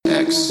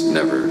X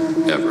never,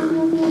 ever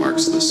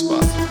marks the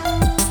spot.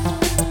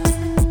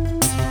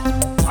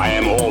 I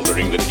am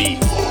altering the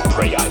deed.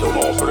 Pray I don't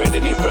alter it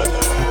any further.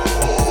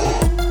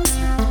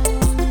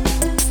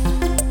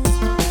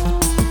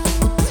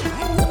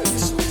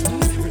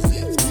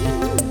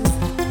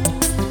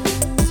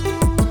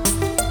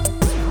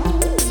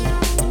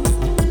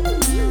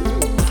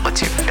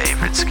 What's your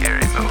favorite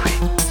scary movie?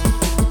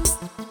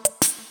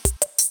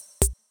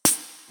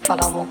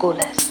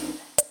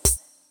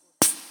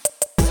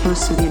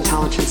 Most of the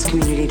intelligence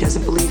community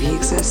doesn't believe he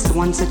exists. The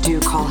ones that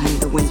do call him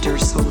the Winter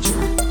Soldier.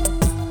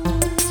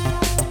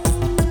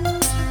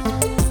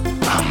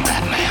 I'm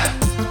Batman.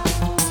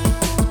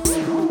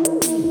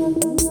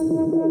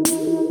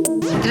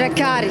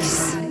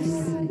 Dracarys.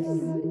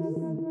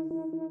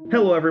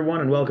 Hello,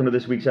 everyone, and welcome to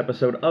this week's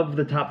episode of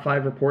the Top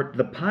 5 Report,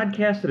 the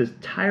podcast that is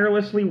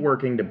tirelessly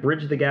working to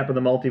bridge the gap of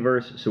the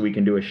multiverse so we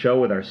can do a show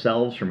with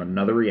ourselves from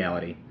another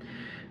reality.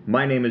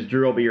 My name is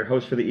Drew. I'll be your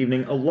host for the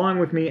evening. Along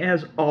with me,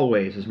 as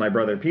always, is my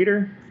brother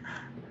Peter.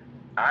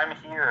 I'm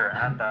here,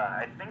 and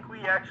I think we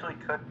actually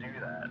could do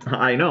that.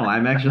 I know,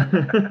 I'm actually...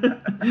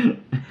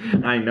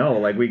 I know,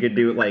 like, we could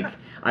do, like...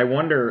 I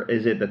wonder,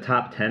 is it the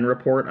top 10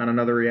 report on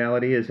another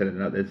reality? Is it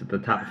the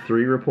top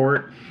 3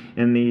 report?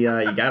 And you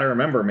gotta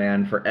remember,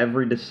 man, for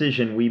every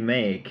decision we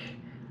make,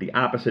 the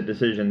opposite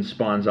decision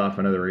spawns off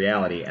another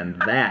reality, and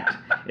that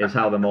is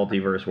how the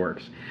multiverse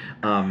works.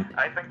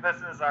 I think this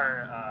is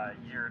our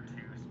year 2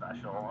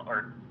 special,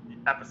 or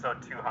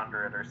episode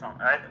 200 or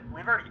something. Have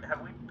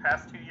we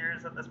passed 2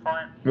 years at this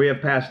point? We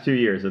have passed 2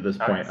 years at this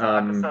point. So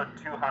episode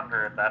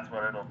 200, that's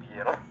what it'll be.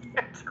 It'll be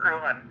Drew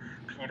and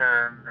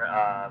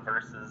Peter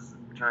versus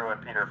Drew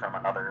and Peter from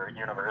another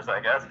universe,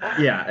 I guess.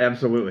 Yeah,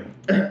 absolutely.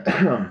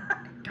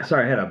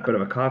 Sorry, I had a bit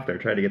of a cough there.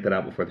 Tried to get that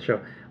out before the show.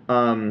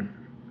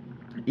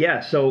 Yeah,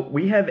 so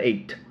we have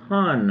a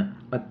ton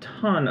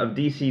of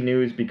DC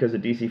news because the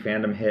DC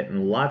fandom hit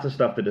and lots of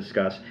stuff to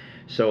discuss.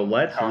 So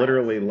let's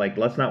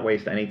let's not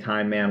waste any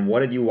time, man. What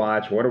did you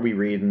watch? What are we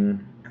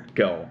reading?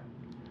 Go.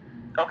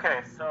 Okay,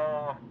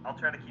 so I'll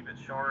try to keep it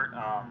short.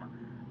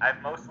 I've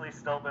mostly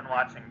still been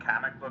watching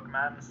Comic Book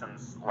Men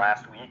since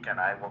last week, and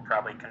I will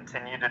probably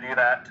continue to do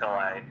that till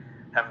I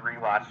have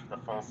rewatched the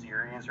full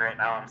series. Right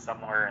now I'm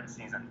somewhere in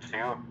season 2,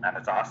 and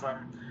it's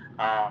awesome.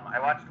 I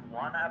watched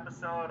one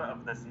episode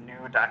of this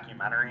new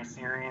documentary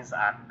series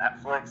on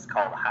Netflix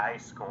called High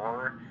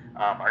Score.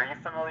 Are you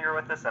familiar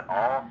with this at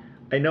all?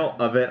 I know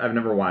of it. I've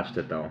never watched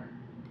it, though.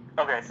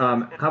 Okay,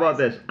 so how about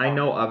this? I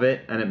know of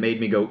it, and it made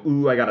me go,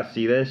 ooh, I gotta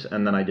see this,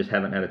 and then I just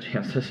haven't had a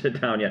chance to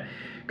sit down yet.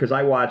 Because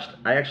I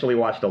actually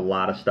watched a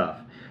lot of stuff.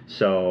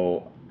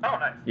 So... Oh,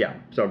 nice. Yeah,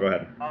 so go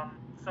ahead.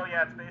 So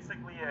yeah, it's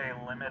basically a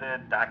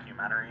limited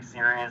documentary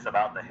series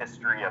about the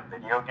history of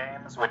video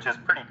games, which is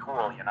pretty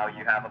cool. You know,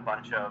 you have a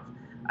bunch of...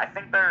 I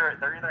think they're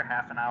either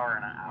half an hour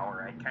and an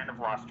hour. I kind of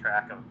lost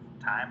track of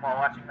time while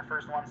watching the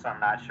first one, so I'm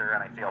not sure,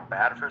 and I feel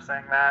bad for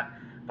saying that.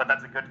 But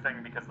that's a good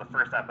thing because the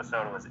first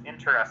episode was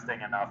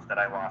interesting enough that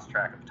I lost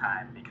track of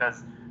time.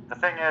 Because the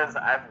thing is,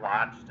 I've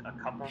watched a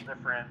couple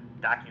different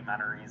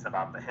documentaries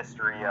about the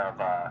history of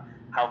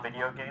how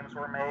video games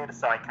were made.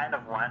 So I kind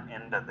of went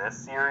into this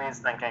series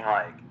thinking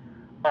like,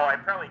 oh, I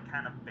probably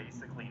kind of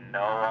basically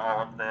know all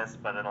of this,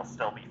 but it'll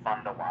still be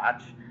fun to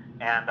watch.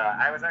 And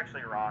I was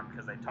actually wrong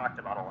because they talked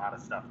about a lot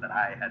of stuff that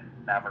I had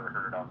never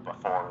heard of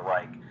before.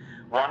 Like,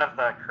 one of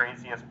the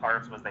craziest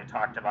parts was they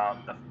talked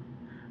about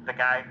the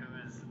guy who's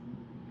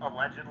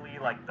allegedly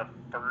like the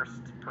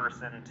first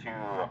person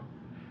to,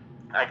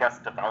 I guess,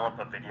 develop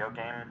a video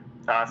game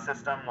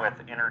system with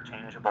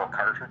interchangeable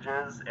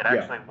cartridges. It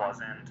actually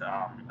wasn't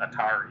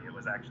Atari. It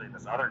was actually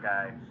this other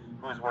guy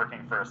who was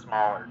working for a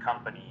smaller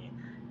company,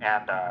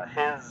 and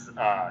his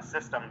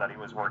system that he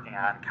was working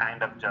on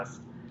kind of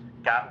just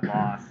got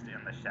lost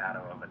in the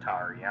shadow of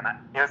Atari. And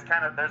it was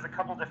kind of, there's a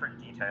couple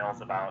different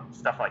details about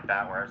stuff like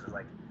that where I was just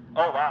like,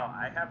 oh wow,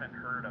 I haven't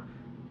heard of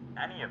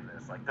any of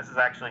this. Like, this is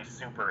actually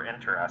super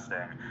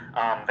interesting.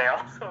 They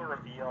also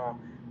reveal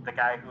the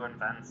guy who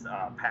invented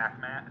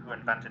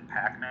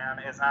Pac-Man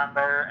is on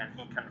there, and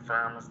he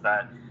confirms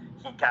that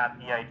he got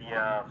the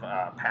idea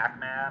of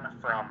Pac-Man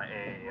from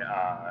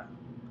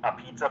a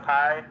pizza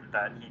pie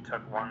that he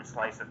took one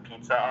slice of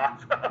pizza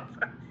off of,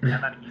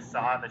 and then he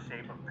saw the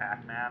shape of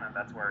Pac-Man, and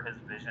that's where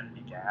his vision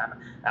began.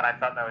 And I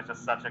thought that was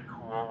just such a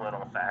cool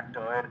little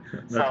factoid.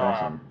 That's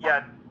awesome.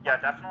 Yeah,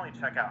 definitely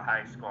check out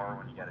High Score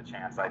when you get a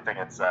chance. I think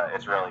it's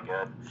really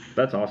good.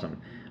 That's awesome.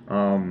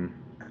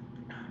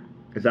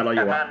 Is that all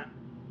you want?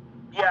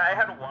 Yeah, I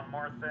had one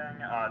more thing.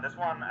 This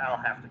one I'll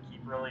have to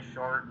keep really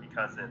short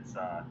because it's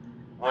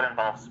would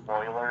involve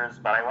spoilers,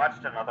 but I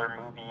watched another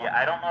movie.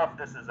 I don't know if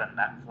this is a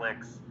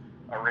Netflix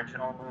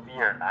original movie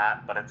or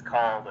not, but it's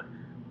called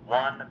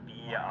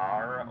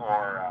 1BR,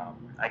 or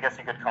I guess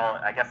you could call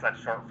it, I guess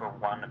that's short for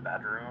One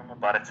Bedroom,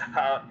 but it's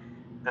about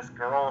this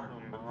girl who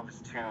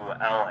moves to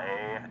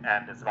LA,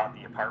 and it's about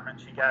the apartment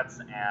she gets,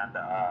 and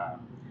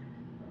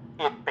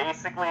it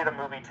basically, the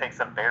movie takes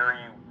a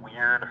very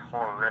weird,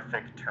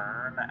 horrific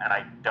turn, and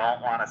I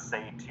don't want to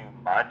say too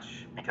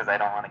much because I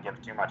don't want to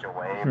give too much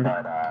away,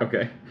 but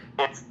Okay.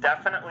 it's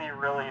definitely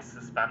really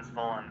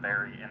suspenseful and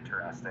very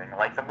interesting.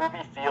 Like, the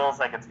movie feels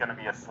like it's going to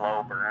be a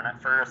slow burn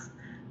at first,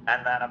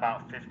 and then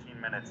about 15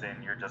 minutes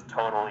in, you're just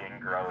totally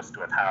engrossed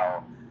with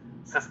how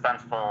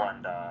suspenseful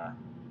and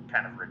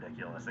kind of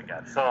ridiculous it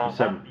gets. So,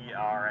 So,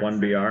 1BR. I'd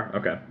 1BR?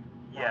 Okay.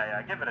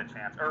 yeah, give it a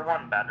chance. Or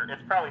one bedroom.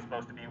 It's probably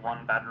supposed to be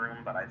one bedroom,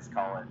 but I just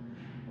call it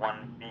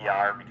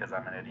 1BR because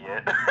I'm an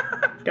idiot.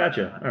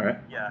 Gotcha. All right.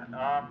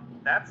 Yeah,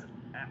 that's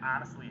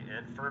honestly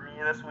it for me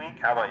this week.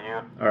 How about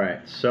you? All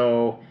right.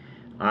 So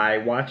I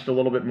watched a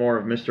little bit more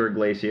of Mr.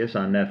 Iglesias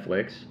on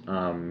Netflix.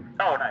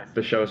 Oh, nice.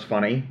 The show's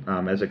funny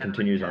as it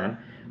continues on.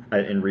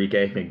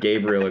 Enrique,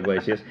 Gabriel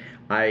Iglesias.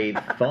 I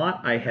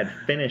thought I had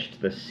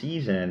finished the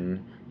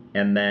season,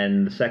 and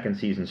then the second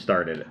season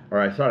started. Or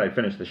I thought I'd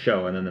finished the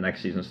show, and then the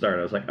next season started.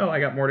 I was like, oh, I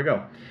got more to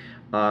go.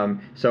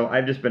 So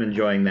I've just been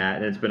enjoying that,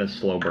 and it's been a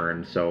slow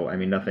burn. So I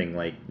mean,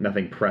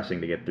 nothing pressing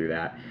to get through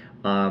that.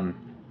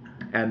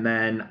 And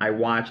then I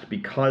watched,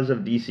 because of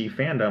DC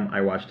fandom,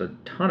 I watched a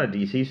ton of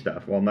DC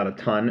stuff. Well, not a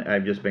ton.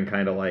 I've just been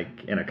kind of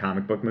like in a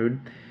comic book mood.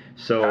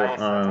 So Nice,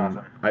 that's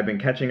awesome. I've been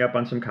catching up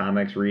on some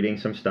comics, reading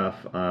some stuff.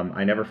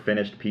 I never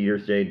finished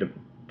Peter's J.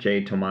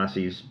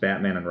 Tomasi's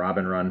Batman and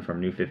Robin run from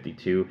New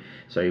 52,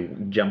 so I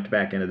jumped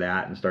back into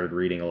that and started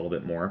reading a little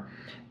bit more.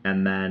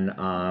 And then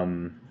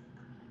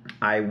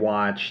I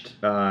watched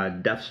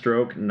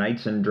Deathstroke,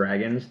 Knights and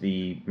Dragons,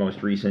 the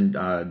most recent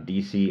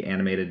DC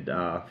animated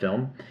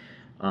film.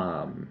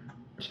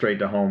 Straight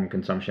to home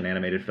consumption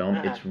animated film.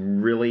 Mm-hmm. It's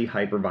really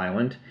hyper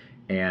violent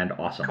and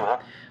awesome. Cool.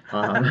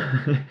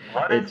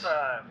 What It's is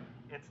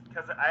it's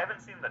because I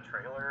haven't seen the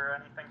trailer or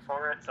anything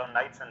for it. So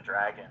Knights and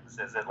Dragons,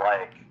 is it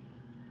like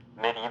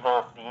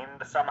medieval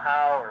themed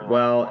somehow? Or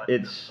well, what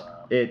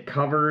it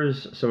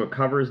covers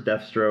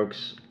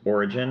Deathstroke's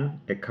origin.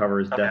 It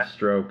covers Okay.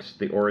 Deathstroke's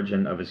the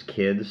origin of his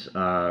kids,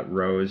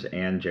 Rose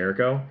and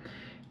Jericho.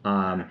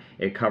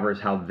 It covers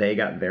how they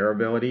got their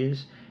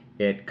abilities.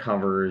 It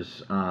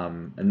covers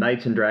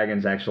Knights and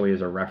Dragons actually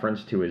is a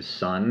reference to his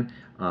son,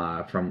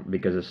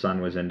 because his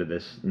son was into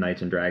this.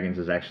 Knights and Dragons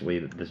is actually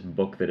this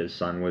book that his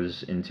son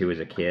was into as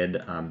a kid,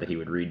 that he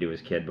would read to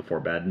his kid before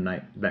bed and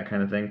night, that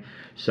kind of thing.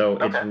 So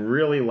it's Okay.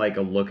 really like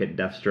a look at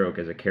Deathstroke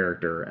as a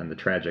character and the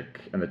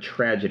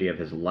tragedy of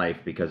his life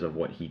because of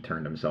what he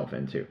turned himself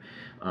into.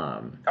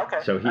 Okay,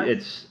 So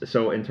nice.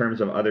 so in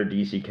terms of other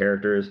DC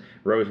characters,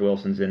 Rose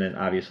Wilson's in it,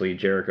 obviously.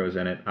 Jericho's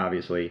in it,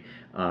 obviously.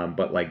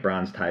 But like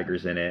Bronze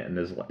Tiger's in it, and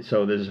there's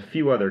a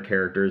few other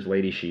characters.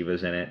 Lady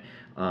Shiva's in it.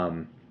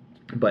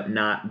 But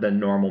not the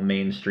normal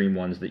mainstream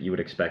ones that you would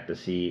expect to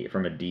see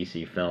from a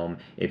DC film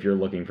if you're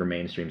looking for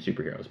mainstream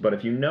superheroes. But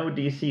if you know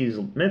DC's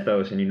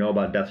mythos and you know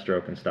about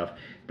Deathstroke and stuff,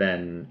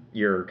 then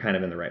you're kind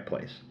of in the right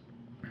place.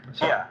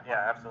 So, Yeah,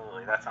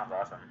 absolutely. That sounds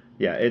awesome.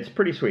 yeah, it's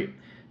pretty sweet.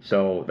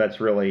 So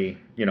that's really,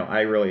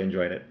 I really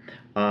enjoyed it.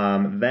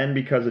 Then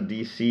because of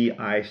DC,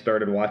 I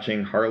started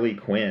watching Harley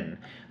Quinn,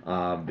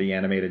 the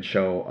animated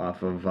show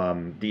off of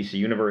DC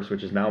Universe,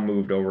 which is now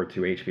moved over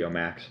to HBO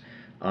Max.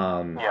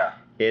 Yeah.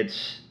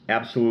 It's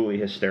absolutely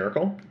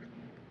hysterical.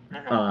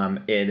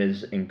 It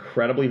is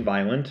incredibly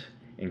violent,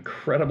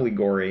 incredibly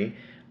gory,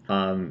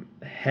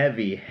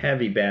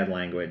 heavy bad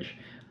language.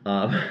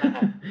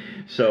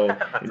 So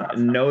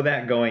awesome. know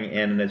that going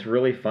in, and it's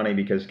really funny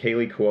because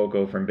Kaylee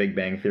Cuoco from Big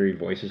Bang Theory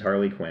voices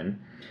Harley Quinn,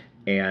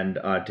 and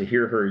to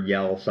hear her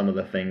yell some of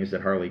the things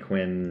that Harley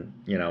Quinn,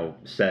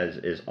 says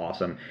is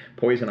awesome.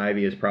 Poison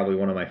Ivy is probably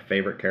one of my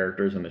favorite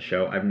characters in the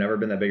show. I've never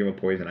been that big of a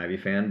Poison Ivy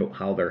fan, but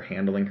how they're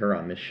handling her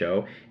on this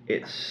show,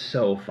 it's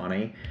so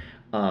funny.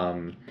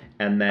 And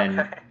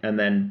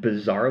then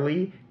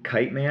bizarrely,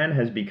 Kite Man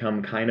has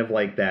become kind of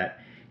like that.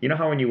 You know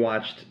how when you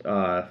watched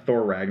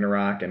Thor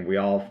Ragnarok and we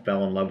all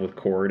fell in love with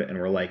Korg and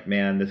we're like,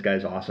 man, this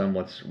guy's awesome.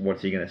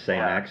 What's he gonna say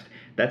next?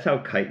 That's how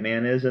Kite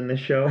Man is in this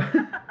show.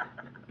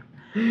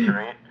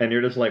 Great. And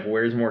you're just like,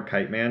 where's more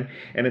Kite Man?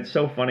 And it's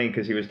so funny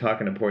because he was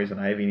talking to Poison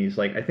Ivy and he's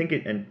like,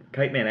 and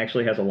Kite Man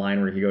actually has a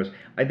line where he goes,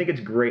 I think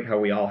it's great how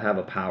we all have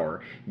a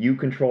power. You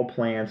control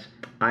plants,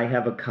 I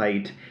have a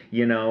kite,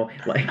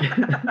 like.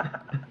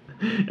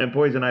 And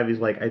Poison Ivy's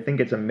like, I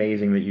think it's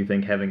amazing that you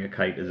think having a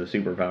kite is a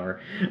superpower.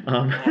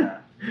 Yeah,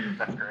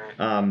 that's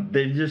great.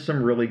 There's just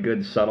some really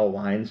good subtle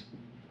lines.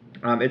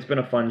 It's been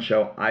a fun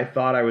show. I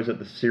thought I was at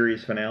the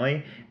series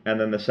finale, and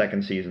then the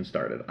second season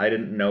started. I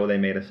didn't know they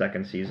made a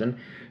second season,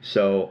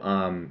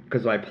 so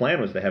because my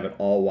plan was to have it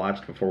all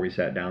watched before we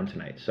sat down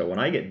tonight. So when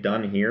I get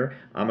done here,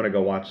 I'm gonna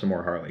go watch some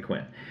more Harley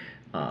Quinn.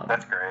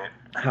 That's great.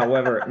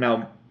 However,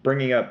 now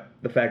bringing up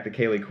the fact that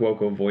Kaylee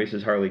Cuoco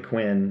voices Harley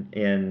Quinn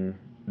in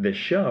this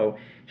show,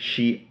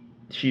 she's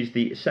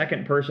the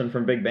second person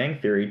from Big Bang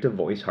Theory to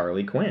voice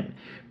Harley Quinn,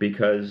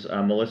 because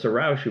Melissa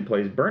Rauch, who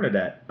plays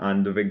Bernadette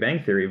on The Big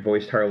Bang Theory,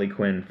 voiced Harley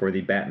Quinn for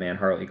the Batman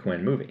Harley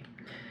Quinn movie.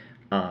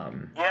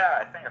 Yeah,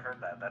 I think I've heard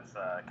that. That's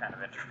kind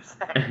of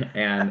interesting.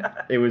 And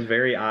it was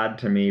very odd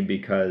to me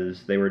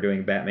because they were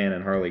doing Batman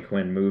and Harley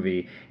Quinn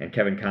movie, and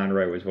Kevin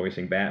Conroy was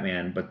voicing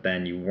Batman, but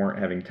then you weren't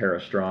having Tara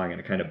Strong,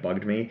 and it kind of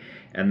bugged me.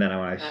 And then when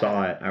I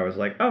saw it, I was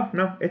like, oh,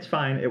 no, it's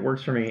fine. It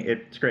works for me.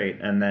 It's great.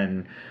 And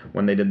then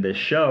when they did this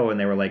show, and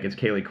they were like, it's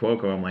Kaylee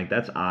Cuoco, I'm like,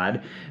 that's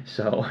odd.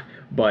 So,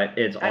 but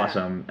it's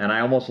awesome. And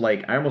I almost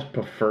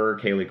prefer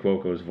Kaylee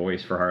Cuoco's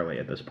voice for Harley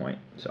at this point,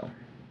 so...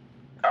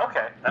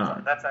 Okay,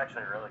 that's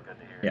actually really good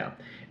to hear. Yeah,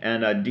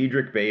 and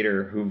Diedrich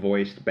Bader, who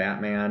voiced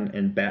Batman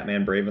in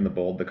Batman Brave and the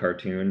Bold, the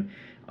cartoon,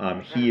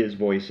 he is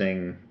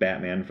voicing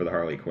Batman for the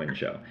Harley Quinn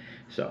show.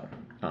 So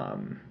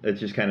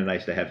it's just kind of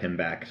nice to have him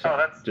back. So,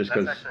 that's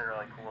actually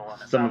really cool,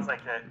 and it sounds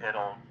like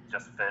it'll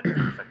just fit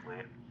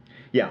perfectly.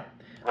 Yeah.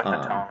 With the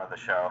tone of the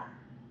show.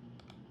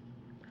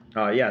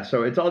 Yeah,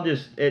 so it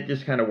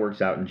just kind of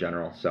works out in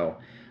general. So,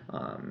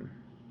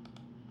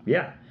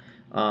 yeah.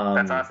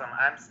 That's awesome.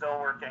 I'm still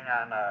working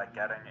on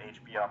getting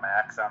HBO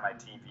Max on my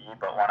TV,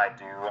 but when I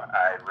do,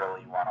 I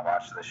really want to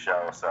watch the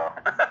show, so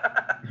I'm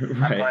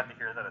glad to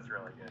hear that it's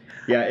really good.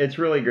 Yeah, it's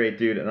really great,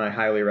 dude, and I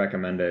highly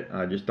recommend it.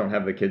 Just don't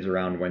have the kids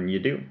around when you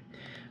do.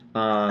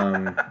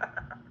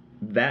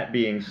 That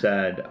being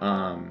said,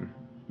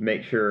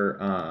 make sure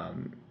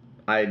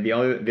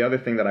the other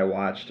thing that I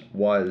watched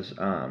was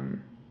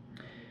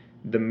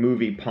the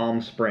movie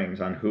Palm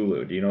Springs on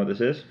Hulu. Do you know what this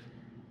is?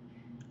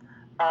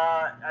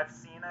 I've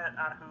seen it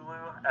on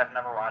Hulu. I've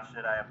never watched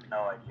it. I have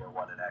no idea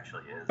what it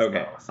actually is.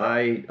 Okay, though, so.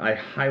 I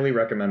highly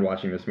recommend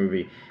watching this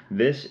movie.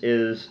 It's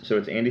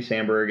Andy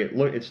Samberg.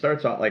 It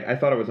starts off like I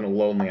thought it was a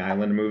Lonely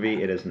Island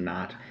movie. It is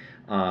not.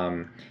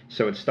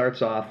 So it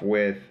starts off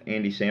with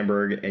Andy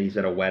Samberg, and he's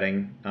at a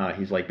wedding.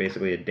 He's like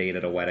basically a date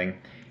at a wedding,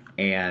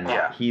 and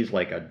he's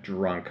like a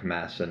drunk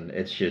mess, and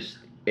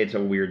it's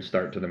a weird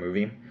start to the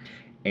movie.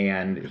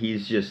 And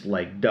he's just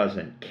like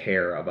doesn't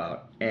care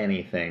about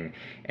anything,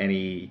 and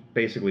he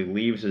basically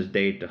leaves his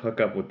date to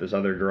hook up with this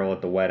other girl at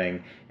the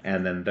wedding,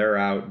 and then they're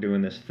out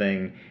doing this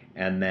thing,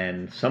 and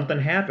then something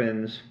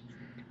happens,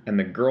 and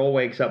the girl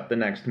wakes up the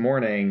next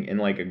morning in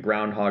like a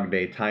Groundhog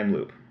Day time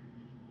loop.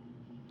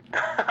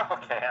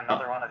 Okay,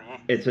 another one of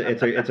these.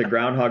 It's a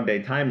Groundhog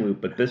Day time loop,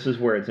 but this is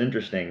where it's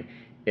interesting.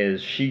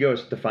 Is she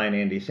goes to find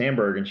Andy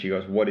Samberg, and she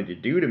goes, what did you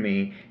do to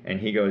me? And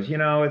he goes,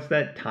 it's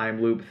that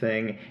time loop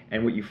thing.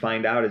 And what you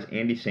find out is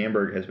Andy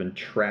Samberg has been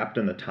trapped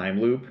in the time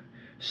loop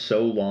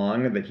so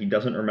long that he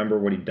doesn't remember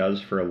what he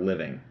does for a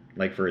living,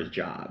 like for his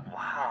job.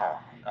 Wow.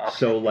 Okay.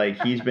 So like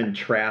he's been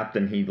trapped,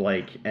 and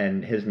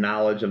and his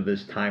knowledge of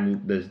this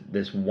time,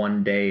 this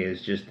one day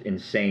is just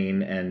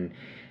insane. And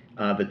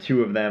the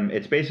two of them,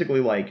 it's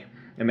basically like,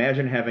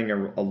 imagine having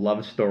a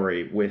love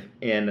story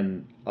within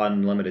an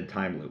unlimited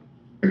time loop.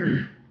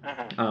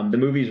 The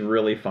movie's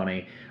really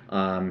funny.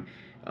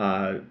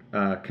 Camila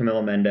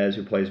Mendes,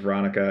 who plays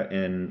Veronica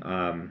in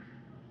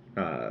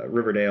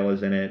Riverdale,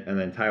 is in it, and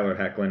then Tyler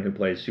Hoechlin, who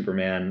plays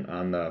Superman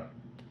on the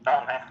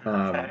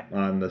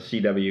on the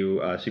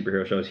CW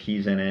superhero shows,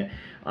 he's in it.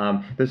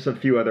 There's a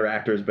few other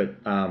actors,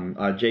 but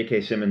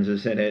J.K. Simmons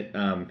is in it.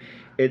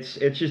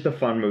 It's just a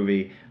fun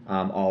movie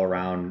all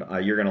around.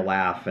 You're gonna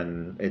laugh,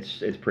 and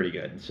it's pretty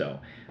good. So.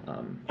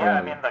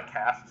 I mean, the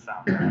cast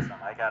sounds awesome.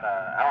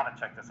 I want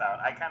to check this out.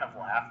 I kind of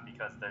laugh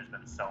because there's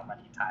been so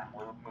many time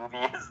loop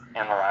movies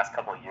in the last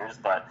couple of years,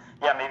 but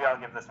yeah, maybe I'll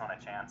give this one a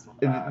chance.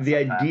 The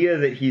idea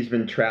that he's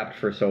been trapped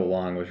for so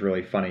long was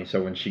really funny.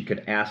 So when she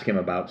could ask him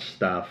about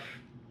stuff,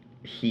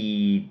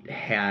 he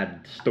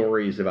had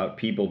stories about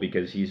people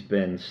because he's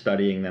been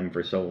studying them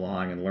for so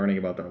long and learning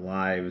about their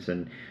lives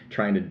and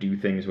trying to do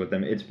things with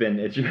them. It's been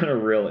a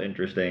real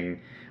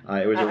interesting.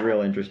 It was a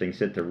real interesting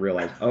sit to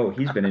realize,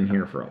 he's been in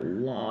here for a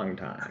long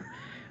time,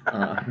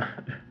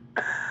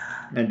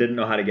 and didn't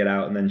know how to get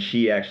out. And then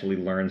she actually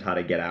learns how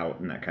to get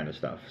out and that kind of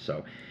stuff.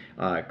 So,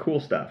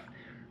 cool stuff.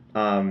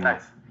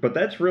 Nice. But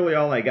that's really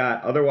all I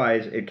got.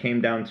 Otherwise, it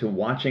came down to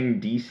watching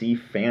DC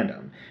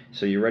fandom.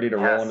 So you ready to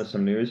roll into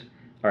some news?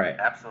 All right.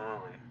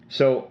 Absolutely.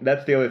 So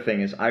that's the other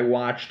thing is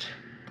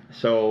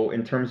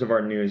in terms of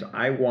our news,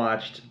 I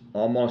watched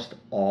almost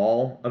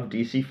all of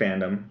DC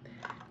fandom.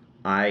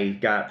 I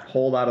got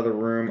pulled out of the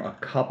room a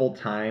couple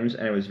times,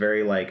 and it was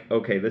very like,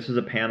 okay, this is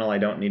a panel I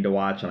don't need to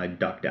watch, and I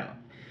ducked out.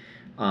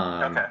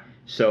 Okay.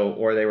 So,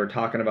 or they were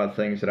talking about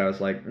things that I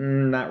was like,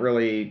 not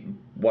really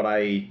what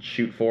I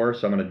shoot for,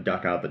 so I'm going to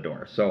duck out the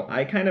door. So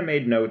I kind of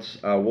made notes.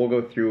 We'll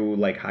go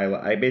through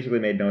I basically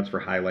made notes for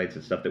highlights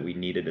and stuff that we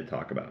needed to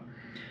talk about.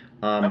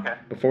 Okay.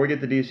 Before we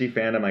get to DC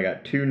fandom, I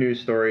got 2 news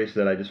stories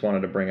that I just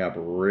wanted to bring up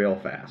real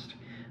fast.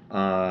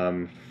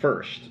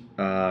 First,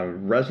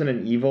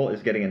 Resident Evil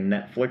is getting a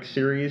Netflix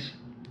series.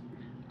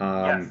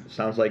 Yes.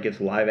 Sounds like it's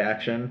live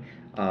action.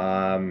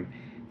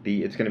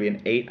 It's going to be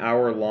an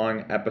 8-hour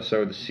long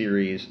episode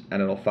series,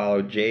 and it'll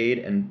follow Jade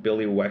and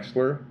Billy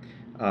Wesker,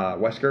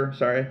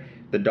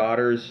 the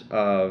daughters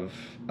of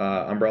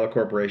Umbrella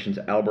Corporation's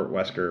Albert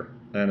Wesker,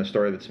 and a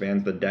story that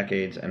spans the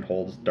decades and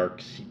holds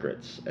dark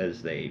secrets,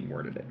 as they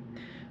worded it.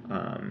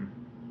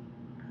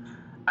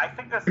 I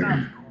think that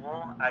sounds cool.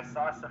 cool. I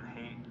saw some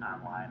hate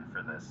online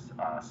for this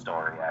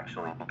story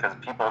actually because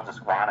people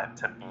just want it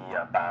to be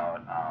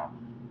about.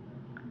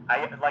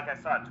 I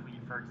saw a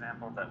tweet, for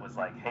example, that was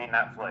like, "Hey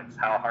Netflix,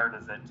 how hard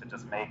is it to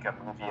just make a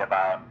movie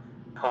about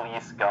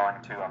police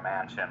going to a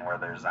mansion where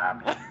there's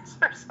zombies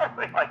or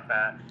something like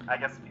that?" I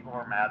guess people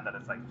were mad that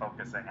it's like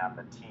focusing on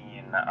the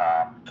teen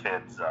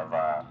kids of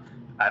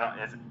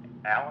is it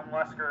Alan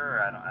Wesker?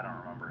 Or I don't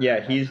remember. Yeah,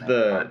 he's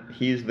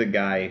the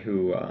guy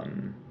who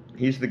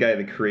he's the guy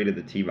that created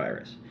the T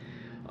virus.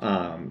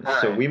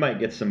 So we might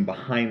get some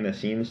behind the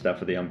scenes stuff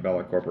for the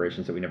Umbrella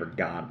corporations that we never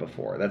got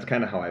before. That's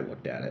kind of how I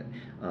looked at it.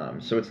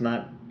 So it's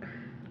not.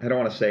 I don't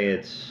want to say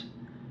it's.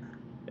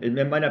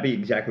 It might not be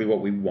exactly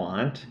what we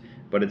want,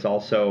 but it's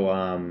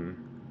also.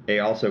 It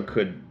also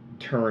could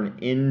turn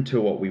into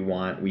what we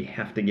want. We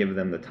have to give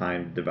them the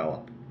time to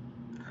develop.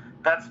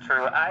 That's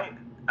true.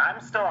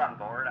 I'm still on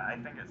board. I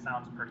think it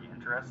sounds pretty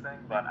interesting,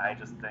 but I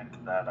just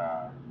think that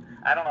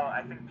I don't know.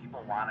 I think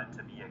people want it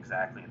to be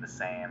exactly the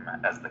same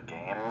as the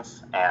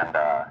games, and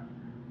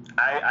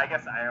I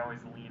guess I always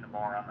lean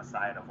more on the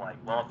side of like,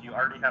 well, if you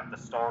already have the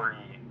story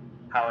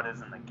how it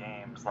is in the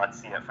games, let's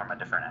see it from a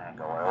different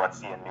angle, or let's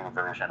see a new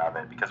version of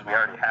it because we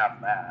already have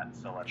that.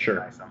 So let's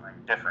try something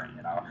different.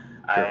 You know,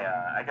 sure.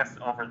 I guess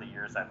over the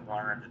years I've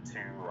learned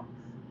to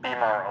be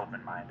more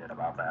open-minded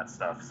about that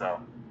stuff. So.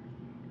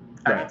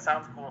 I mean, it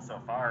sounds cool so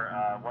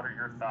far. What are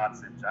your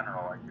thoughts in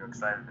general? Are you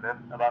excited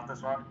about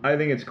this one? I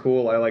think it's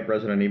cool. I like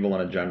Resident Evil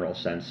in a general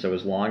sense. So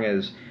as long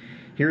as,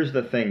 here's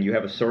the thing, you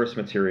have a source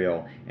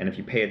material, and if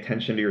you pay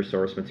attention to your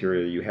source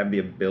material, you have the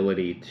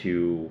ability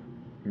to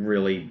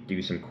really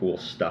do some cool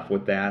stuff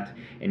with that.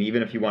 And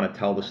even if you want to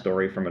tell the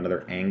story from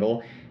another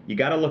angle, you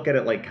got to look at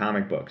it like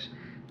comic books.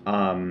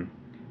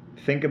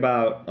 Think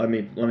about, let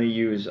me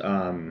use,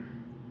 I'm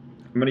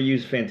going to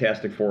use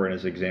Fantastic Four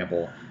as an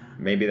example.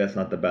 Maybe that's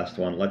not the best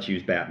one. Let's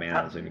use Batman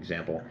as an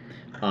example.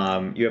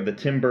 You have the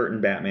Tim Burton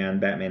Batman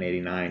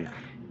 89.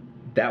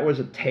 That was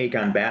a take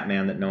on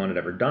Batman that no one had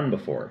ever done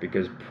before,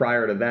 because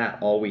prior to that,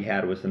 all we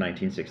had was the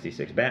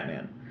 1966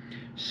 Batman.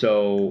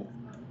 So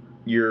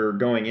you're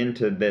going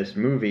into this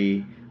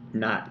movie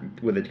not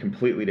with a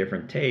completely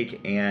different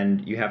take,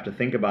 and you have to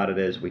think about it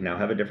as we now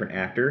have a different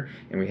actor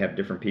and we have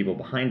different people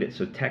behind it.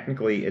 So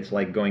technically, it's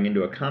like going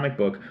into a comic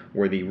book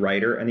where the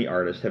writer and the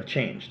artist have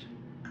changed.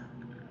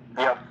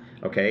 Yep.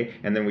 Okay,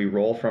 and then we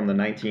roll from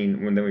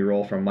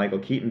Michael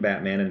Keaton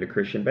Batman into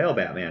Christian Bale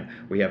Batman.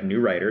 We have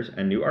new writers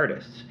and new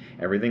artists.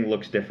 Everything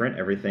looks different.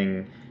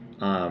 Everything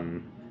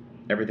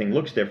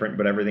looks different,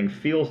 but everything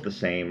feels the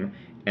same,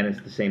 and it's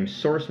the same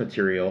source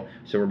material.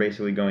 So we're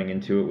basically going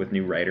into it with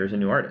new writers and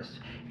new artists.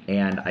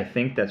 And I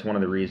think that's one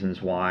of the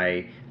reasons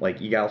why,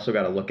 like, you also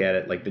got to look at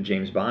it like the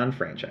James Bond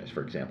franchise,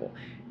 for example.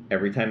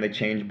 Every time they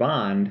change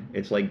Bond,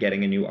 it's like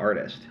getting a new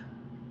artist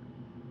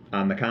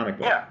on the comic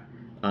book.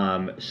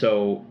 Yeah.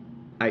 So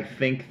I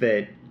think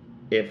that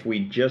if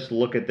we just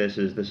look at this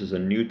as this is a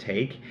new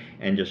take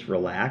and just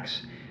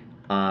relax,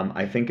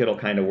 I think it'll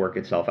kind of work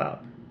itself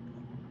out.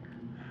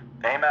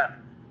 Amen.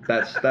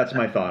 That's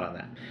my thought on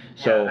that.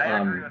 So yeah,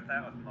 I agree with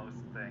that with most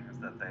things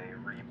that they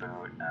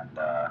reboot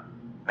and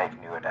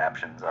make new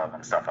adaptions of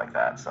and stuff like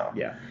that. So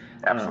yeah,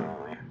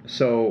 absolutely.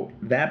 So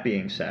that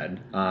being said,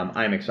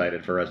 I'm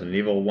excited for Resident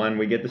Evil when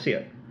we get to see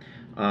it.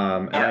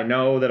 And I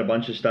know that a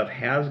bunch of stuff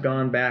has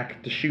gone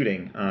back to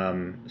shooting.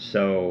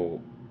 So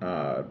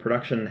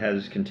production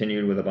has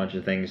continued with a bunch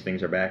of things.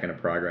 Things are back into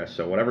progress.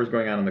 So whatever's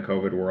going on in the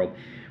COVID world,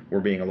 we're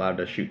being allowed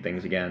to shoot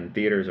things again.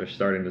 Theaters are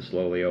starting to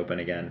slowly open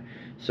again.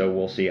 So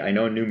we'll see. I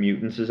know New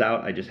Mutants is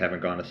out. I just haven't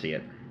gone to see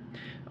it.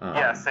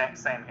 Yeah,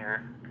 same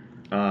here.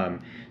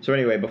 So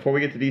anyway, before we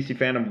get to DC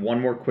Fandom,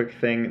 one more quick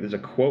thing. There's a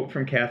quote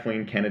from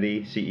Kathleen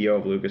Kennedy, CEO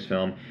of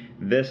Lucasfilm.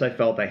 This I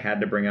felt I had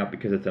to bring up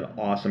because it's an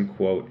awesome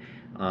quote.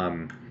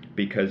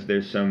 Because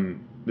there's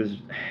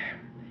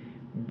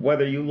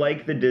whether you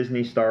like what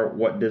Disney's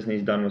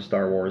done with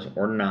Star Wars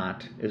or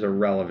not is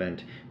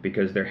irrelevant,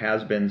 because there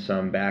has been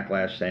some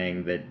backlash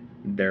saying that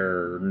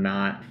they're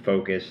not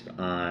focused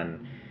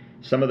on.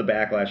 Some of the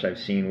backlash I've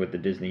seen with the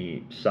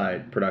Disney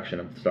side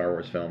production of Star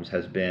Wars films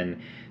has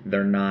been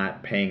they're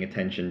not paying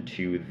attention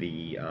to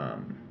the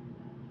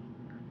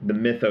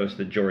mythos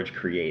that George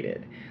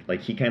created.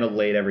 Like, he kind of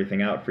laid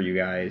everything out for you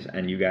guys,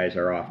 and you guys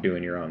are off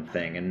doing your own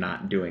thing and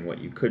not doing what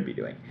you could be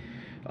doing.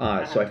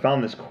 So I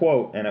found this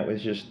quote, and it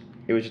was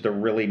just a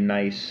really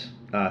nice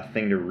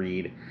thing to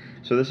read.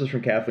 So this is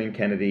from Kathleen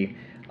Kennedy.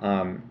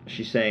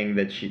 She's saying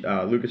that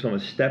Lucasfilm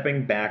is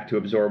stepping back to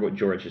absorb what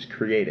George has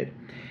created.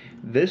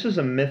 This is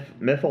a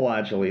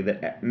mythology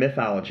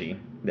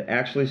that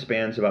actually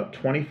spans about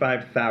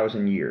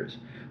 25,000 years.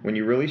 When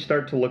you really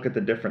start to look at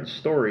the different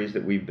stories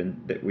that we've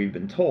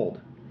been told,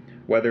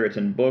 whether it's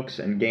in books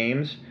and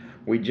games,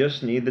 we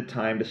just need the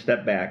time to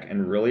step back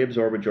and really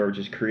absorb what George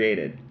has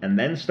created, and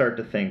then start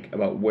to think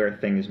about where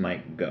things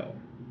might go.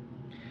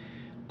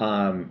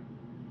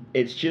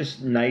 It's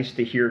just nice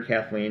to hear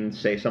Kathleen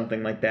say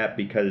something like that,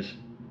 because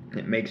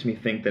it makes me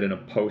think that in a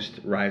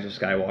post-Rise of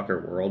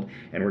Skywalker world,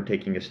 and we're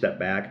taking a step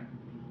back,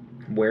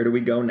 where do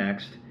we go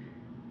next?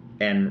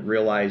 and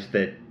realized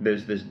that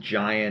there's this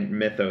giant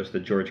mythos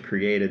that George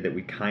created that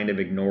we kind of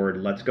ignored.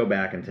 Let's go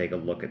back and take a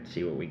look and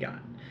see what we got.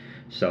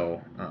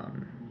 So,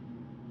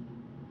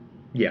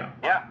 yeah.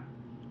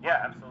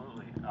 Yeah,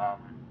 absolutely.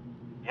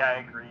 Yeah, I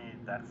agree.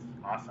 That's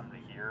awesome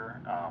to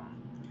hear.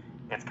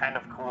 It's kind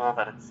of cool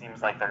that it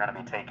seems like they're going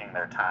to be taking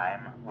their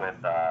time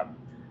with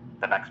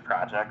the next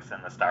projects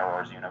in the Star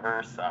Wars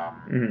universe.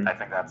 I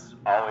think that's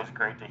always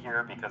great to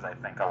hear because I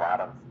think a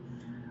lot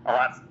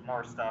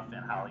more stuff in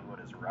Hollywood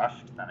is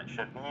rushed than it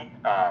should be.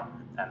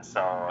 And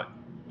so,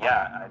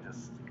 yeah,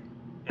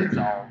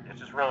 it's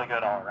just really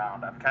good all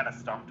around. I'm kind of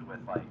stumped with,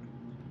 like,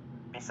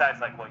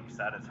 besides, like, what you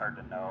said, it's hard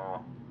to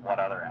know what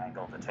other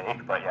angle to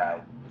take, but yeah,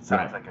 it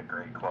sounds like a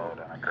great quote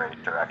and a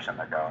great direction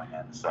they're going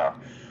in, so.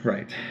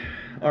 Right.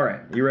 All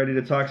right, you ready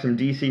to talk some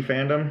DC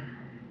fandom?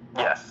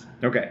 Yes.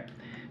 Okay.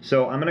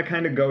 So I'm going to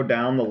kind of go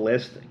down the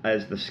list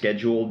as the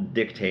schedule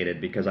dictated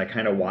because I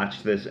kind of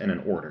watched this in an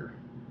order.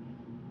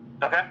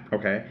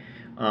 Okay.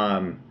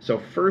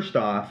 So first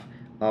off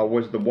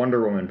was the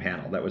Wonder Woman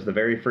panel. That was the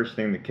very first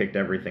thing that kicked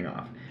everything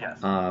off. Yes.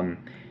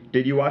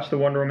 Did you watch the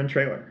Wonder Woman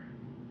trailer?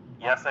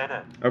 Yes, I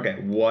did. Okay,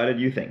 what did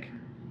you think?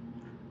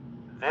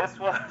 It's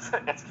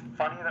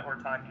funny that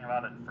we're talking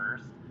about it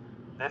first.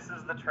 This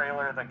is the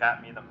trailer that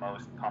got me the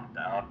most pumped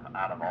up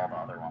out of all the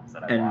other ones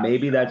that I watched. And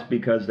maybe that's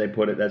because they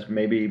put it,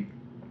 maybe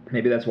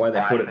that's why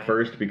they put it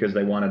first, because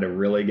they wanted to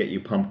really get you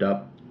pumped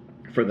up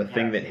for the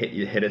thing that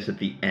hit us at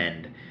the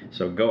end.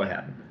 So go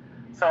ahead.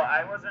 So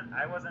I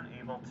wasn't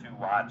able to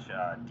watch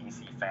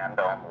DC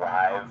Fandom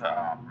live.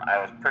 I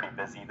was pretty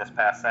busy this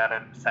past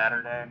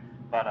Saturday,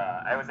 but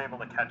I was able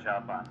to catch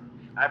up on,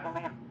 I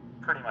believe,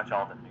 pretty much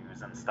all the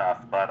news and stuff.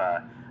 But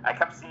I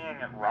kept seeing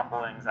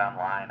rumblings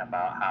online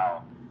about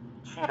how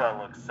Cheetah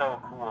looks so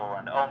cool,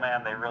 and oh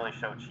man, they really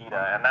show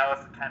Cheetah, and that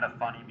was kind of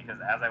funny because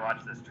as I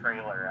watched this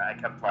trailer, I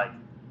kept like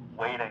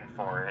waiting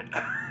for it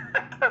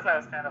because I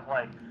was kind of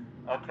like,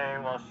 okay,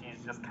 well,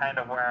 she's just kind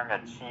of wearing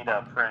a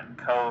cheetah print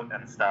coat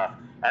and stuff.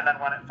 And then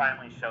when it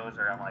finally shows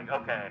her, I'm like,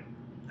 okay,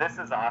 this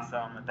is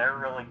awesome. They're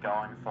really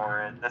going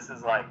for it. This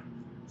is like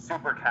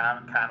super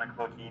comic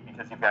booky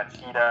because you've got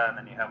Cheetah and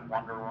then you have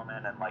Wonder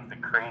Woman and like the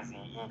crazy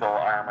eagle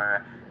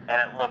armor,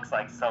 and it looks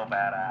like so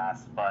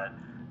badass. But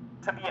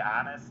to be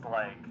honest,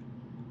 like,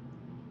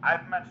 I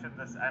mentioned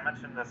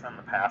this in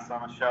the past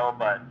on the show,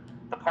 but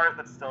the part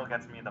that still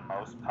gets me the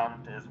most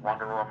pumped is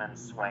Wonder Woman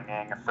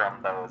swinging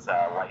from those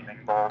lightning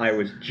bolts. I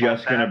was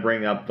just going to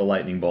bring up the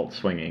lightning bolt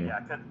swinging.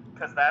 Yeah,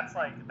 because that's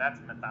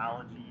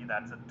mythology,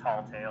 that's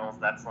Tall Tales,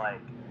 that's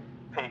like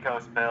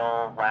Pecos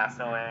Bill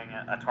lassoing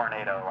a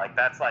tornado. Like,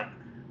 that's like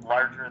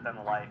larger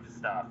than life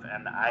stuff.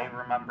 And I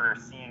remember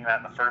seeing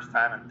that the first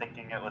time and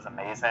thinking it was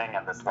amazing,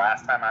 and this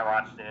last time I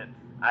watched it,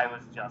 I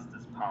was just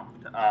as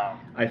pumped.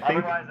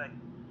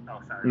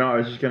 No, I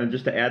was just going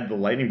to add the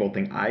lightning bolt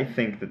thing. I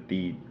think that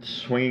the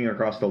swinging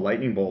across the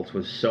lightning bolts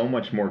was so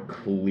much more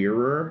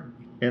clearer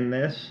in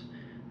this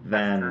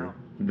than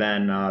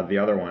the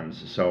other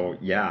ones. So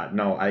yeah,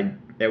 no,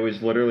 it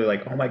was literally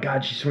like, oh my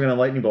God, she's swinging on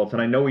lightning bolts,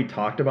 and I know we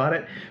talked about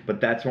it, but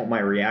that's what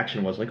my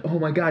reaction was, like, oh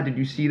my God, did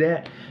you see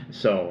that?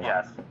 So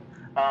yes,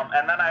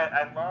 and then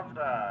I loved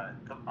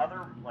the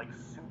other like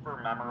super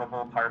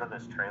memorable part of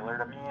this trailer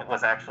to me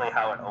was actually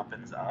how it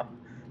opens up,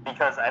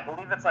 because I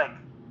believe it's like,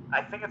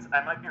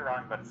 I might be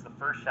wrong, but it's the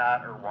first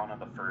shot or one of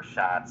the first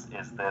shots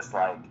is this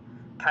like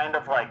kind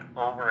of like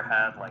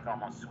overhead, like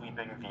almost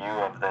sweeping view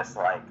of this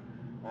like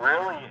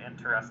really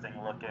interesting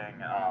looking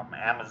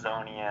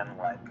Amazonian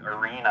like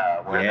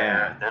arena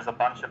where there's a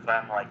bunch of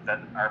them like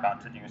that are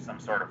about to do some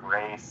sort of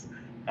race,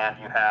 and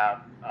you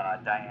have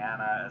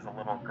Diana as a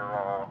little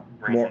girl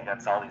racing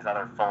against all these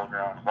other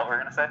full-grown. What were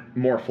we gonna say?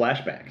 More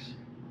flashbacks.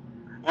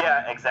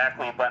 Yeah,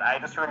 exactly. But I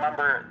just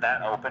remember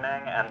that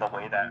opening and the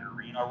way that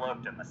arena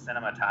looked and the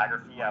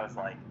cinematography. I was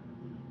like,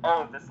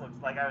 oh, this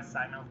looks like, I was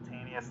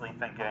simultaneously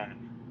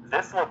thinking,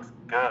 this looks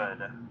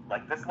good.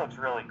 Like, this looks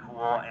really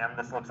cool, and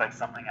this looks like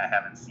something I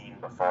haven't seen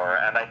before.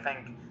 And I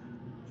think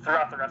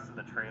throughout the rest of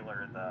the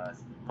trailer,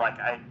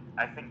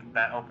 I think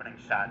that opening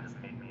shot just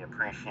made me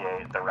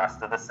appreciate the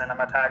rest of the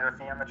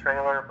cinematography in the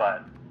trailer.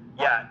 But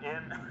yeah,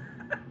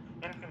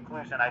 in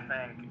conclusion, I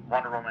think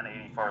Wonder Woman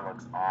 84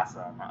 looks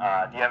awesome.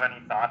 Do you have any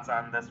thoughts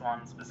on this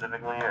one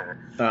specifically, or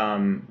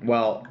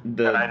well,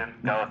 that I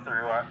didn't go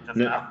through just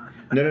now?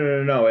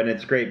 No, and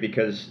it's great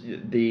because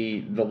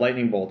the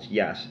lightning bolts,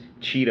 yes,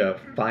 Cheetah.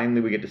 Finally,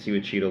 we get to see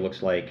what Cheetah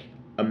looks like.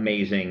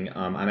 Amazing.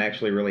 I'm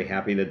actually really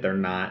happy that they're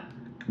not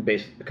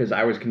because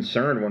I was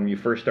concerned when you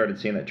first started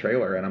seeing that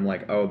trailer, and I'm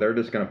like, oh, they're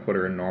just gonna put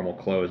her in normal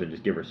clothes and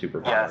just give her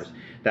superpowers. Yes.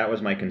 That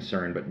was my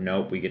concern, but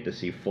nope, we get to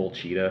see full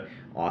Cheetah.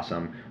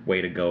 Awesome, way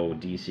to go,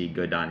 DC.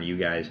 Good on you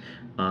guys.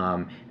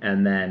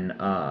 And then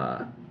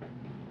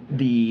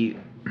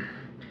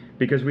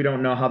because we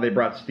don't know how they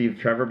brought Steve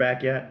Trevor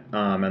back yet,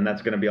 and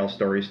that's going to be all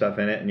story stuff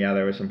in it. And yeah,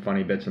 there was some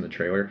funny bits in the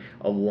trailer.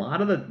 There's a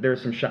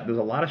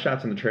lot of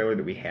shots in the trailer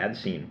that we had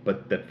seen,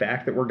 but the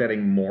fact that we're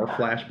getting more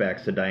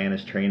flashbacks to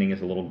Diana's training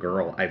as a little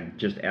girl, I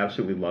just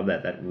absolutely love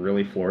that. That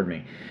really floored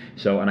me.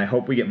 So, and I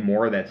hope we get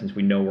more of that since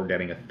we know we're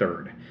getting a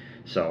third.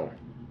 So,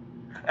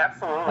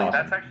 Absolutely, Awesome.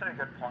 that's actually a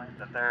good point.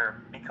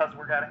 Because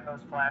we're getting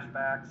those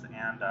flashbacks,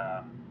 and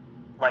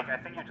like I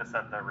think you just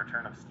said, the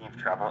return of Steve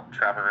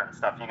Trevor and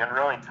stuff. You can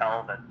really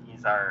tell that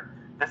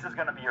this is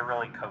going to be a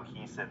really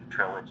cohesive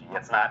trilogy.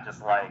 It's not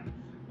just like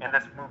in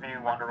this movie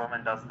Wonder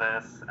Woman does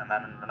this, and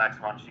then in the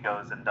next one she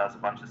goes and does a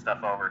bunch of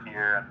stuff over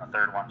here, and the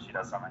third one she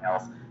does something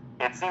else.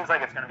 It seems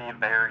like it's going to be a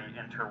very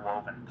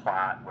interwoven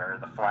plot where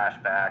the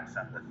flashbacks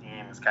and the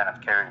themes kind of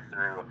carry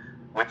through,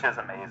 which is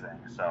amazing.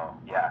 So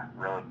yeah,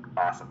 really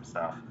awesome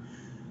stuff.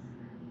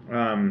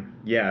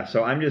 Yeah,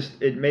 so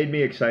it made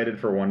me excited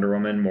for Wonder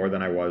Woman more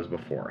than I was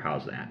before.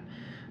 How's that?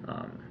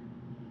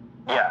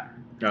 Yeah.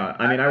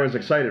 I mean, I was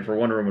excited for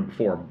Wonder Woman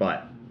before,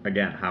 but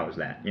again, how is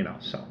that?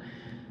 So.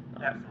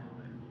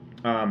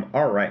 Absolutely.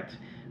 All right.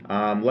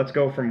 Let's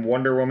go from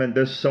Wonder Woman.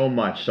 There's so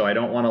much, so I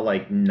don't want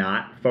to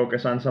not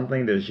focus on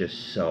something. There's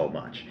just so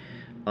much.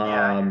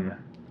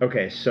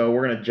 Okay, so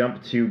we're gonna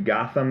jump to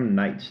Gotham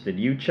Knights. Did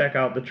you check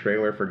out the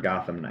trailer for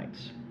Gotham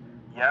Knights?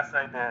 Yes,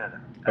 I did.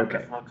 And Okay.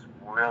 This looks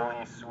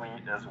really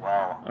sweet as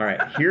well. All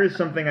right. Here's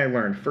something I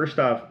learned. First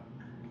off,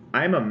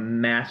 I'm a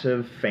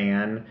massive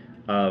fan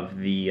of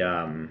the.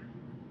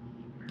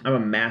 I'm a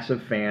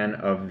massive fan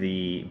of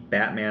the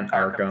Batman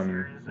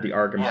Arkham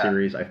series.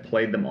 series. I've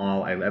played them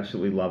all. I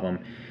absolutely love them.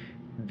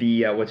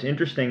 What's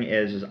interesting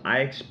is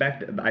I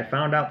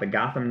found out that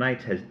Gotham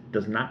Knights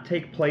does not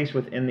take place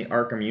within the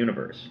Arkham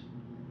universe.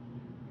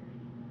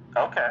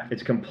 Okay.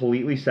 It's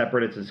completely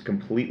separate. It's its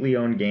completely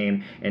own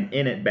game, and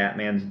in it,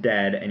 Batman's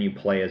dead, and you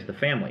play as the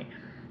family.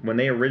 When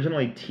they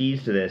originally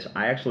teased this,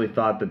 I actually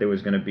thought that there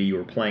was going to be you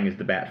were playing as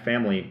the Bat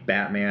family: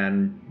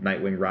 Batman,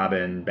 Nightwing,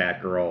 Robin,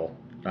 Batgirl,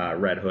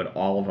 Red Hood.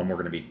 All of them were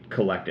going to be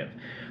collective.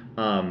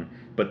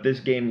 But this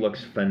game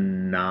looks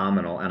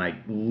phenomenal, and I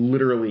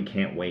literally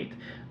can't wait.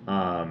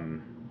 I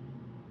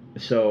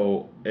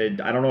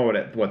don't know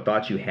what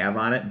thoughts you have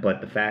on it,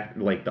 but the fact,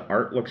 the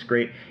art looks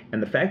great,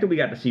 and the fact that we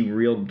got to see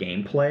real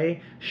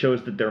gameplay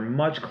shows that they're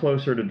much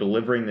closer to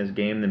delivering this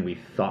game than we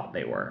thought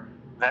they were.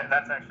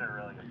 That's actually a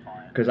really good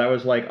point. Because I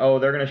was like, oh,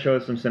 they're going to show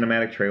us some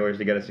cinematic trailers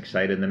to get us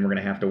excited, and then we're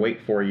going to have to wait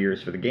 4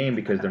 years for the game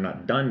because they're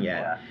not done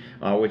yet,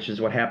 which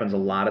is what happens a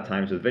lot of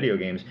times with video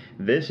games.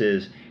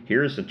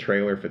 Here's the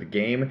trailer for the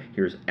game,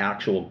 here's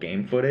actual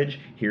game footage,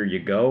 here you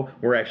go.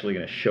 We're actually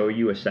going to show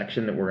you a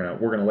section that we're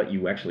going to let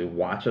you actually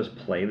watch us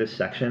play this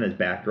section as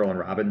Batgirl and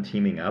Robin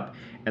teaming up.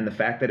 And the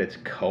fact that it's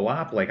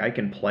co-op, I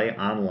can play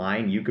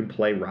online, you can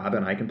play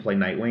Robin, I can play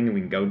Nightwing, and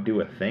we can go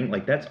do a thing,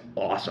 that's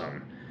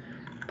awesome.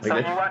 So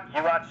you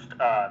watched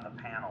the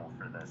panel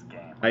for this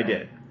game, right? I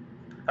did.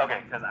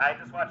 Okay, because I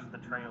just watched the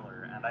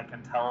trailer, and I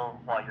can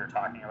tell while you're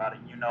talking about it,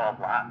 you know a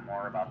lot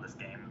more about this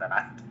game than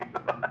I do.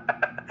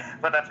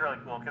 But that's really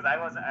cool, because I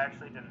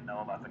actually didn't know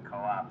about the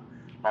co-op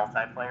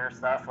multiplayer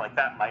stuff.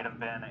 That might have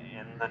been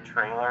in the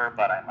trailer,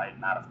 but I might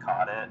not have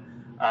caught it.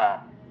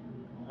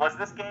 Was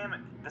this game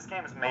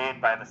is made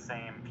by the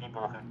same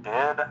people who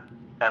did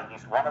at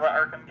least one of the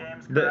Arkham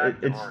games,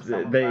 correct?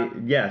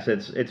 Yes,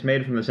 it's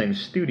made from the same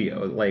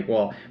studio,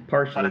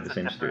 partially the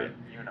same studio.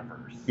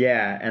 Universe.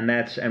 Yeah,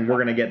 and we're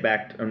gonna get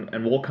back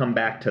and we'll come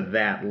back to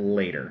that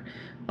later,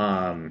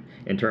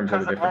 in terms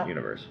of a different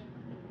universe.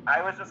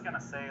 I was just gonna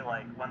say,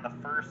 when the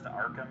first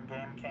Arkham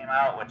game came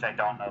out, which I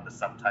don't know the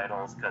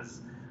subtitles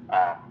because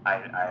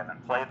I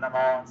haven't played them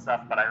all and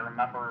stuff, but I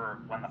remember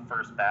when the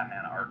first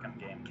Batman Arkham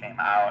game came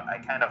out, I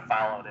kind of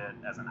followed it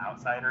as an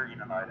outsider,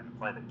 even though I didn't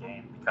play the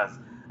game, because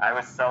I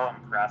was so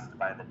impressed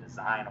by the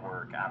design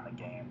work on the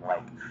game.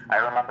 I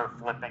remember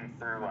flipping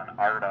through an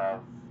art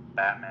of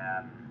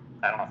Batman,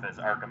 I don't know if it's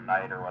Arkham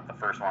Knight or what the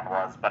first one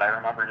was, but I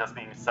remember just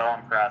being so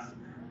impressed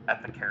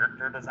at the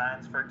character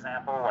designs, for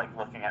example,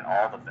 looking at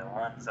all the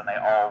villains, and they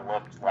all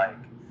looked like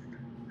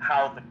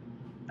how the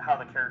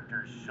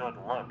characters should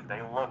look.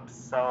 They looked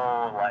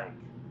so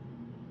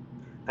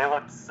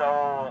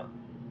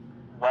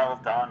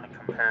well done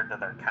compared to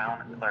their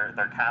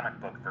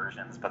comic book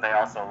versions, but they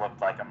also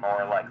looked like a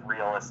more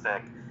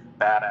realistic,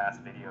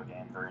 badass video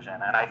game version.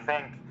 And I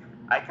think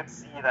I could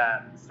see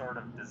that sort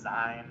of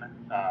design,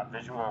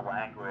 visual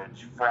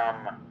language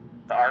from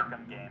the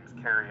Arkham games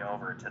carry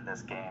over to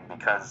this game,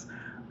 because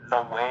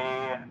the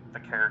way the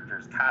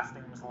characters'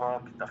 costumes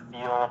look, the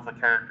feel of the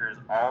characters,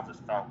 all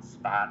just felt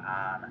spot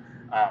on.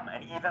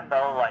 And even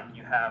though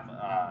you have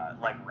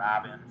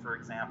Robin, for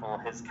example,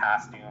 his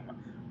costume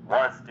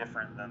was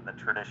different than the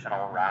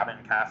traditional Robin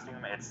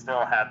costume, it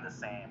still had the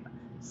same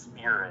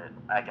spirit,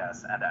 I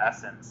guess, and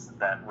essence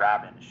that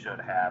Robin should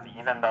have.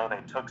 Even though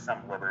they took some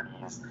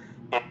liberties,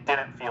 it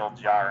didn't feel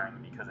jarring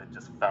because it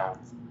just felt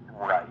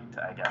right,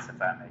 I guess, if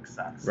that makes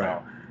sense.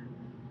 Right. So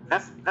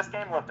this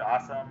game looked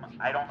awesome.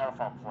 I don't know if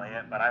I'll play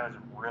it, but I was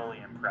really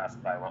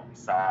impressed by what we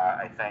saw.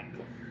 I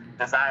think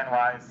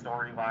design-wise,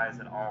 story-wise,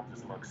 it all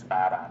just looks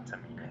spot on to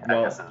me. Well,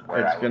 I guess is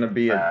where it's going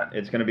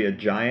to be a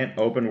giant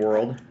open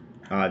world,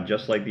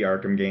 just like the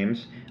Arkham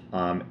games.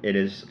 It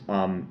is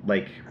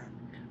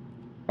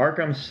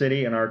Arkham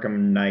City and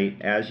Arkham Knight,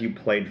 as you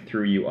played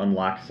through, you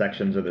unlocked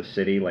sections of the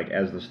city. Like,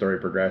 as the story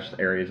progressed,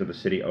 areas of the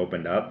city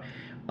opened up.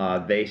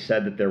 They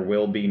said that there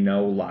will be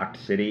no locked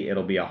city.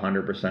 It'll be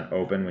 100%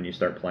 open when you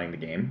start playing the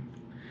game.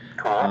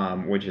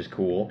 Cool. Which is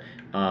cool.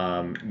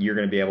 You're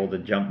going to be able to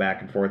jump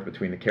back and forth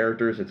between the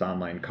characters. It's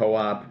online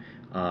co-op.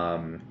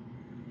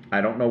 I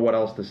don't know what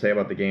else to say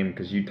about the game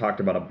because you talked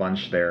about a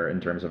bunch there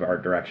in terms of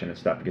art direction and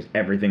stuff because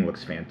everything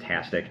looks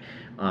fantastic.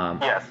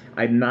 Yes.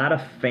 I'm not a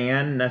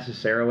fan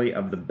necessarily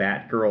of the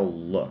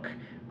Batgirl look.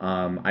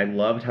 I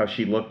loved how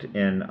she looked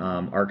in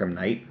Arkham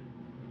Knight.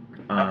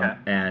 Okay.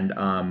 And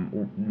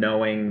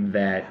knowing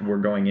that we're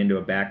going into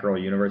a Batgirl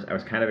universe, I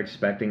was kind of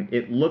expecting...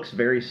 It looks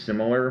very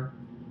similar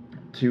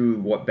to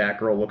what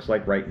Batgirl looks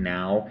like right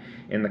now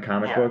in the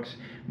comic books,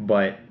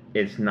 but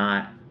it's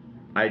not...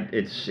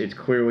 It's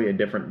clearly a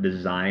different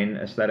design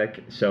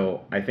aesthetic,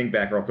 so I think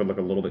Batgirl could look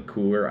a little bit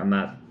cooler. I'm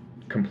not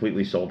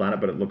completely sold on it,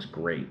 but it looks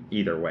great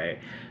either way.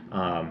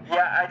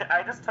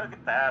 I just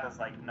took that as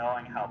like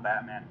knowing how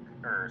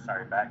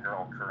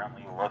Batgirl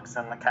currently looks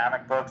in the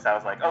comic books. I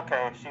was like,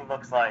 okay, she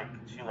looks like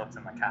she looks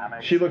in the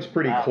comics. She looks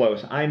pretty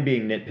close. I'm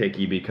being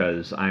nitpicky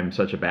because I'm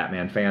such a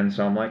Batman fan,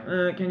 so I'm like,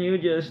 can you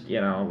just,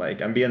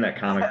 like, I'm being that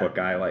comic book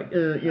guy, like,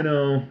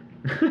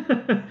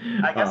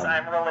 I guess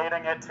I'm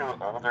relating it to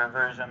older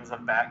versions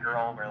of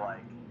Batgirl where, like,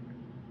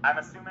 I'm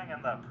assuming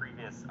in the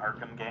previous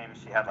Arkham game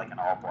she had, like, an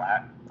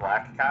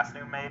all-black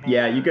costume, maybe?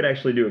 Yeah, you could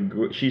actually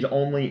do she's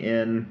only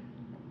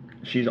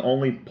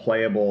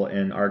playable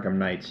in Arkham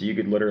Knight, so you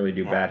could literally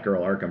do Batgirl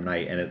Arkham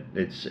Knight, and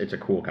it's a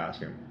cool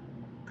costume.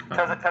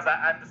 Because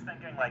I'm just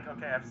thinking, like,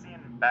 okay, I've seen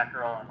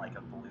Batgirl in, like,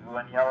 a blue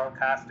and yellow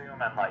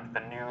costume, and, like, the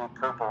new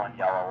purple and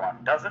yellow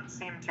one doesn't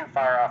seem too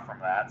far off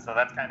from that, so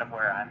that's kind of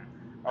where I'm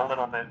a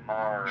little bit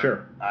more,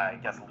 I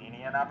guess,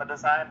 lenient on the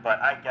design,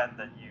 but I get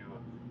that you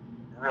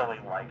really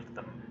liked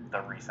the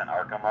recent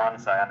Arkham one,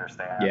 so I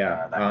understand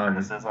that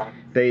criticism.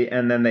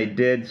 They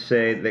did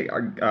say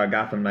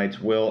Gotham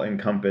Knights will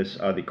encompass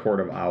the Court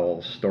of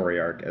Owls story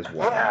arc as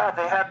well. Yeah,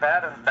 they had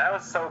that, and that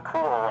was so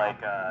cool.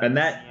 Like, and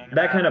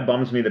that kind of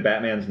bums me that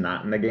Batman's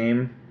not in the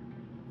game,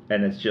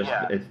 and it's just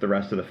it's the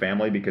rest of the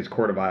family because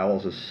Court of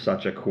Owls is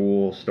such a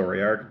cool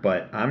story arc.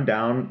 But I'm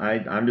down.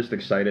 I'm just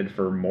excited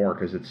for more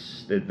because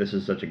this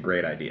is such a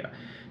great idea.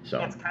 So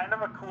it's kind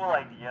of a cool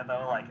idea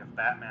though, like if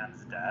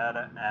Batman's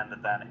dead and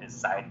then his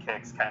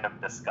sidekicks kind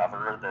of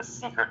discover this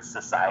secret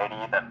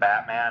society that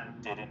Batman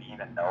didn't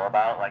even know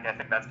about. Like I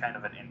think that's kind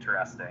of an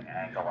interesting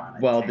angle on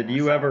it. Well, did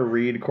you ever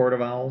read Court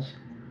of Owls?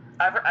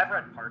 I've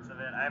read parts of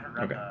it. I haven't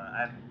read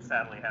I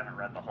sadly haven't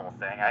read the whole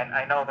thing.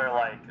 I know they're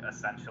like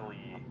essentially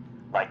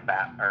like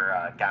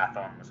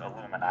Gotham's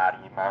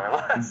Illuminati, more or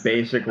less.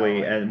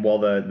 Basically, and well,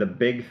 the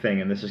big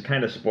thing, and this is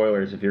kind of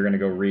spoilers if you're going to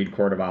go read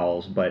Court of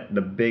Owls, but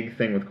the big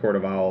thing with Court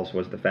of Owls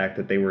was the fact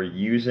that they were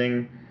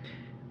using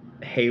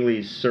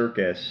Haley's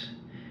Circus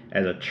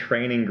as a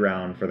training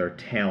ground for their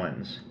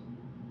Talons.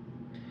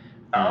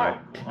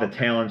 The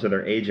Talons are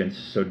their agents.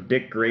 So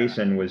Dick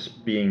Grayson was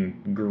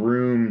being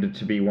groomed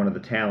to be one of the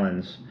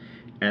Talons,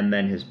 and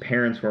then his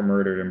parents were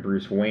murdered, and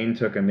Bruce Wayne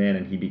took him in,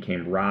 and he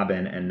became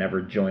Robin and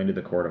never joined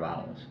the Court of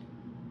Owls.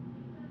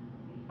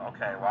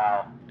 Okay,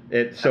 wow.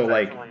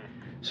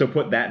 So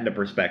put that into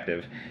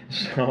perspective.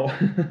 So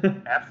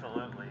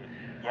absolutely,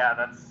 yeah,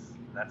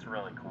 that's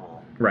really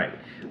cool. Right.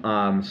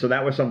 So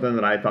that was something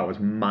that I thought was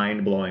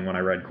mind blowing when I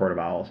read Court of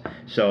Owls.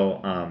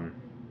 So I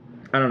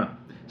don't know.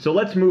 So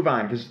let's move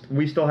on because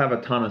we still have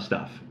a ton of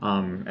stuff,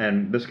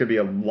 and this could be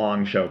a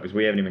long show because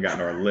we haven't even gotten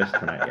to our list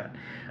tonight yet.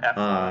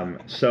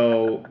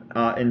 So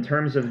in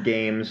terms of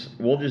games,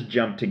 we'll just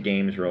jump to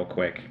games real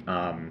quick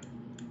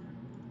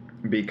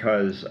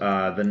because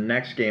the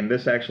next game,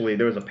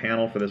 there was a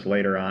panel for this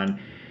later on,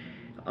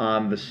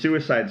 the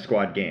Suicide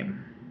Squad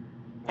game.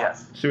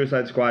 Yes.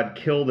 Suicide Squad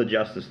Kill the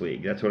Justice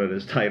League. That's what it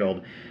is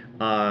titled.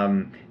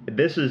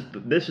 This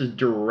is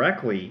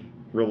directly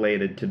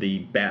related to the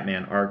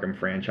Batman Arkham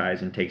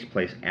franchise and takes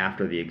place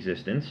after the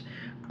existence.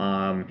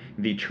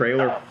 The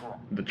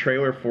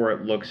trailer for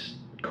it looks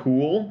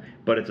cool,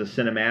 but it's a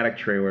cinematic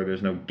trailer.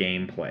 There's no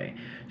gameplay,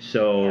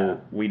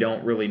 so we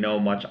don't really know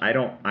much. I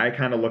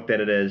kind of looked at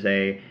it as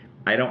I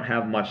don't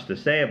have much to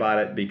say about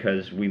it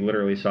because we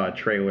literally saw a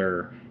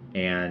trailer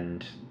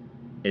and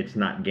it's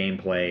not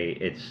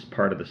gameplay. It's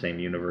part of the same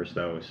universe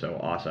though, so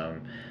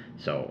awesome.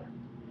 So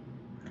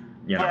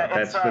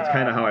that's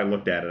kind of how I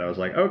looked at it. I was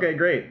like, okay,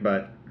 great,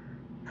 but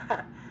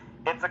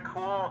it's a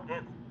cool.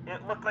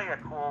 It looked like a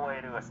cool way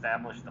to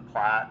establish the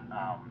plot.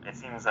 It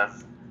seems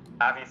as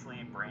obviously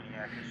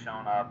Brainiac has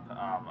shown up.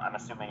 I'm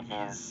assuming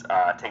he's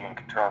taking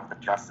control of the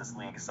Justice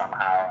League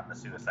somehow, and the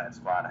Suicide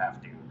Squad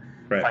have to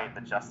fight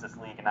the Justice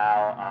League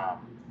now.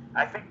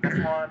 I think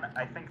this one.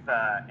 I think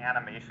the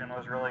animation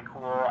was really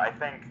cool. I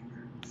think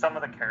some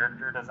of the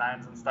character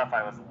designs and stuff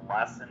I was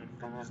less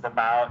enthused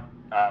about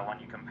when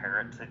you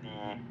compare it to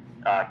the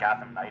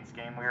Gotham Knights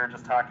game we were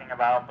just talking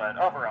about, but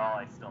overall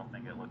I still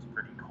think it looks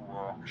pretty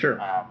cool. Sure.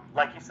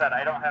 Like you said,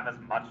 I don't have as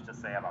much to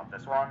say about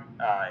this one.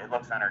 It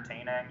looks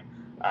entertaining.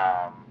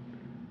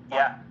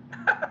 Yeah.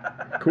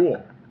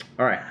 Cool.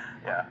 All right.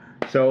 Yeah.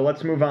 So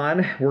let's move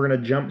on. We're going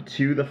to jump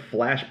to the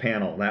Flash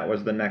panel. That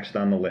was the next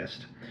on the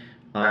list,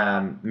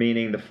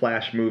 meaning the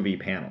Flash movie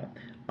panel.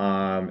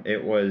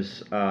 It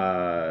was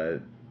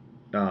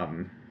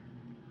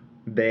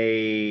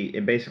they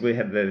basically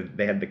had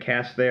the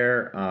cast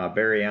there.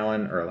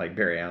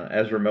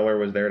 Ezra Miller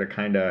was there to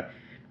kind of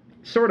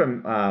sort of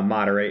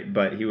moderate,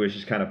 but he was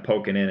just kind of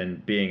poking in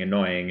and being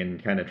annoying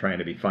and kind of trying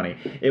to be funny.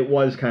 It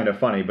was kind of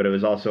funny, but it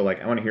was also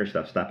like, I want to hear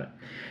stuff. Stop it.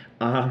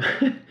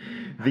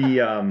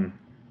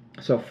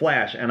 So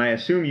Flash, and I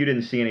assume you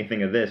didn't see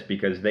anything of this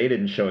because they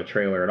didn't show a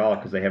trailer at all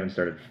because they haven't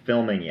started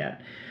filming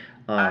yet.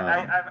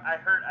 I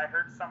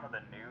heard some of the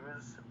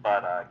news,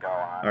 but go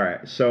on. All right.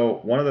 So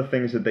one of the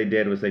things that they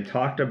did was they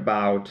talked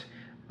about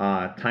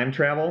time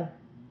travel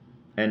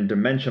and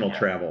dimensional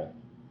travel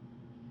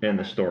in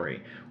the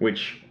story,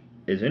 which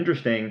is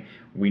interesting.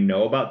 We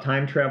know about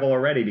time travel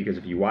already because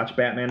if you watch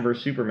Batman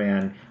vs.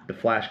 Superman, the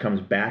Flash comes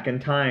back in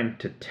time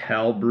to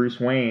tell Bruce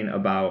Wayne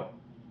about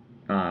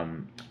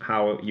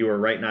how you were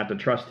right not to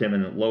trust him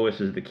and that Lois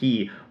is the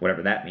key,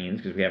 whatever that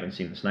means, because we haven't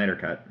seen the Snyder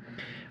Cut.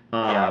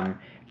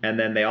 And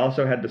then they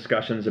also had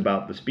discussions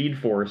about the Speed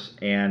Force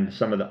and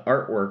some of the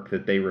artwork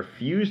that they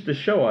refused to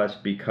show us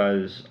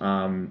because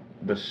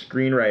the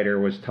screenwriter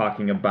was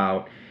talking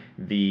about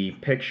the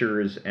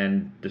pictures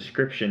and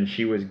description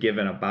she was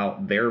given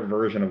about their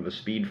version of the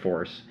Speed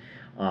Force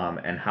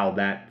and how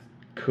that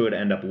could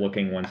end up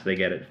looking once they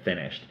get it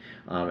finished.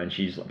 And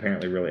she's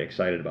apparently really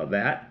excited about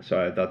that,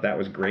 so I thought that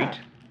was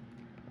great.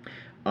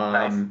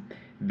 Nice.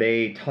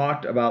 They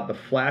talked about the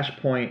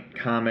Flashpoint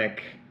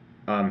comic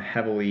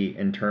heavily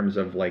in terms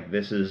of like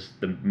this is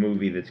the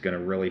movie that's going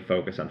to really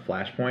focus on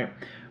Flashpoint,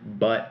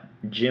 but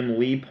Jim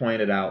Lee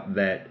pointed out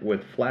that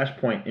with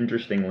Flashpoint,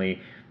 interestingly,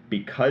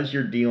 because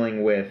you're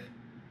dealing with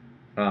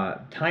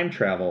time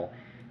travel,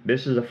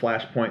 this is a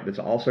Flashpoint that's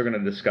also going to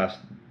discuss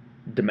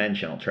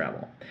dimensional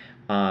travel,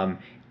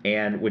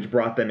 and which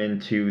brought them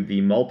into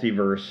the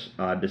multiverse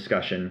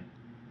discussion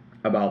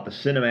about the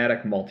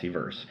cinematic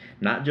multiverse,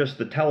 not just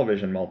the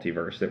television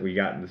multiverse that we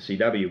got in the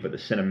CW, but the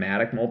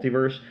cinematic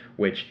multiverse,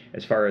 which,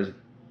 as far as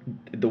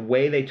the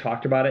way they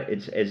talked about it,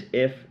 it's as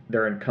if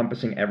they're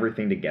encompassing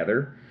everything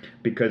together,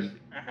 because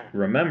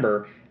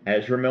remember,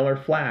 Ezra Miller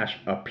Flash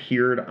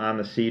appeared on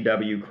the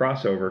CW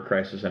crossover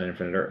Crisis on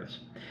Infinite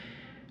Earths.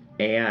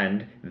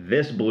 And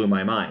this blew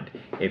my mind.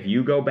 If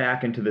you go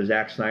back into the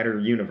Zack Snyder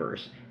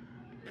universe,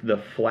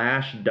 the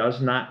Flash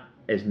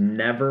is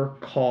never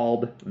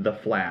called the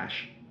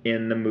Flash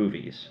in the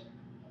movies.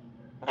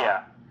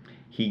 Yeah.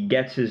 He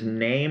gets his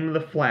name,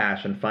 the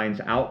Flash, and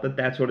finds out that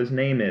that's what his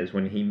name is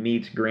when he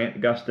meets Grant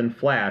Gustin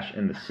Flash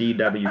in the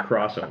CW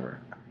crossover.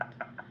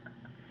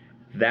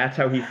 That's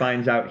how he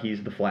finds out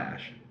he's the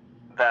Flash.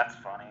 That's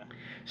funny.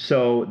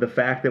 So the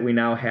fact that we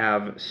now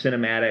have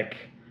cinematic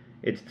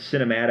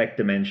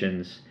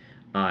dimensions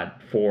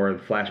for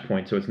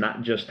Flashpoint, so it's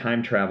not just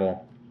time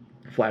travel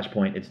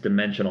Flashpoint, it's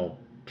dimensional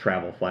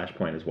travel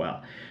Flashpoint as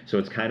well. So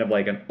it's kind of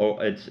like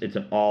it's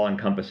an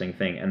all-encompassing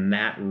thing, and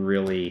that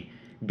really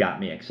got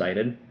me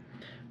excited.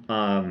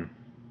 And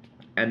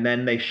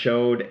then they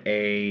showed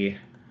a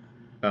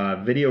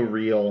video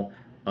reel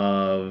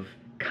of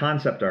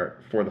concept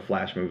art for the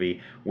Flash movie,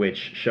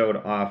 which showed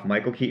off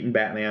Michael Keaton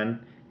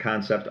Batman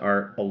concept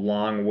art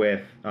along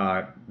with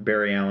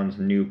Barry Allen's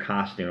new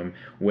costume,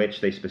 which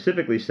they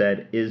specifically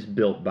said is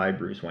built by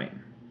Bruce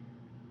Wayne.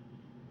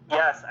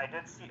 Yes, I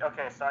did see.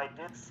 Okay, so I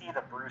did see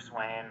the Bruce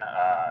Wayne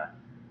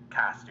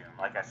costume.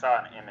 Like, I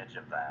saw an image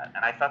of that,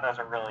 and I thought that was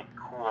a really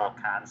cool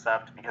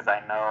concept because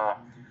I know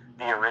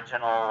the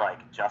original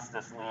like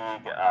Justice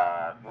League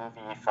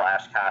movie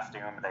Flash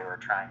costume. They were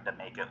trying to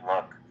make it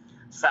look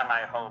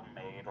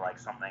semi-homemade, like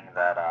something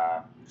that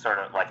sort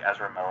of like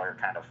Ezra Miller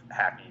kind of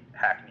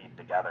hackneyed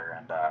together,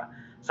 and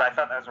so I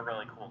thought that was a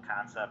really cool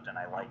concept, and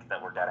I like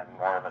that we're getting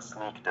more of a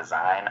sleek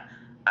design.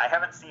 I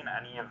haven't seen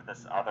any of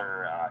this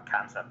other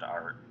concept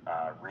art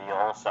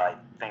reel, so I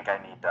think I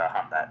need to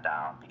hunt that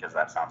down because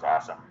that sounds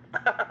awesome.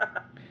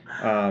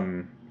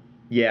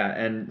 Yeah,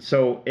 and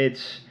so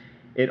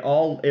it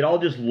all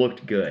just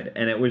looked good,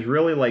 and it was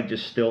really like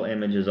just still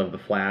images of the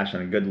Flash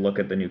and a good look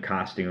at the new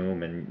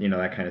costume and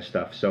that kind of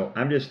stuff. So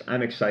I'm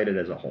excited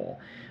as a whole.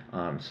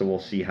 So we'll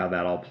see how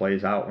that all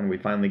plays out when we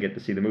finally get to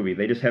see the movie.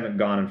 They just haven't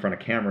gone in front of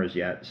cameras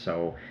yet,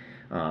 so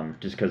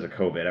just because of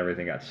COVID,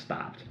 everything got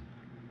stopped.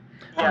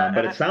 Yeah,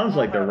 but it sounds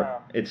like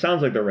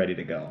they're ready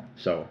to go.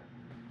 So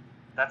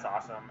that's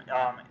awesome.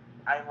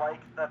 I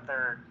like that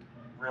they're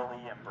really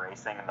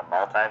embracing the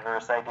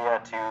multiverse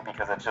idea too,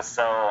 because it's just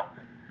so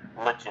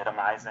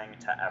legitimizing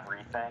to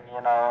everything.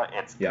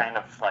 It's kind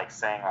of like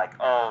saying like,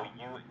 oh,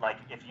 you like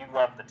if you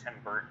love the Tim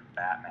Burton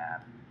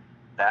Batman,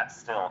 that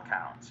still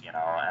counts,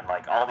 and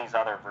like all these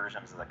other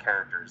versions of the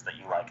characters that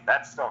you like,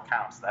 that still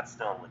counts. That's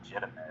still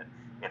legitimate.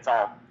 It's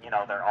all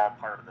they're all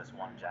part of this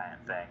one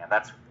giant thing, and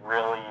that's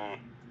really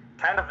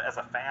kind of, as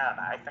a fan,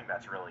 I think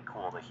that's really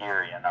cool to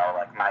hear,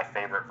 like my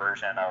favorite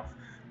version of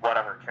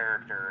whatever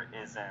character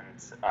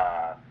isn't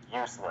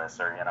useless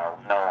or,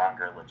 no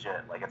longer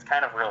legit. Like, it's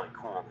kind of really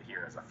cool to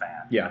hear as a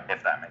fan,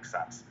 if that makes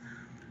sense.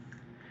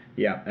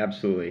 Yeah,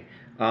 absolutely.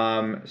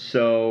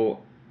 So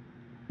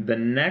the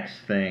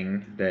next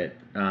thing that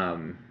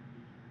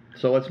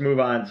so let's move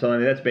on. So I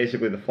mean, that's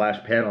basically the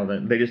Flash panel.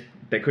 That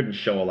they couldn't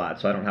show a lot,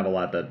 so I don't have a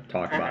lot to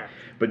talk about.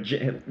 But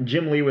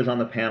Jim Lee was on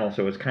the panel,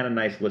 so it was kind of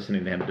nice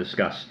listening to him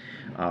discuss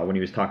when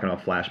he was talking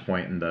about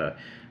Flashpoint and the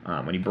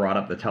when he brought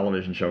up the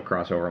television show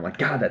crossover. I'm like,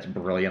 God, that's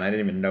brilliant. I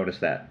didn't even notice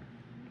that.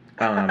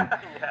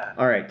 Yeah.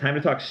 All right, time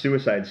to talk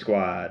Suicide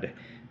Squad.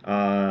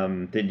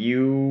 Did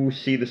you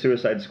see the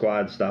Suicide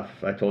Squad stuff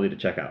I told you to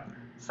check out?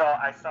 So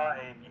I saw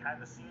a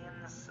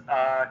behind-the-scenes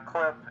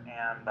clip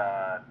and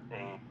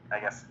I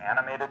guess,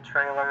 animated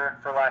trailer,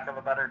 for lack of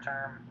a better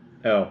term.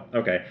 Oh,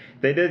 okay.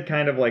 They did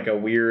kind of like a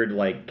weird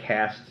like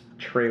cast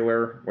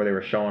trailer where they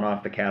were showing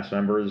off the cast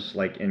members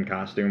like in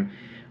costume.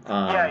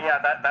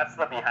 That's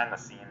the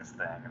behind-the-scenes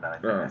thing that I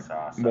think I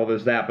saw. So. Well,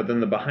 there's that, but then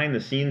the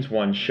behind-the-scenes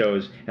one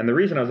shows, and the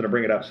reason I was going to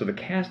bring it up, so the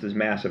cast is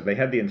massive. They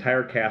had the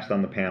entire cast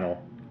on the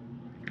panel.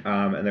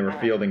 And they were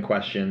fielding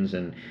questions,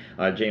 and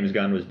James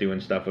Gunn was doing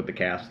stuff with the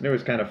cast, and it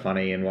was kind of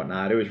funny and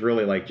whatnot. It was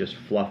really like just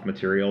fluff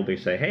material to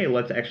say, hey,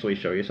 let's actually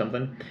show you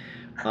something.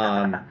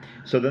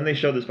 So then they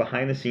showed this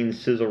behind-the-scenes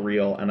sizzle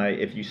reel, and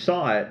if you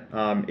saw it,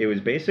 it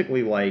was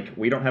basically like,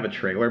 we don't have a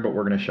trailer, but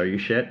we're going to show you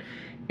shit.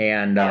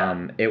 And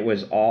it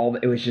was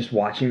just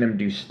watching them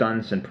do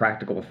stunts and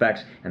practical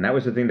effects, and that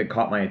was the thing that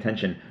caught my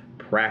attention,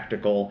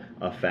 practical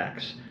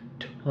effects.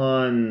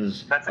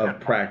 Tons of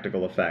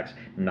practical effects.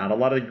 Not a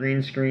lot of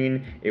green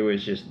screen. It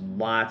was just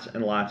lots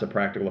and lots of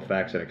practical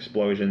effects and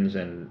explosions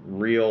and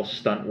real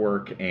stunt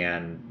work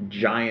and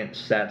giant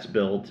sets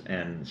built.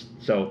 And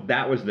so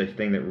that was the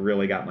thing that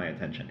really got my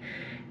attention.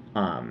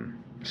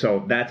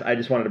 So I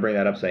just wanted to bring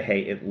that up, say,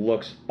 hey, it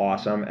looks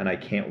awesome, and I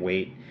can't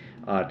wait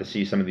to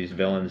see some of these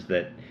villains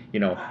that,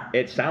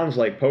 it sounds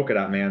like Polka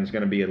Dot Man's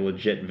going to be a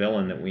legit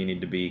villain that we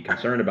need to be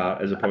concerned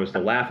about as opposed to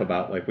laugh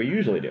about like we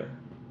usually do.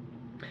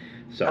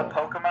 So the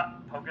Polka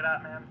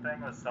Dot Man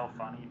thing was so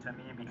funny to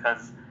me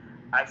because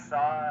I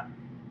saw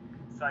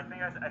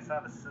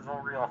the sizzle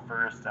reel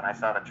first and I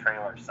saw the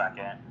trailer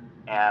second,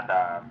 and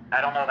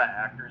I don't know that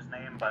actor's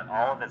name, but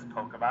all of his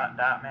Polka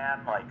Dot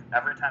Man, like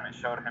every time it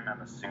showed him in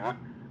the suit,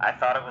 I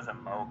thought it was a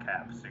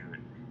mocap suit,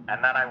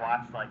 and then I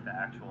watched like the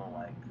actual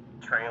like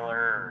trailer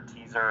or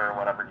teaser or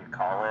whatever you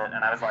call it,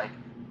 and I was like,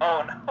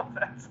 oh no,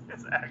 that's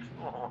his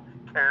actual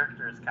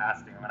character's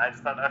costume, and I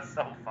just thought that was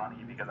so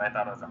funny because I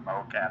thought it was a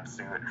mocap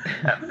suit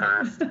at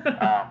first.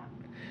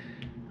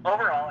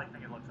 Overall, I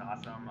think it looks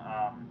awesome.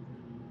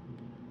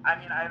 I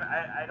mean,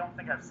 I don't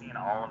think I've seen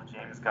all of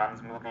James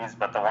Gunn's movies,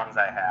 but the ones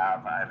I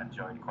have, I've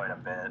enjoyed quite a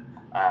bit.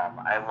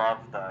 I love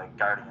the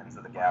Guardians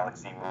of the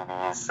Galaxy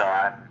movies, so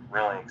I'm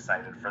really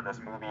excited for this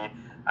movie.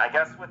 I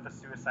guess with the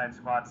Suicide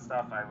Squad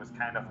stuff, I was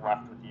kind of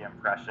left with the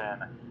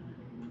impression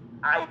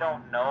I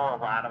don't know a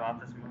lot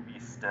about this movie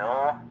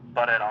still,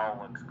 but it all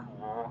looks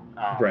cool.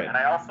 Right. And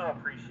I also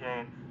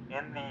appreciate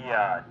in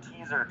the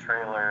teaser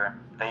trailer,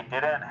 they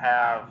didn't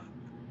have.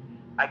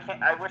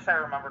 I wish I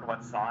remembered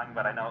what song,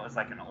 but I know it was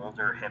like an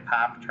older hip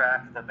hop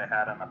track that they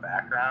had in the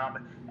background,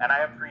 and I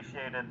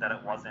appreciated that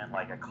it wasn't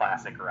like a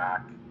classic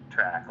rock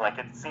track. Like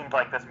it seemed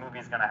like this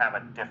movie's gonna have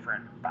a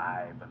different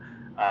vibe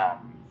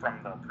from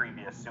the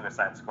previous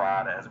Suicide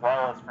Squad, as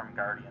well as from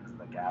Guardians of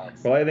the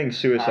Galaxy. Well, I think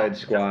Suicide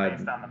Squad. Just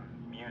based on the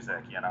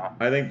music,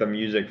 I think the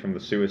music from the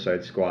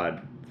Suicide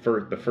Squad,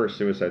 the first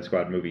Suicide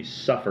Squad movie,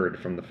 suffered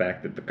from the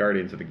fact that the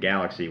Guardians of the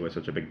Galaxy was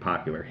such a big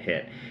popular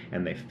hit,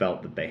 and they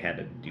felt that they had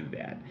to do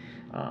that.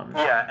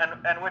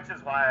 And which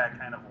is why I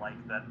kind of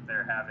like that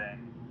they're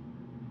having,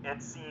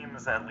 it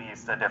seems at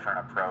least, a different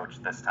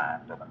approach this time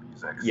to the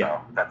music.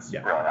 So that's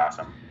really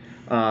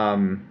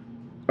awesome.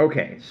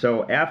 Okay,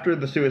 so after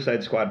the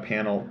Suicide Squad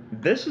panel,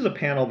 this is a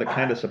panel that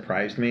kind of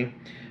surprised me,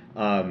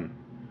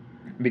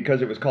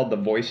 because it was called the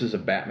Voices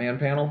of Batman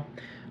panel.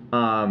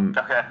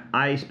 Okay.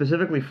 I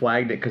specifically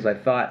flagged it because I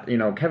thought,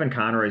 Kevin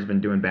Conroy's been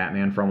doing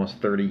Batman for almost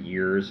 30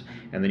 years,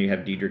 and then you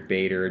have Diedrich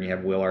Bader, and you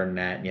have Will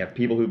Arnett, and you have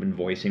people who've been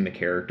voicing the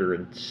character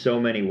in so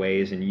many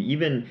ways, and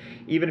even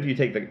if you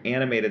take the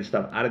animated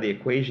stuff out of the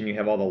equation, you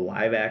have all the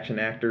live-action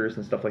actors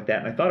and stuff like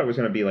that, and I thought it was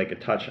going to be like a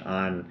touch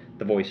on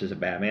the Voices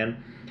of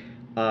Batman.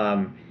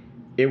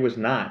 It was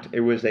not. It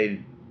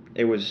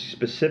was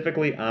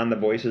specifically on the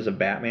Voices of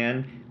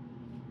Batman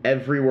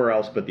everywhere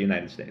else but the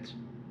United States.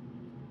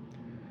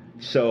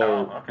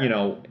 So,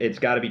 it's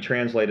got to be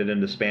translated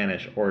into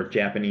Spanish or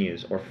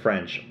Japanese or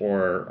French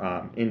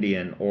or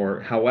Indian or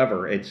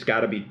however. It's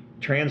got to be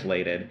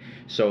translated,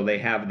 so they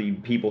have the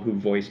people who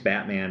voice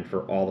Batman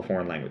for all the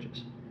foreign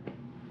languages.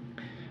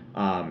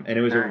 And it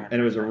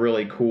was a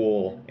really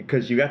cool,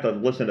 because you got to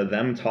listen to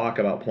them talk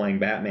about playing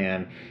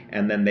Batman,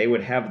 and then they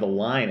would have the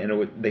line,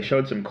 and they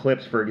showed some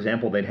clips. For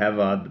example, they'd have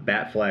the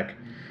Batfleck.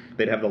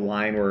 They'd have the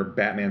line where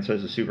Batman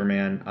says to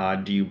Superman,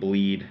 "Do you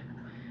bleed?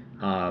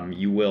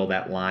 You will,"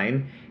 that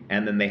line.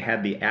 And then they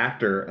had the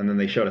actor, and then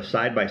they showed a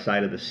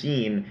side-by-side of the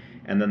scene,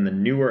 and then the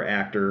newer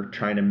actor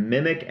trying to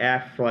mimic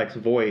Affleck's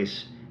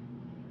voice.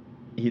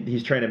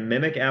 He's trying to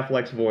mimic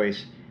Affleck's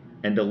voice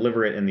and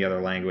deliver it in the other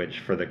language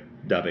for the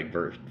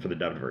for the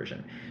dubbed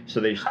version.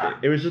 So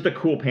it was just a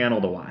cool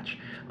panel to watch.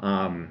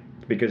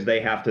 Because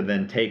they have to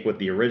then take what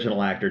the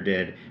original actor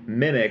did,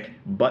 mimic,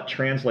 but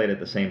translate at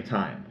the same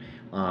time.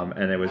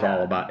 And it was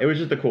it was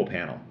just a cool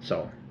panel.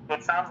 So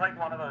it sounds like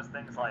one of those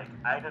things like,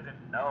 I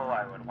didn't know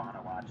I would want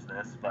to watch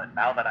this, but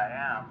now that I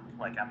am,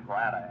 like, I'm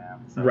glad I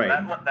am. So right.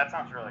 that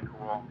sounds really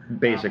cool.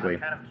 Basically.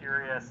 I'm kind of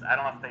curious. I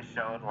don't know if they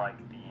showed, like,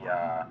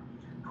 the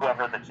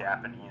whoever the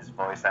Japanese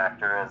voice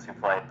actor is who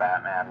played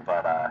Batman,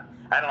 but I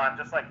don't know. I'm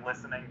just, like,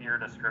 listening to your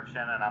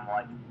description, and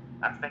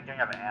I'm thinking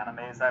of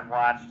animes I've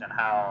watched and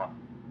how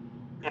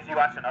if you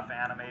watch enough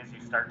animes, you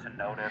start to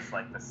notice,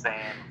 like, the same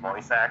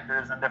voice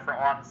actors in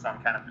different ones. So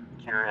I'm kind of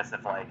curious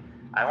if, like,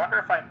 I wonder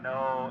if I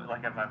know,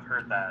 like, if I've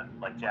heard that,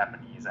 like,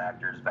 Japanese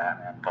actor's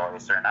Batman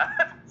voice or not.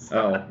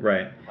 Oh,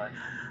 right.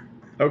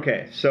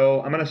 Okay,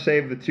 so I'm going to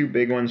save the two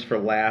big ones for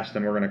last,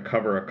 and we're going to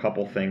cover a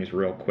couple things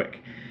real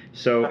quick.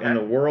 So in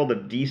the world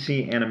of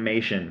DC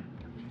animation,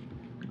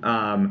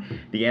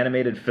 the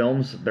animated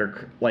films,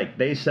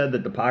 they said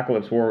that the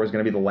Apocalypse War was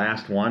going to be the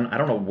last one. I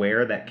don't know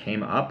where that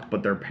came up,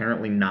 but they're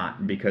apparently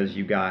not, because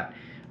you got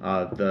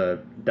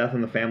the Death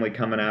in the Family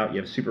coming out.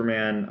 You have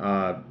Superman,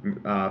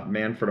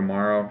 Man for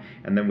Tomorrow,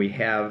 and then we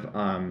have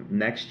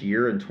next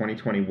year in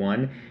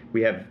 2021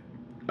 we have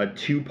a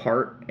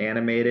 2-part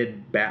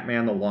animated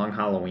Batman: The Long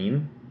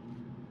Halloween.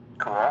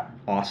 Cool.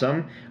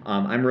 Awesome.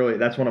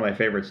 That's one of my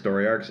favorite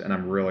story arcs, and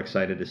I'm real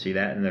excited to see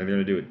that. And they're going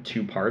to do it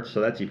 2 parts,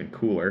 so that's even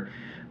cooler.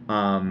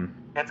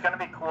 It's going to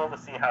be cool to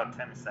see how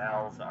Tim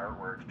Sal's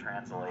artwork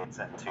translates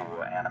into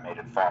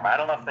animated form. I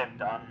don't know if they've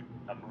done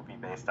a movie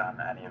based on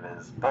any of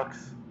his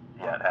books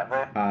yet, have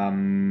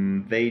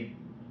they?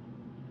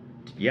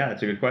 Yeah,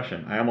 it's a good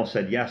question. I almost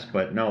said yes,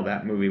 but no,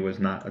 that movie was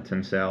not a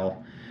Tim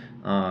Sale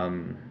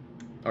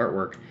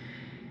artwork.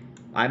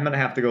 I'm going to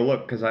have to go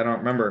look because I don't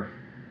remember.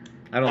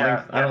 I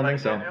don't think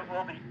so. It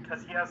will be,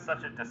 because he has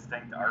such a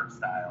distinct art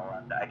style,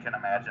 and I can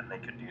imagine they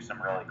could do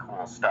some really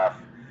cool stuff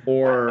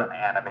or with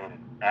an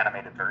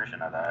animated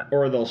version of that.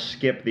 Or they'll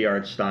skip the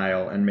art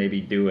style and maybe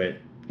do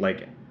it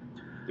like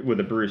with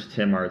a Bruce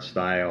Timm art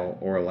style,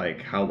 or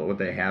like what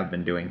they have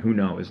been doing. Who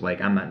knows? Like,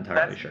 I'm not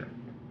entirely sure.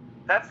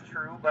 That's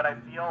true, but I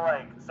feel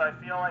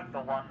like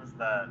the ones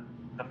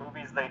the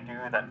movies they do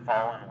that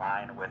fall in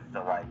line with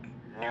the, like,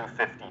 New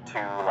 52,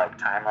 like,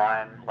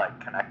 timeline, like,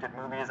 connected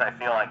movies, I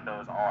feel like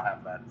those all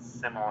have that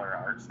similar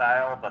art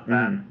style, but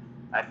then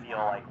I feel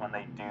like when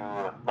they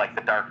do, like,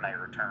 The Dark Knight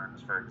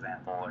Returns, for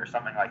example, or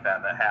something like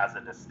that has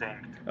a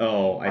distinct I see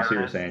what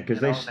you're saying, because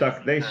they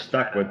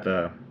stuck with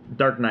the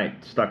Dark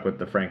Knight, stuck with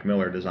the Frank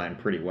Miller design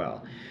pretty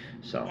well.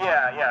 So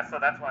yeah, so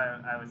that's why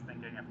I was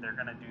thinking, if they're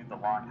going to do The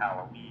Long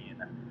Halloween,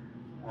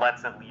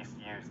 let's at least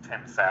use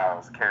Tim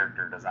Sal's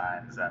character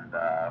designs and,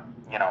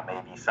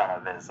 maybe some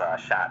of his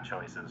shot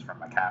choices from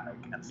the comic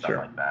and stuff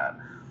like that.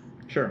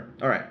 Sure.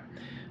 All right.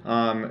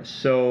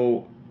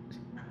 So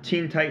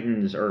Teen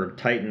Titans, or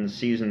Titans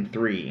Season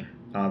 3,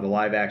 the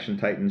live-action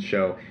Titans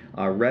show,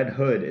 Red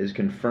Hood is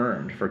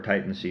confirmed for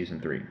Titans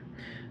Season 3.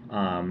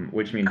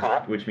 Which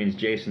means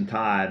Jason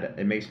Todd.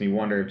 It makes me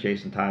wonder if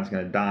Jason Todd's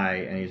going to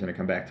die and he's going to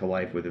come back to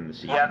life within the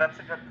season. Yeah, that's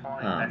a good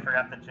point. I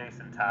forgot that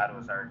Jason Todd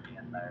was already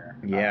in there.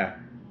 Yeah.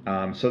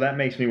 So that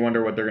makes me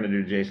wonder what they're going to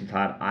do to Jason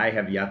Todd. I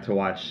have yet to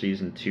watch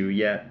Season 2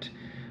 yet.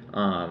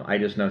 I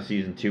just know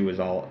Season 2 is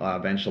all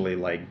eventually,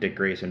 like, Dick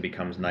Grayson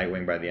becomes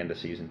Nightwing by the end of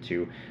Season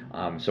 2.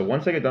 So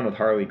once I get done with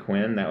Harley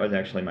Quinn, that was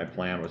actually my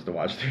plan, was to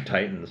watch through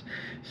Titans.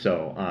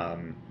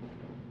 So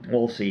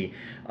we'll see.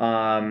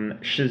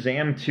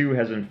 Shazam 2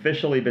 has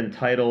officially been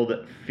titled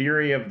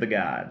Fury of the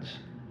Gods.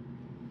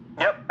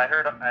 Yep, I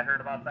heard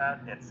about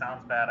that. It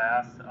sounds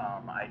badass.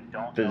 I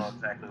don't know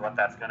exactly what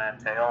that's going to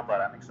entail,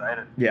 but I'm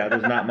excited. Yeah,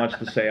 there's not much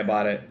to say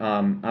about it.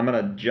 I'm going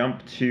to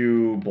jump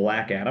to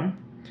Black Adam.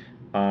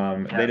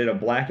 They did a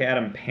Black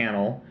Adam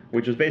panel,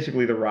 which was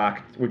basically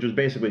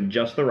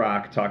just The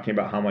Rock talking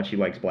about how much he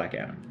likes Black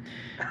Adam.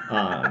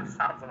 Sounds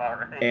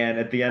about right. And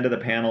at the end of the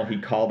panel, he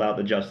called out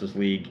the Justice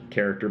League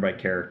character by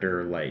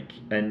character,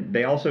 and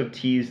they also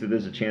teased that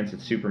there's a chance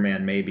that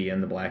Superman may be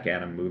in the Black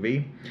Adam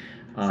movie.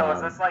 So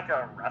is this like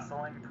a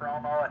wrestling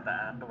promo at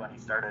the end when he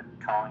started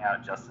calling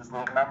out Justice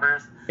League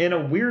members? In a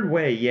weird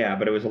way, yeah,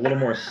 but it was a little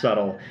more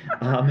subtle.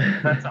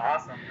 That's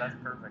awesome. That's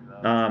perfect,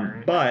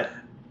 though. But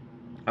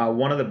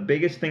one of the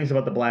biggest things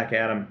about the Black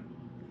Adam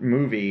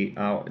movie,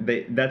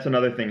 that's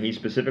another thing. He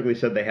specifically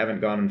said they haven't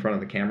gone in front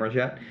of the cameras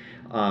yet.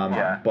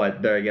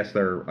 But I guess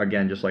they're,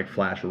 again, just like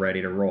Flash,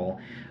 ready to roll.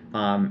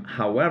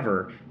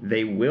 However,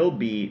 they will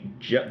be,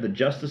 the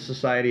Justice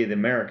Society of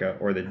America,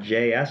 or the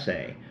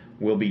JSA,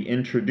 will be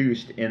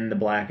introduced in the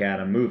Black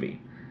Adam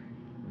movie.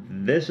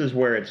 This is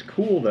where it's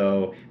cool,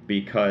 though,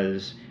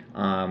 because,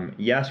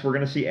 yes, we're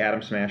going to see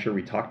Atom Smasher.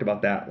 We talked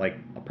about that like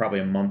probably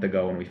a month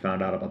ago when we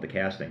found out about the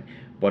casting.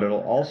 But it'll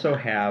also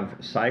have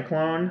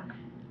Cyclone,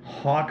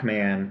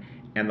 Hawkman,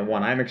 and the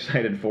one I'm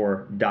excited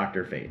for,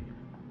 Dr. Fate.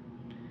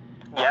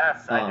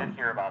 Yes, I did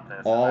hear about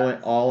this.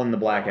 All in the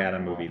Black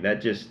Adam movie.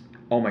 That just,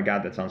 oh my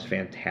God, that sounds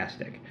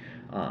fantastic.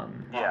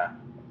 Yeah.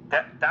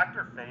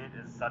 Dr. Fate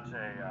is such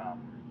a...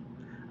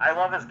 I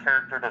love his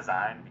character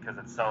design because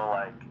it's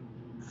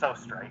so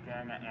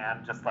striking,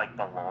 and just like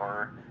the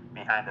lore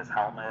behind his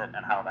helmet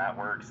and how that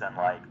works, and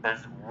like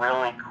there's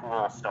really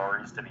cool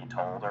stories to be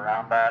told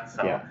around that.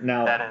 So Yeah.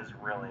 Now, that is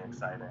really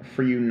exciting.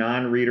 For you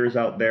non-readers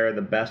out there,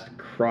 the best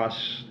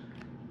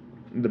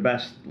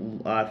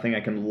thing I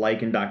can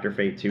liken Dr.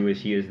 Fate to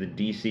is he is the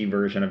DC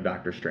version of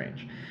Doctor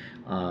Strange.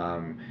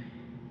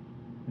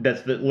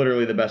 That's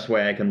literally the best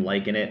way I can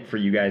liken it for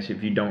you guys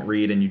if you don't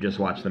read and you just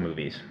watch the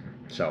movies.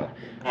 So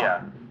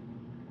Yeah.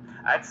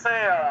 I'd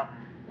say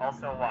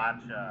also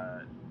watch,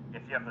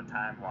 if you have the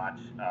time, watch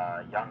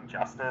Young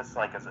Justice,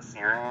 like as a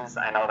series.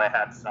 I know they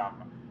had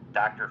some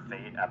Dr.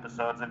 Fate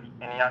episodes in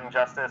Young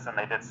Justice, and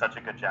they did such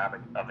a good job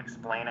of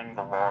explaining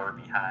the lore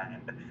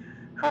behind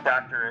who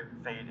Dr.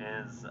 Fate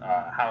is,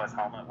 how his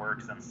helmet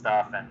works and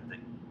stuff, and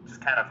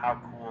just kind of how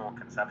cool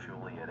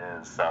conceptually it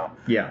is. So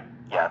yeah.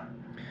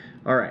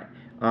 All right.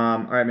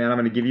 All right, man, I'm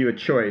going to give you a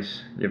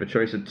choice. You have a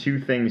choice of two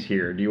things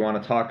here. Do you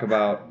want to talk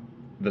about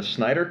the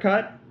Snyder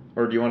Cut,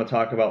 or do you want to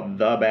talk about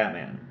The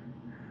Batman?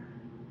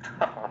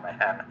 Oh,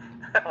 man.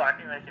 Why are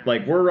you making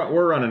Like,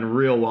 we're running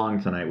real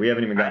long tonight. We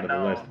haven't even gotten to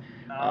the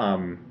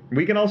list.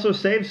 We can also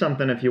save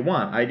something if you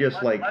want. Let's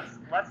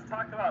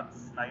talk about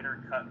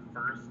Snyder Cut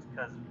first,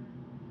 because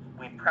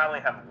we probably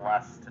have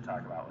less to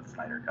talk about with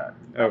Snyder Cut.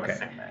 Okay.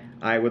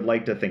 I would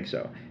like to think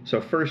so. So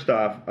first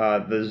off,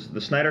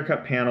 the Snyder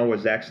Cut panel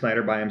was Zack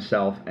Snyder by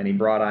himself, and he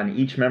brought on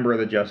each member of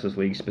the Justice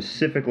League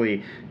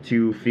specifically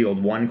to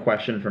field one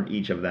question from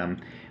each of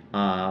them.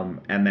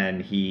 And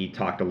then he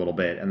talked a little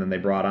bit, and then they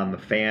brought on the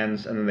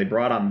fans, and then they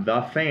brought on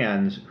the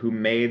fans who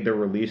made the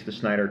Release the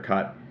Snyder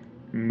Cut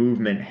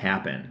movement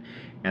happen.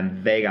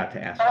 And they got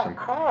to ask some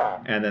questions. Oh,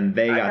 cool. And then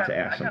they got to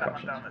ask some I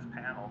questions. gotta hunt down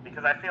this panel,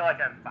 because I feel like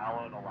I've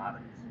followed a lot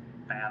of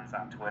fans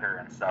on Twitter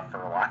and stuff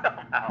for a while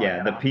now.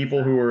 Yeah, the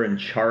people who were in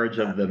charge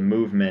of the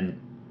movement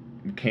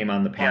came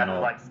on the panel. Yeah,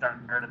 who, like,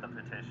 started the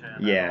petition.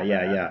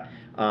 Yeah.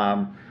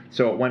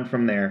 So it went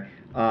from there.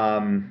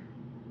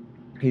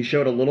 He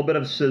showed a little bit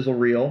of sizzle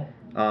reel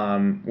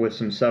with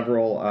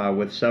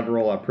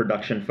several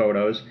production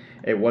photos.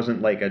 It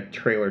wasn't like a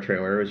trailer.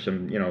 It was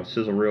some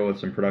sizzle reel with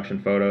some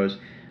production photos.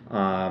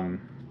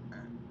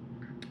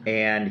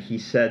 And he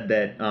said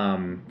that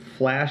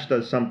Flash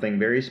does something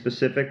very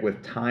specific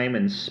with time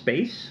and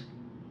space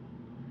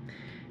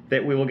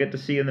that we will get to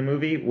see in the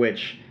movie,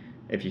 which,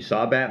 if you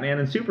saw Batman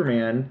and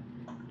Superman,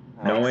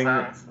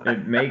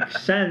 it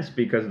makes sense,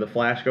 because the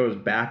Flash goes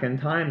back in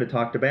time to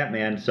talk to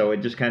Batman, so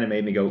it just kind of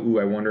made me go, ooh,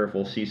 I wonder if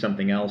we'll see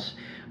something else.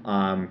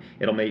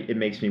 It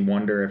makes me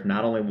wonder if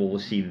not only will we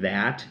see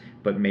that,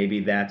 but maybe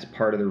that's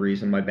part of the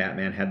reason why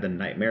Batman had the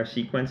nightmare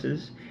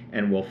sequences,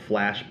 and will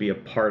Flash be a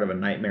part of a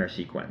nightmare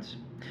sequence?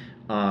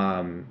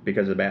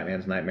 Because of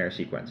Batman's nightmare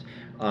sequence.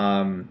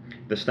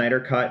 The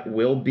Snyder Cut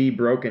will be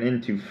broken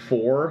into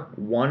 4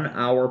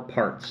 one-hour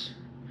parts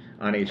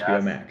on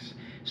HBO Max.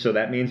 So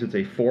that means it's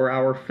a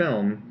 4-hour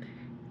film.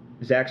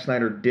 Zack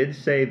Snyder did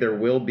say there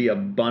will be a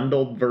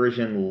bundled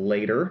version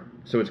later,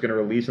 so it's going to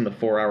release in the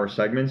 4-hour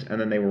segments,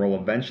 and then they will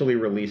eventually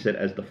release it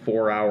as the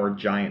 4-hour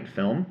giant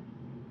film.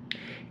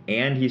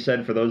 And he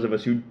said, for those of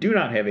us who do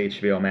not have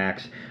HBO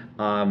Max,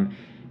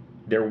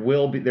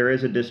 there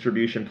is a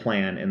distribution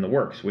plan in the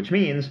works, which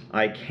means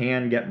I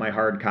can get my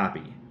hard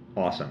copy.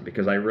 Awesome,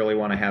 because I really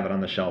want to have it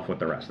on the shelf with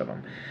the rest of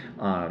them.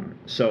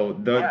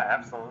 Yeah,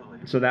 absolutely.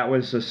 So that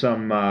was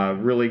some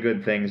really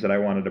good things that I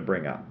wanted to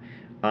bring up.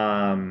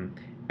 And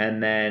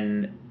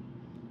then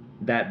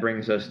that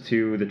brings us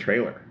to the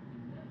trailer.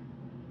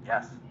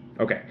 Yes.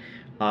 Okay.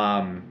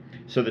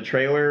 So the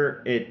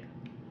trailer,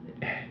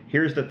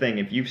 here's the thing.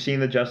 If you've seen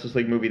the Justice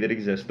League movie that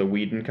exists, the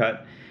Whedon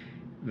cut,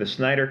 the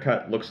Snyder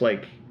cut looks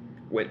like,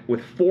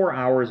 with 4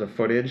 hours of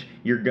footage,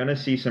 you're going to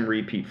see some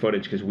repeat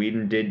footage, because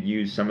Whedon did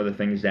use some of the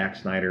things Zack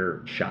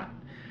Snyder shot.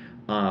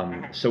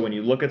 So when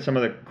you look at some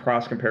of the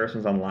cross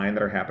comparisons online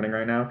that are happening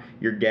right now,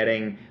 you're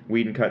getting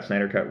Whedon cut,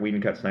 Snyder cut,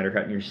 Whedon cut, Snyder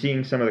cut, and you're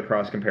seeing some of the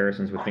cross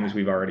comparisons with things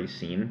we've already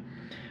seen.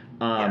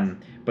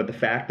 But the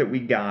fact that we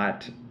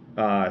got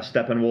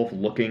Steppenwolf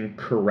looking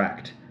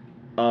correct,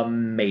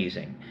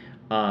 amazing.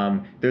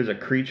 There's a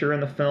creature in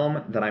the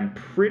film that I'm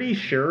pretty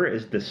sure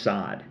is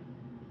Desaad,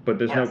 but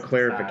there's no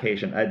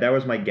clarification. That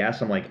was my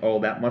guess. I'm like,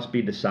 oh, that must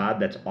be Desaad.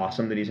 That's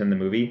awesome that he's in the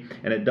movie.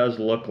 And it does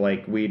look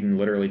like Whedon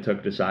literally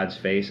took Desaad's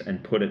face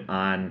and put it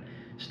on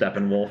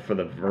Steppenwolf for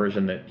the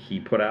version that he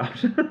put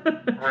out.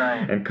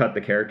 Right. And cut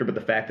the character. But the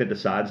fact that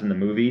Desaad's in the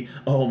movie,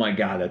 oh my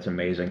god, that's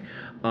amazing.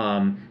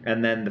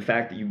 And then the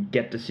fact that you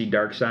get to see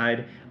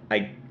Darkseid,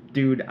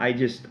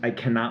 I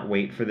cannot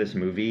wait for this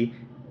movie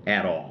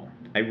at all.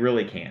 I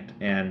really can't.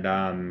 And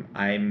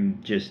I'm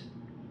just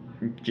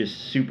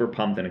super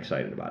pumped and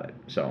excited about it.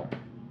 So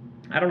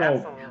I don't know.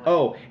 Absolutely.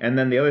 Oh, and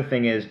then the other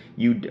thing is,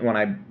 when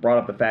I brought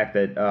up the fact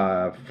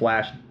that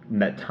Flash,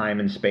 that time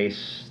and space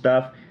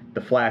stuff, the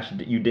Flash,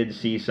 you did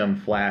see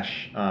some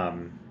Flash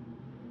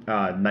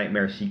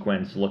nightmare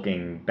sequence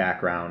looking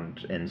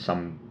background in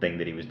something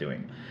that he was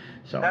doing.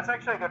 So that's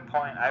actually a good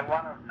point. I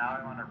want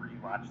to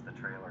rewatch the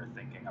trailer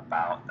thinking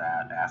about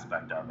that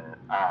aspect of it.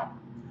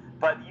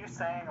 But you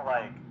saying,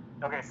 like,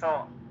 Okay,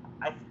 so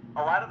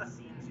a lot of the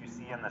scenes you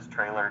see in this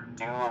trailer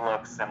do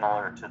look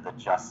similar to the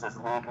Justice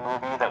League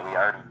movie that we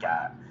already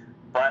got,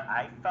 but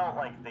I felt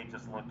like they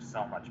just looked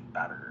so much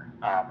better.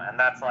 And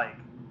that's like,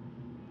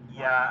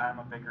 yeah, I'm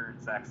a bigger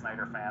Zack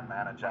Snyder fan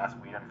than a Joss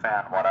Whedon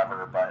fan,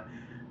 whatever, but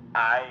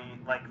I,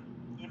 like,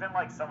 even,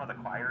 like, some of the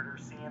quieter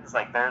scenes,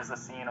 like, there's a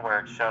scene where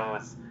it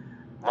shows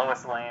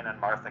Lois Lane and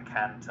Martha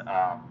Kent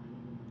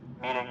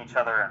meeting each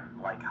other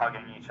and, like,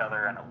 hugging each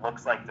other, and it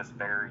looks like this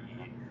very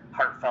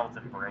heartfelt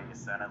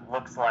embrace, and it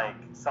looks like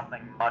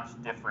something much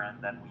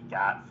different than we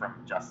got from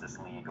Justice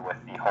League with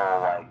the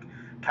whole, like,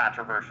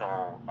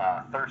 controversial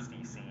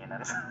thirsty scene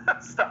and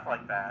stuff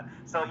like that.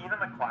 So even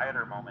the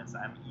quieter moments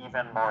I'm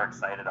even more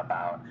excited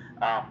about.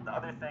 The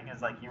other thing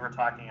is, like, you were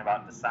talking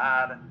about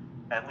Desaad.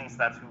 At least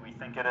that's who we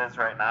think it is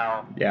right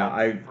now. Yeah,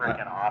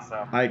 freaking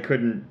awesome. I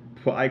couldn't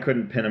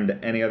pin him to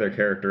any other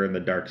character in the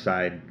Dark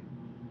Side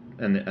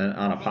and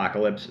on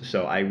Apocalypse,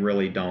 so I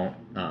really don't.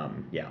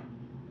 Yeah.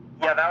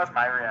 Yeah, that was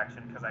my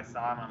reaction because I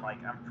saw him. I'm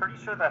like, I'm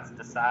pretty sure that's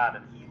Desaad,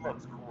 and he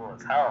looks cool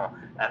as hell.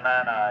 And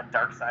then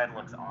Darkseid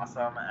looks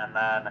awesome. And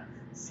then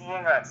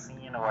seeing that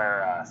scene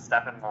where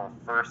Steppenwolf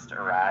first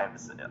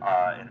arrives in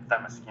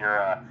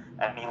Themyscira,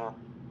 and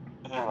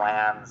he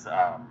lands.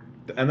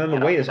 And then the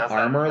way his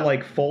armor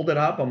like folded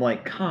up, I'm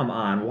like, come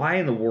on, why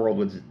in the world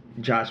would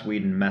Joss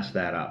Whedon mess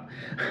that up?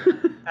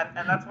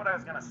 and that's what I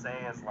was gonna say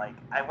is, like,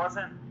 I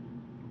wasn't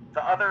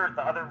the other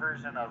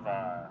version of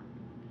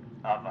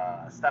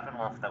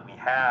Steppenwolf that we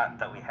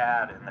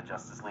had in the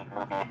Justice League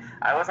movie.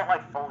 I wasn't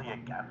like fully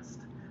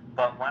against,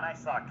 but when I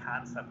saw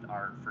concept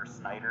art for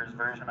Snyder's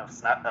version of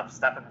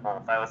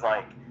Steppenwolf, I was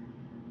like,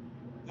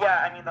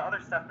 yeah, I mean the other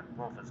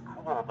Steppenwolf is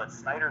cool, but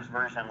Snyder's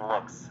version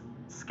looks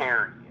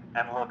scary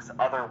and looks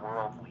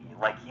otherworldly.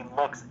 Like, he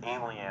looks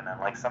alien and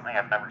like something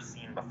I've never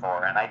seen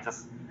before, and I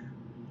just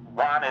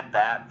wanted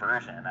that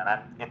version,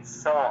 and it's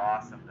so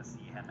awesome to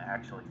see him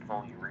actually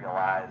fully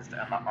realized,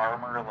 and the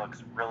armor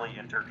looks really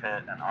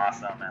intricate and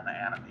awesome, and the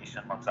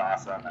animation looks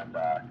awesome, and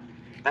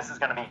this is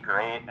going to be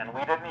great. And we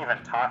didn't even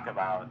talk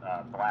about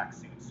Black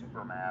Suit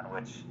Superman,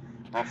 which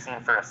we've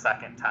seen for a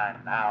second time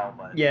now.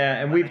 But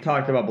yeah, and we've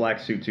talked about Black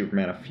Suit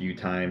Superman a few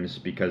times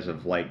because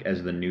of, like,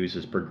 as the news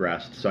has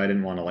progressed, so I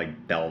didn't want to,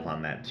 like, delve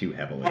on that too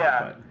heavily.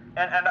 Yeah, but.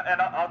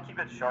 And I'll keep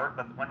it short,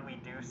 but when we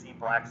do see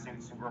Black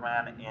Suit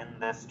Superman in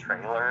this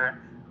trailer,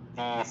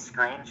 the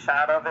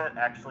screenshot of it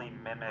actually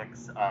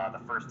mimics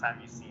the first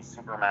time you see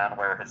Superman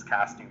wear his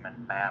costume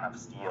in Man of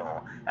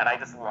Steel. And I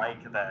just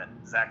like that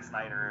Zack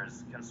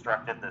Snyder's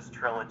constructed this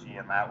trilogy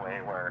in that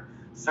way where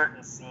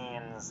certain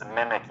scenes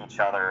mimic each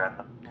other, and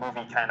the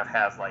movie kind of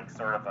has, like,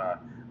 sort of a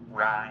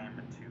rhyme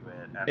to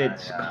it. And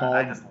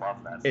I just love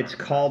that. It's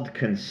called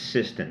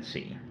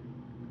consistency.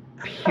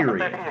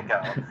 Period. There you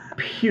go.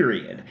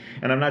 Period.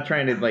 And I'm not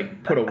trying to,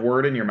 like, put a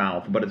word in your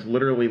mouth, but it's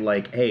literally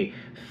like, hey,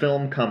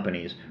 film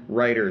companies,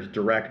 writers,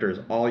 directors,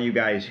 all you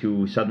guys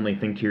who suddenly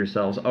think to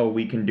yourselves, oh,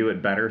 we can do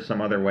it better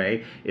some other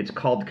way, it's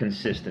called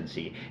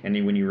consistency.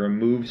 And when you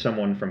remove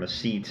someone from a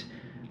seat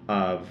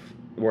of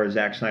where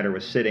Zack Snyder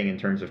was sitting in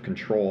terms of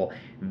control,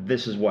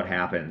 this is what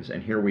happens.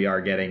 And here we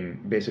are getting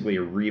basically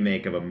a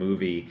remake of a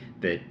movie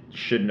that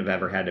shouldn't have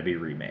ever had to be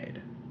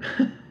remade.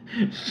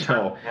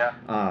 So,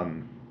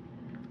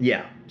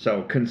 yeah,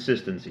 so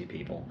consistency,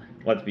 people.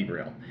 Let's be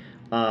real.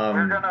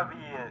 We're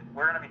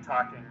gonna be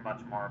talking much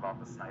more about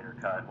the Snyder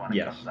Cut when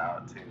it comes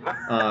out too.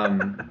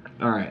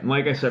 All right, and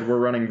like I said, we're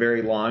running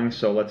very long,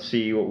 so let's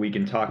see what we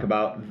can talk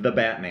about. The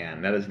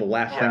Batman. That is the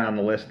last thing on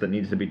the list that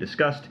needs to be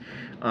discussed.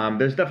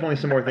 There's definitely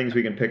some more things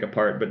we can pick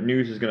apart, but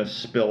news is going to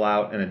spill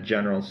out in a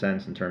general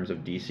sense in terms of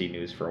DC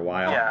news for a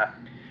while. Yeah.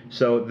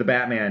 So the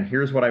Batman.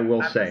 Here's what I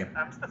will say.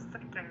 I'm just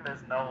thinking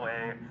there's no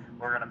way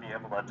we're gonna be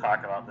able to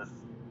talk about this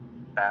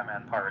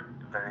Batman part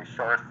very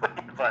shortly,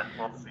 but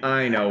we'll see.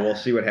 I know, we'll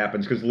see what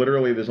happens, because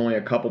literally there's only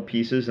a couple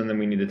pieces, and then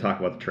we need to talk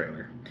about the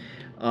trailer.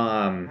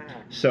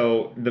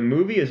 So the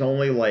movie is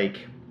only,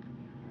 like,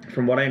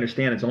 from what I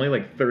understand, it's only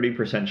like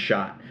 30%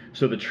 shot.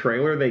 So the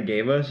trailer they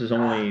gave us is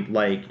only,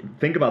 like,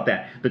 think about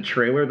that. The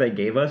trailer they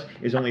gave us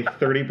is only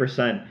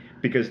 30%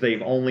 because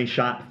they've only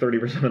shot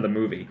 30% of the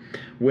movie,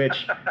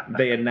 which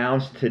they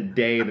announced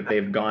today that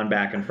they've gone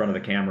back in front of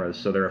the cameras,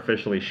 so they're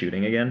officially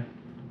shooting again.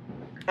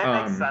 It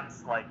makes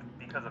sense, like,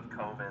 because of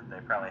COVID, they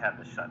probably had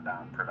to shut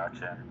down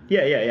production.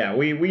 Yeah.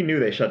 We knew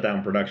they shut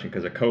down production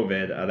because of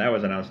COVID. That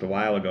was announced a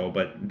while ago,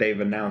 but they've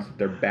announced that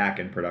they're back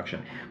in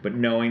production. But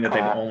knowing that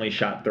they've only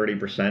shot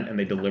 30% and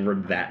they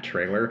delivered that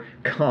trailer,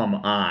 come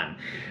on.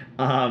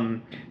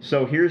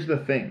 So here's the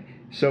thing.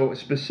 So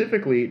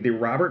specifically, the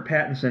Robert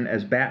Pattinson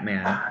as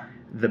Batman,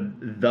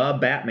 the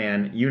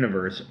Batman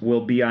universe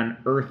will be on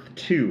Earth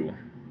 2,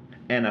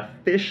 and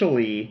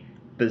officially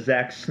the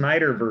Zack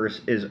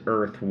Snyderverse is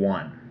Earth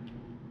 1.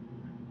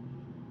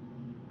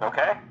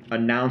 Okay.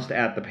 Announced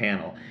at the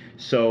panel.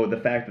 So the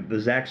fact that the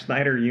Zack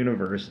Snyder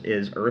universe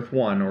is Earth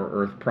 1 or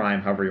Earth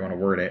Prime, however you want to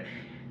word it,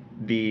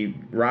 the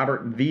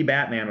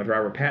Batman with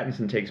Robert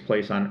Pattinson takes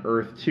place on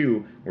Earth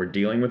 2. We're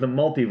dealing with a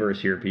multiverse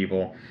here,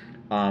 people,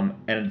 and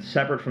it's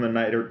separate from the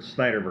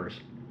Snyderverse.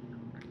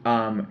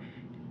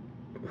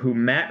 who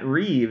Matt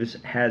Reeves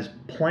has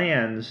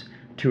plans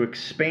to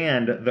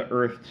expand the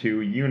Earth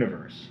 2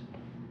 universe.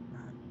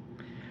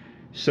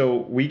 So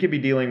we could be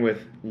dealing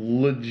with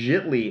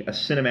legitly a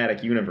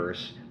cinematic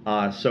universe.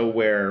 So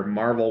where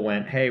Marvel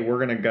went, hey, we're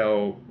going to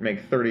go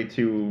make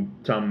 32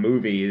 some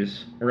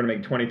movies. We're going to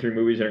make 23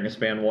 movies that are going to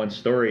span one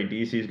story.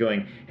 DC's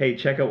going, hey,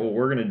 check out what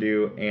we're going to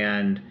do,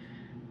 and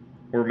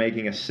we're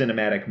making a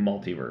cinematic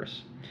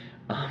multiverse.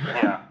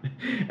 Yeah.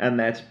 And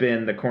that's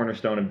been the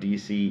cornerstone of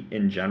DC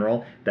in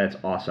general. That's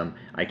awesome.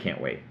 I can't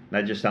wait.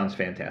 That just sounds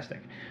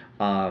fantastic.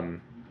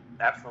 Absolutely.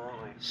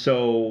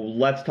 So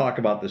let's talk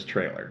about this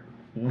trailer.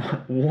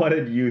 What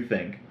did you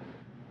think?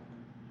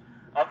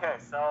 Okay,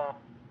 so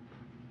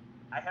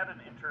I had an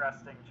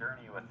interesting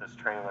journey with this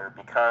trailer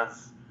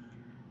because,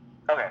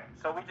 okay,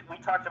 so we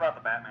talked about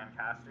the Batman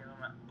costume,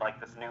 like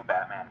this new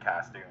Batman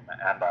costume,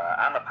 and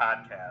on the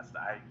podcast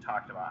I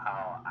talked about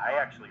how I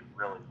actually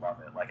really love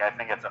it. Like, I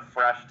think it's a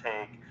fresh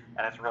take,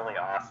 and it's really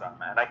awesome.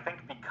 And I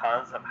think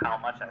because of how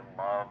much I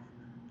love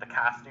the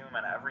costume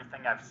and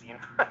everything I've seen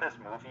for this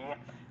movie,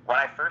 when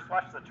I first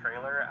watched the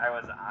trailer, I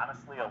was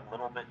honestly a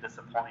little bit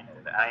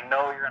disappointed. I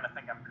know you're going to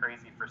think I'm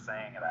crazy for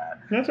saying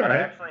that. That's all right.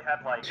 I actually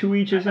had, like... To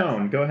each his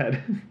own. Go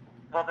ahead.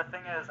 Well, the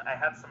thing is, I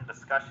had some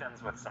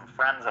discussions with some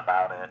friends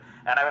about it,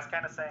 and I was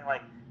kind of saying,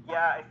 like,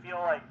 yeah, I feel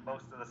like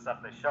most of the stuff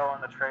they show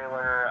in the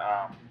trailer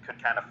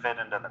could kind of fit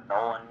into the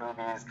Nolan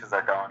movies because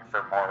they're going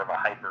for more of a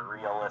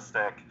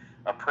hyper-realistic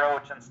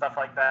approach and stuff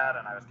like that,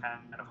 and I was kind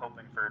of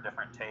hoping for a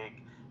different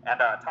take. And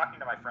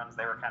talking to my friends,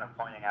 they were kind of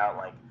pointing out,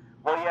 like,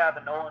 well, yeah, the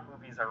Nolan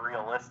movies are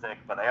realistic,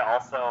 but they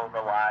also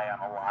rely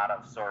on a lot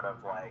of sort of,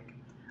 like,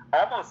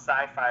 almost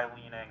sci-fi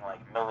leaning, like,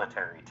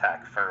 military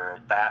tech for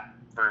that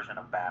version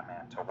of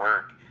Batman to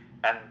work.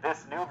 And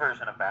this new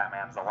version of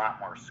Batman's a lot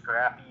more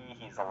scrappy.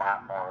 He's a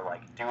lot more,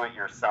 like,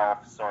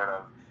 do-it-yourself sort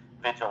of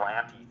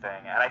vigilante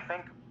thing. And I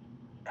think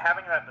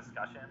having that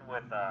discussion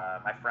with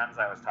my friends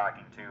I was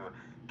talking to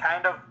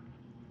kind of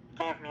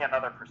gave me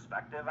another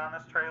perspective on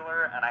this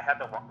trailer, and I had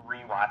to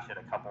rewatch it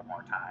a couple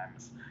more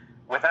times.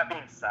 With that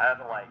being said,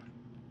 like,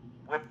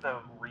 with the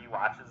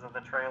rewatches of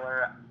the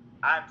trailer,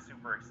 I'm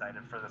super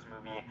excited for this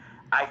movie.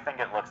 I think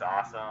it looks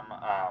awesome.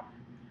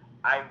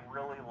 I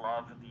really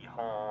love the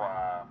whole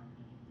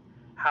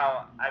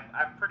how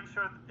I'm pretty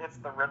sure it's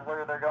the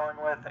Riddler they're going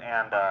with,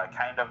 and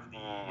kind of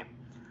the,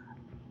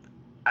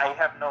 I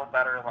have no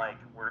better, like,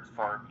 words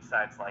for it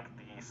besides, like,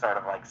 the sort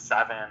of, like,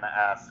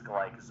 Seven-esque,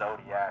 like,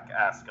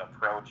 Zodiac-esque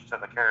approach to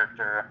the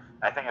character.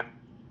 I think it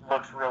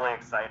looks really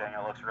exciting.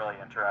 It looks really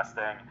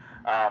interesting.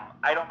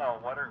 I don't know,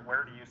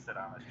 where do you sit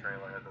on this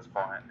trailer at this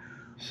point?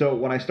 So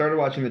when I started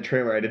watching the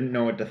trailer, I didn't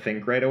know what to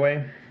think right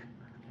away,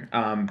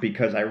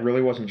 because I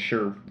really wasn't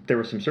sure. There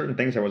were some certain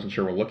things I wasn't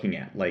sure we're looking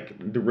at, like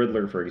the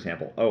Riddler, for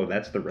example. Oh,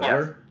 that's the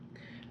Riddler? Yes.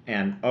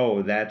 And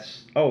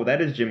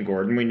that is Jim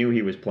Gordon. We knew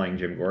he was playing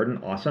Jim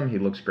Gordon. Awesome, he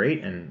looks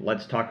great. And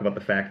let's talk about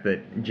the fact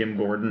that Jim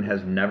Gordon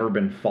has never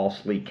been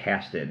falsely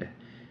casted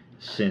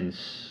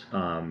since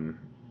the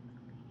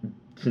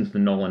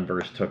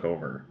Nolanverse took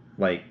over.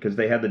 Like, because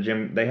they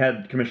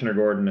had Commissioner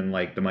Gordon in,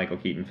 like, the Michael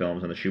Keaton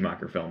films and the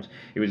Schumacher films.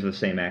 He was the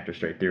same actor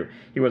straight through.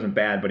 He wasn't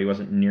bad, but he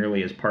wasn't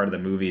nearly as part of the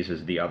movies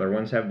as the other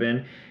ones have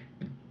been.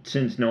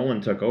 Since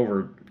Nolan took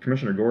over,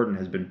 Commissioner Gordon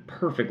has been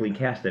perfectly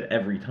casted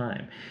every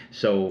time.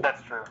 So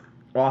that's true.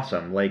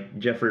 Awesome. Like,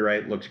 Jeffrey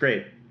Wright looks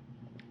great.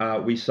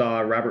 We saw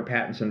Robert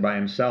Pattinson by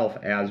himself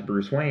as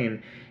Bruce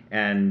Wayne,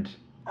 and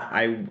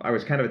I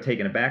was kind of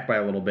taken aback by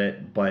a little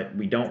bit, but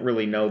we don't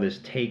really know this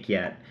take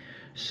yet.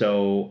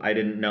 So I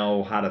didn't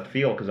know how to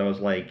feel, because I was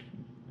like,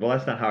 well,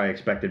 that's not how I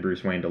expected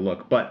Bruce Wayne to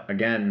look. But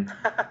again,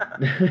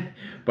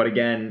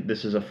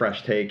 this is a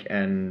fresh take,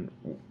 and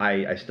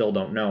I still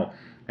don't know.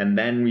 And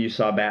then you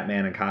saw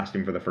Batman in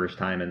costume for the first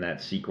time in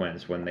that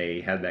sequence when they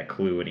had that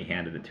clue and he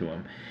handed it to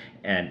him,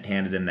 and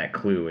handed him that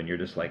clue, and you're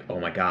just like, oh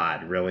my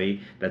God,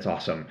 really? That's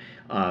awesome.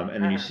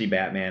 And then you see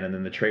Batman, and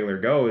then the trailer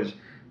goes,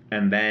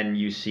 and then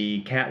you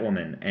see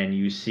Catwoman, and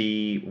you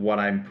see what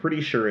I'm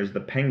pretty sure is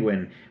the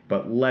Penguin.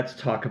 But let's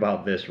talk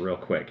about this real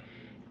quick.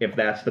 If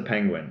that's the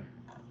Penguin,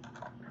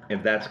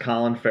 if that's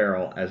Colin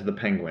Farrell as the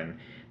Penguin,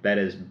 that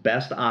is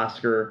best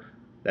Oscar.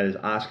 That is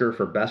Oscar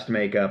for best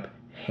makeup,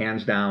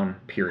 hands down.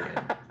 Period.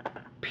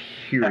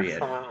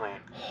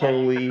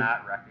 Absolutely.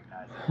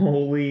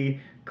 Holy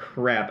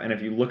crap! And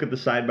if you look at the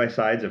side by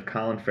sides of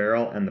Colin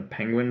Farrell and the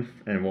Penguin,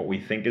 and what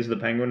we think is the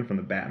Penguin from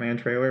the Batman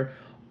trailer,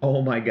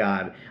 oh my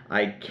God!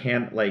 I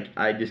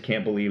just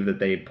can't believe that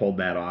they pulled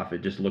that off.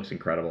 It just looks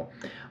incredible.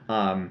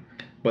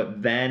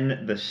 But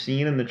then the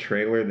scene in the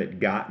trailer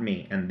that got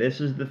me, and this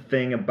is the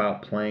thing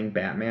about playing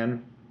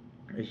Batman,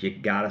 is you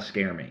gotta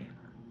scare me.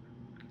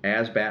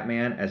 As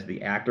Batman, as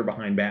the actor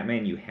behind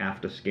Batman, you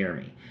have to scare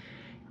me.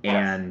 Yes.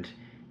 And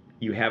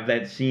you have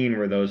that scene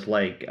where those,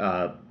 like,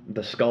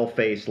 the skull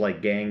face,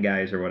 like, gang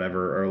guys or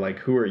whatever, are like,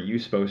 who are you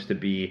supposed to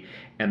be?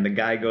 And the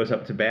guy goes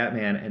up to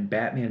Batman, and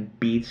Batman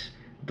beats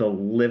the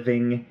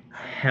living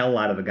hell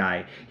out of the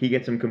guy. He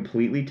gets him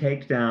completely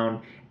taked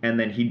down, and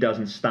then he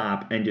doesn't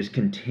stop and just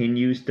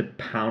continues to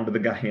pound the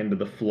guy into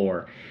the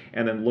floor,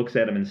 and then looks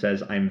at him and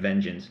says, "I'm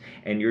vengeance."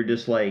 And you're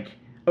just like,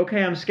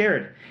 okay, I'm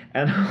scared.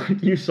 And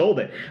you sold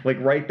it. Like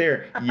right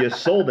there, you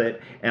sold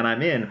it, and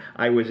I'm in.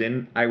 I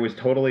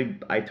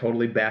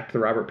totally backed the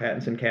Robert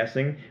Pattinson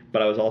casting,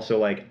 but I was also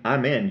like,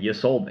 I'm in. You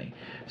sold me.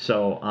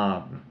 So,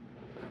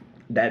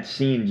 that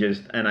scene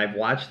just, and I've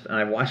watched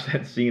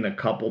that scene a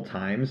couple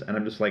times, and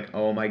I'm just like,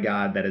 oh my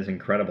god, that is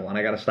incredible. And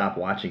I got to stop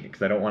watching it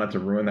because I don't want it to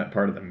ruin that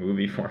part of the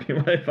movie for me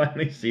when I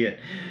finally see it.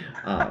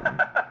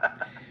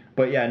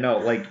 But yeah, no,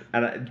 like,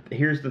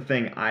 here's the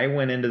thing. I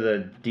went into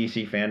the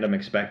DC fandom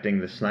expecting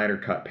the Snyder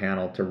Cut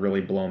panel to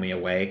really blow me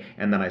away,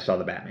 and then I saw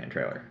the Batman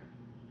trailer.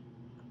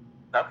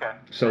 Okay.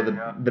 So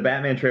the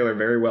Batman trailer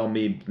very well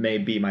may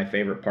be my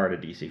favorite part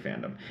of DC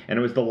fandom, and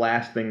it was the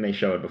last thing they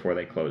showed before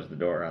they closed the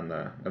door on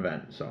the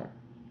event. So.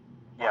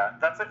 Yeah,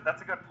 that's a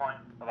good point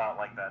about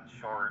like that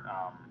short,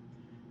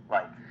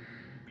 like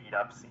beat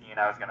up scene.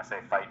 I was gonna say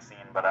fight scene,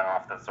 but I don't know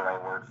if that's the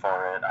right word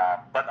for it.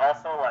 But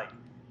also like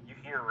you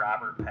hear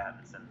Robert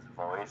Pattinson's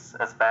voice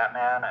as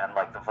Batman, and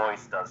like the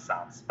voice does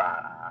sound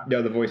spot on.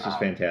 Yeah, the voice is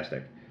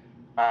fantastic.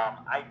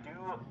 I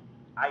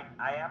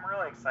am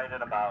really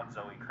excited about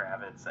Zoe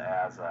Kravitz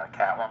as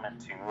Catwoman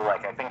too.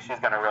 Like I think she's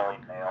gonna really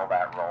nail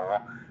that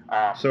role.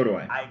 So do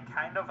I. I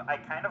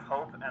kind of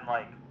hope, and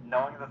like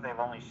knowing that they've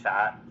only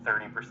shot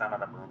 30% of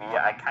the movie,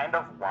 I kind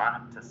of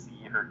want to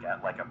see her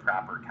get like a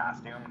proper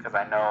costume, because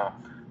I know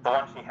the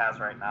one she has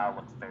right now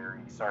looks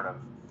very sort of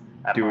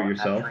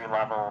do-it-yourself entry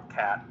level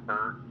cat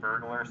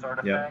burglar sort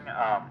of thing.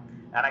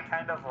 And I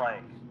kind of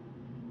like,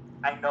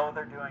 I know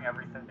they're doing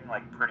everything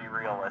like pretty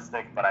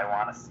realistic, but I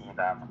want to see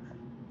them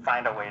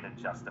find a way to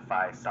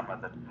justify some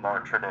of the more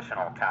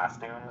traditional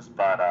costumes.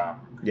 But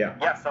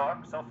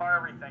so far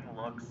everything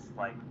looks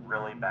like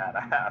really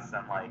badass,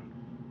 and like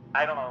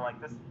I don't know,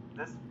 like this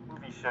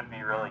movie should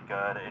be really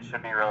good. It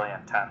should be really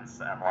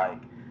intense, and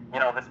like, you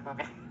know, this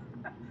movie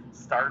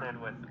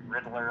started with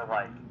Riddler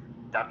like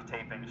duct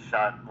taping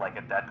shut like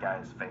a dead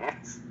guy's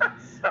face.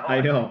 So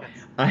I know.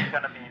 It's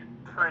gonna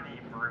be pretty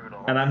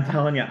brutal. And I'm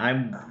telling you,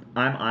 I'm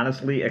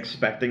honestly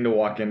expecting to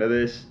walk into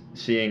this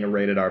seeing a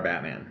rated R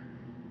Batman.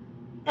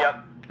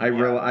 Yep. I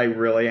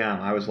really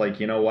am. I was like,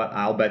 you know what?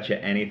 I'll bet you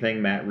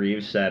anything. Matt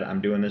Reeves said, I'm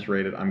doing this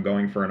rated. I'm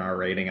going for an R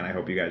rating, and I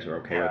hope you guys are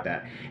okay with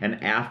that.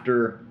 And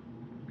after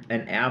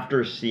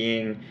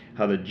seeing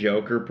how the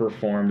Joker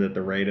performed at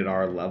the rated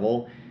R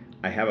level,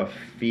 I have a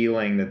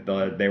feeling that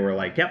they were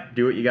like, yep,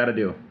 do what you got to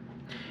do.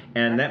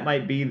 And that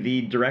might be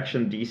the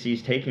direction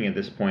DC's taking at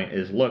this point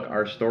is, look,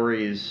 our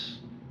stories,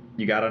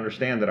 you got to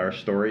understand that our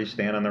stories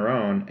stand on their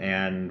own,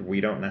 and we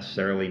don't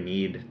necessarily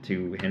need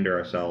to hinder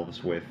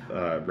ourselves with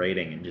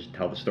rating and just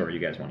tell the story you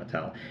guys want to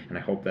tell. And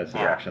I hope that's the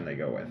direction they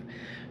go with.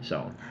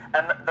 So.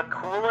 And the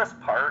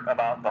coolest part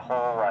about the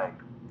whole, like,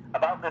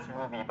 about this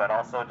movie, but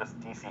also just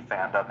DC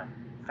fandom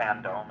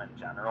in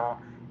general,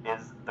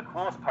 is the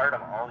coolest part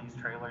of all these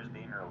trailers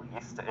being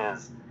released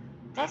is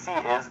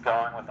DC is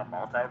going with a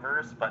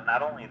multiverse, but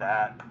not only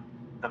that,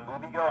 the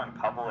movie-going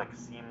public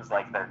seems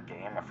like they're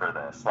game for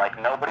this.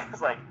 Like,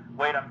 nobody's like,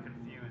 wait, I'm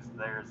confused.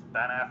 There's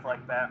Ben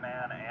Affleck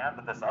Batman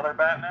and this other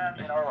Batman,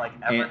 you know? Like,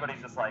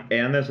 everybody's just like...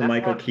 And there's a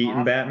Michael Keaton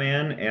awesome.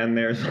 Batman, and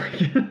there's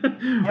like...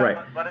 right.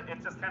 But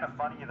it's just kind of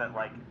funny that,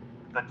 like,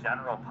 the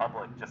general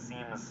public just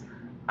seems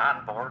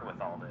on board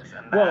with all this.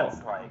 And that's,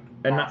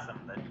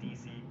 awesome that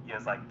DC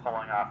is, like,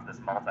 pulling off this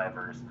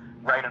multiverse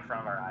right in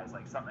front of our eyes,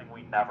 like something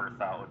we never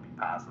thought would be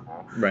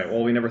possible. Right,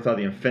 well, we never thought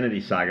the Infinity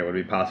Saga would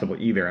be possible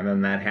either, and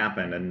then that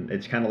happened, and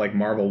it's kind of like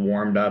Marvel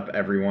warmed up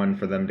everyone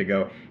for them to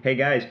go, hey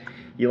guys,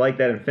 you like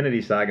that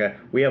Infinity Saga?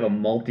 We have a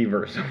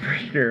multiverse over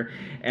here.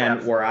 And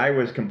Absolutely. Where I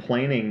was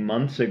complaining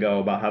months ago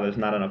about how there's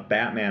not enough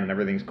Batman and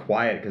everything's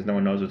quiet because no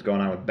one knows what's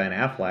going on with Ben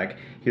Affleck,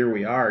 here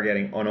we are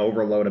getting an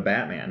overload of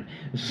Batman.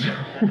 So,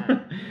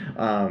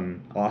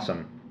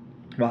 awesome.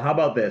 Well, how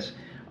about this?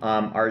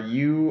 Are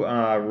you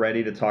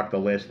ready to talk the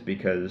list,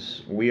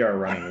 because we are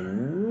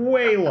running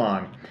way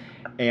long,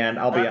 and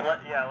I'll be...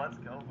 let's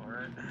go for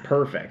it.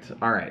 Perfect.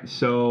 All right,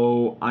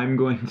 so I'm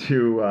going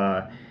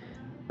to...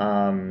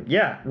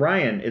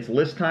 Ryan, it's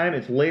list time.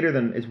 It's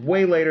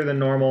way later than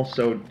normal,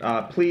 so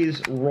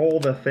please roll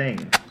the thing.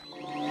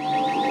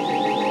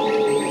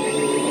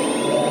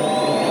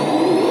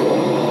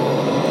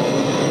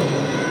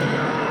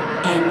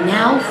 And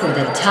now for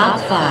the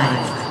top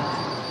 5.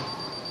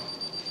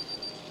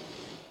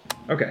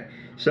 Okay,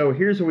 so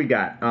here's what we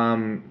got.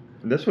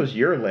 This was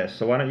your list,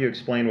 so why don't you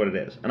explain what it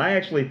is? And I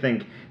actually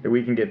think that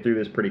we can get through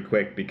this pretty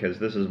quick, because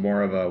this is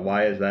more of a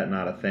why is that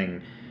not a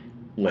thing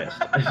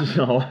list.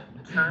 So.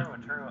 True.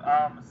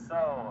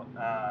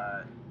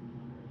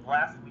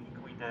 Last week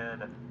we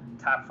did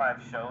top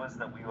 5 shows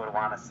that we would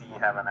want to see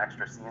have an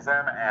extra season,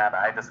 and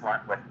I just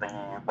went with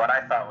what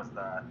I thought was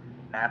the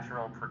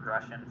natural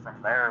progression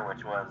from there,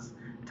 which was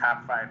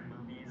top 5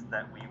 movies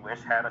that we wish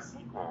had a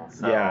sequel.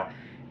 So. Yeah.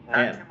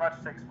 Not too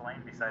much to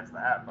explain besides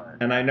that, but...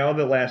 And I know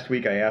that last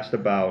week I asked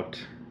about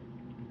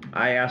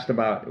I asked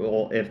about,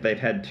 well, if they've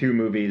had 2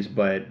 movies,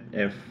 but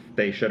if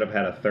they should have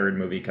had a 3rd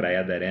movie, could I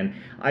add that in?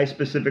 I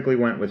specifically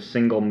went with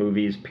single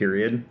movies,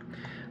 period.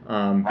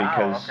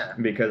 Because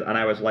and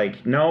I was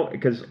like, no,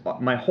 because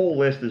my whole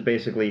list is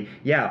basically,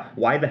 yeah,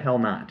 why the hell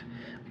not?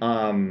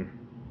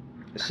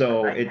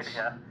 So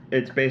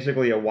it's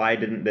basically a why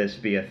didn't this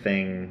be a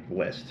thing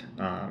list.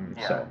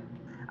 So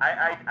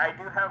I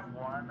do have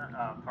one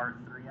part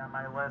 3 on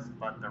my list,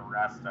 but the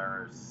rest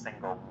are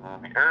single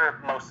movie,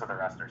 or most of the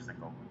rest are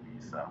single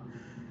movies. So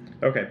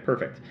okay,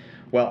 perfect.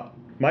 Well,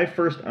 my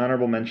first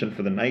honorable mention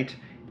for the night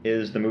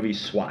is the movie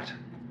SWAT.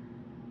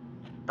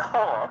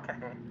 Oh, okay.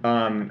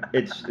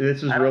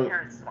 This is I real. don't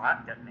hear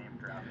SWAT get name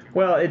dropped.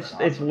 Well,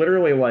 it's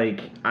literally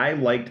like, I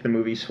liked the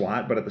movie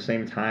SWAT, but at the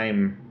same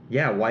time,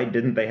 yeah, why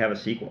didn't they have a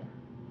sequel?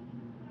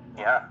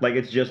 Yeah. Like,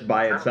 it's just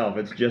by itself.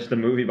 It's just a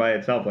movie by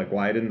itself. Like,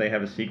 why didn't they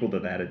have a sequel to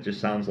that? It just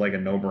sounds like a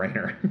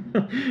no-brainer.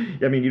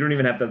 I mean, you don't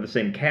even have to have the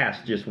same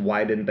cast. Just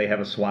why didn't they have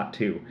a SWAT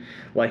 2?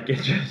 Like,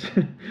 it's just...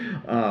 Yeah,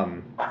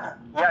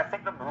 I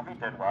think the movie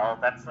did well.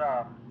 That's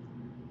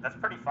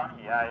pretty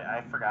funny.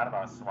 I forgot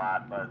about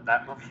SWAT, but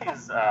that movie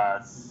is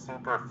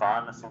super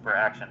fun, super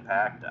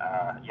action-packed.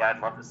 Yeah, I'd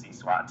love to see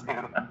SWAT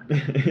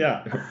 2.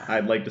 Yeah,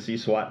 I'd like to see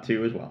SWAT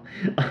 2 as well.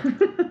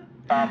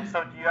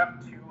 So do you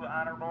have 2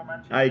 honorable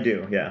mentions? I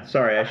do, yeah.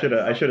 Sorry, I should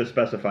have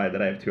specified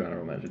that I have 2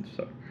 honorable mentions.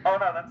 So. Oh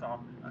no, that's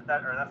all.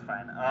 That's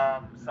fine.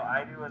 So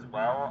I do as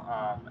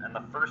well. And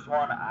the first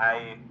one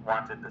I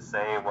wanted to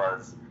say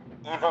was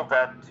Evil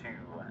Dead 2,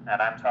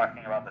 and I'm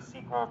talking about the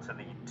sequel to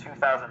the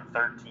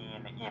 2013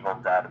 Evil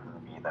Dead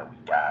movie that we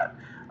got.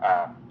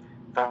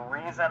 The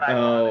reason I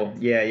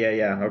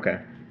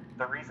okay.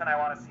 The reason I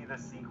want to see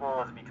this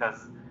sequel is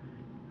because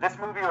this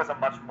movie was a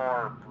much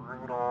more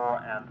brutal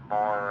and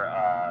more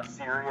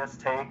serious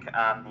take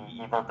on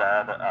the Evil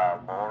Dead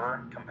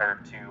lore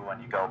compared to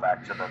when you go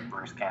back to the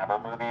Bruce Campbell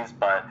movies.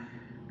 But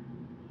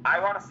I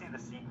want to see the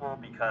sequel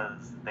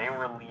because they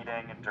were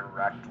leading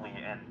directly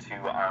into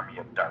Army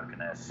of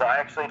Darkness. So I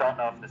actually don't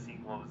know if the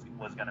sequel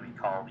was going to be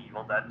called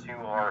Evil Dead 2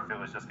 or if it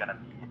was just going to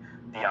be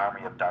the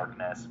Army of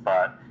Darkness.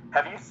 But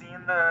have you seen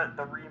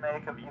the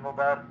remake of Evil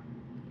Dead?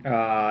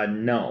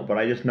 No, but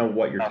I just know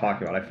what you're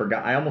talking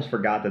about. I almost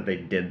forgot that they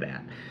did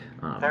that.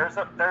 There's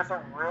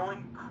a really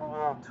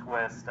cool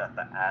twist at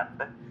the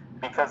end,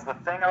 because the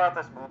thing about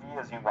this movie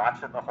is you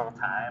watch it the whole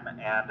time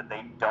and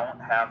they don't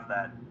have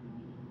that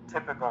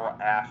typical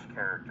Ash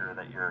character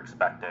that you're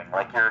expecting.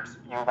 Like you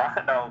want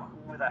to know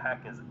who the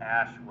heck is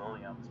Ash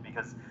Williams,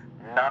 because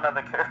none of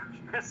the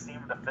characters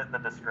seem to fit the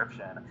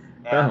description.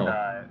 And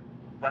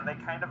when they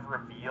kind of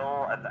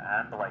reveal at the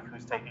end like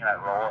who's taking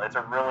that role, it's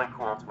a really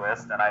cool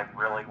twist, and I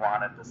really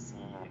wanted to see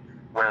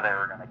where they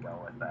were going to go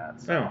with that.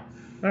 So.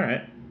 Oh, all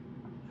right.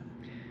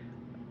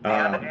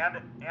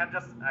 And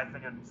just, I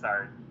think it's,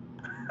 sorry.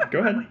 Go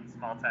ahead. Really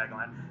small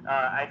tagline.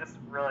 I just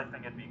really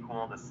think it'd be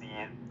cool to see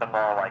the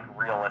more like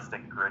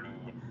realistic, gritty,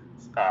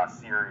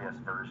 serious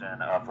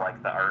version of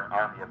like the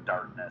Army of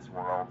Darkness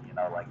world. You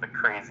know, like the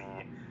crazy,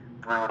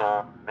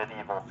 brutal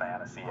medieval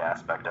fantasy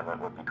aspect of it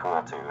would be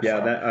cool too. Yeah,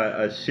 so.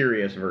 that a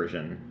serious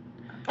version.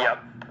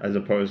 Yep. As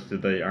opposed to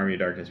the Army of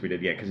Darkness we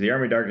did, yeah, because the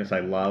Army of Darkness I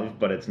love,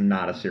 but it's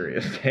not a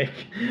serious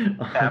take.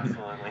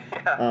 Absolutely.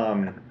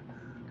 Yeah.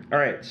 All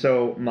right,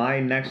 so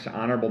my next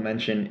honorable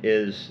mention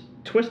is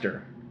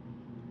Twister.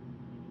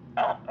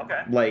 Oh,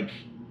 okay. Like,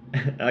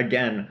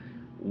 again,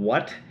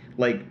 what?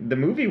 Like, the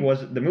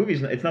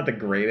movie's it's not the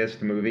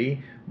greatest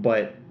movie,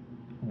 but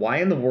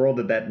why in the world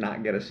did that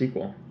not get a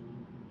sequel?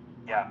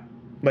 Yeah.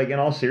 Like, in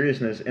all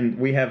seriousness, and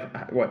we have,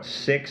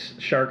 6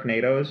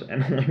 Sharknadoes,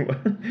 and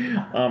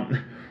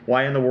like,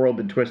 why in the world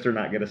did Twister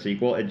not get a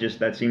sequel?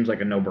 That seems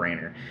like a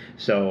no-brainer.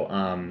 So,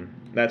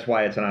 that's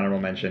why it's an honorable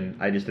mention.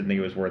 I just didn't think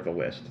it was worth a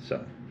list,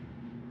 so.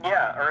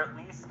 Yeah, or at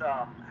least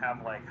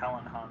have like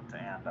Helen Hunt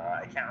and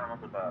I can't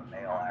remember the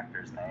male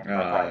actor's name.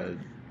 But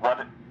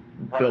what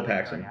Bill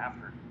Paxton.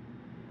 After?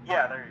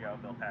 Yeah, there you go,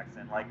 Bill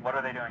Paxton. Like, what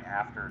are they doing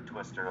after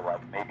Twister?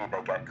 Like, maybe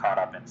they get caught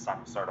up in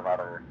some sort of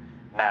other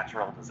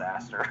natural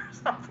disaster or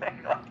something.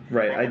 Like,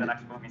 right. Maybe the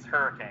next movie's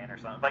Hurricane or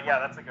something. But yeah,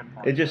 that's a good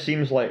point. It just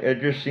seems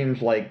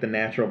like the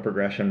natural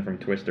progression from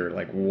Twister.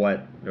 Like,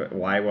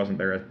 why wasn't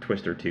there a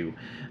Twister 2?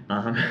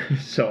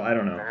 So I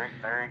don't know. Very,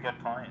 very good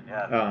point.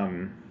 Yeah.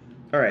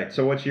 All right,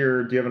 so do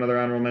you have another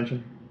honorable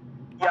mention?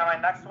 Yeah, my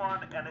next one,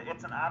 and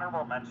it's an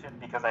honorable mention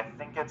because I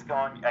think it's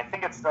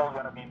still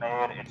going to be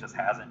made, it just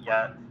hasn't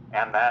yet,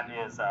 and that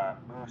is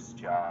Moose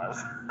Jaws.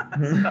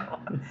 So,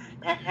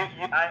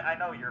 I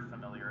know you're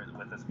familiar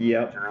with this movie,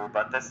 yep. Drew,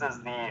 but this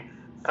is the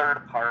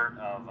third part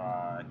of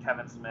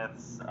Kevin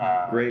Smith's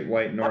Great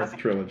White North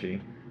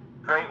trilogy.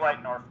 Great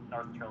White North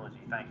trilogy,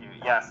 thank you.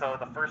 Yeah, so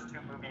the first 2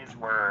 movies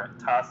were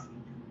Tusk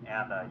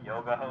and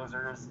Yoga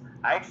Hosers.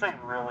 I actually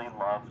really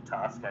love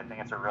Tusk. I think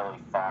it's a really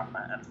fun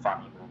and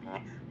funny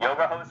movie.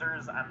 Yoga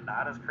Hosers, I'm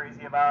not as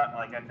crazy about.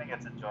 Like, I think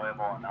it's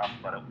enjoyable enough,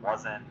 but it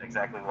wasn't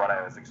exactly what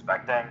I was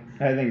expecting.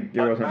 I think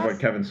it wasn't what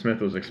Kevin Smith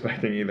was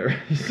expecting either.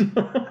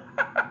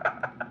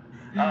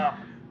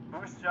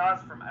 Moose Jaws,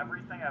 from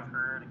everything I've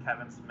heard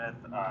Kevin Smith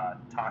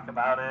talk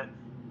about it,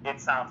 It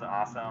sounds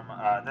awesome.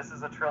 This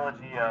is a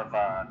trilogy of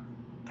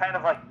kind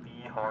of like B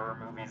horror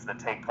movies that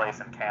take place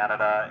in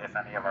Canada, if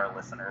any of our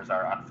listeners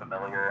are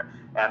unfamiliar.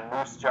 And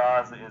Moose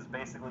Jaws is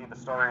basically the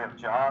story of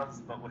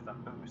Jaws, but with a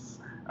moose.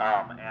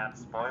 And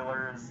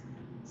spoilers,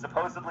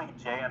 supposedly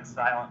Jay and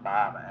Silent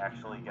Bob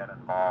actually get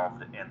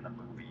involved in the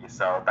movie,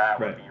 so that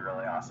would be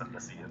really awesome to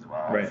see as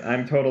well. Right,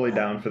 I'm totally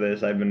down for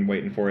this. I've been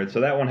waiting for it.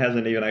 So that one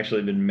hasn't even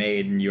actually been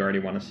made, and you already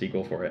want a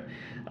sequel for it.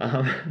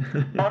 Oh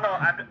no,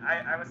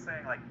 I was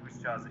saying like Moose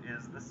Jaws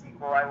is the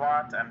sequel I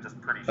want. I'm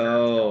just pretty sure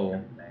it's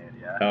going to be made.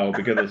 Yeah. Oh,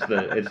 because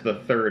it's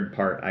the third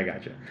part. I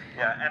gotcha.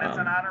 Yeah, and it's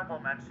an honorable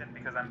mention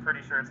because I'm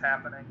pretty sure it's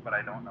happening, but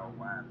I don't know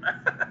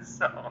when.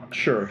 So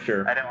Sure.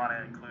 I didn't want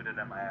to include it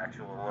in my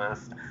actual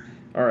list.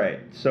 All right,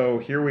 so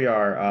here we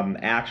are,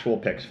 actual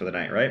picks for the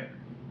night, right?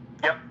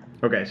 Yep.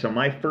 Okay, so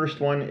my first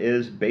one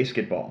is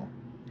Basketball.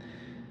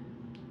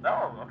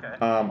 Oh, okay.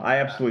 I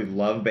absolutely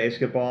love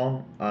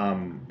Basketball.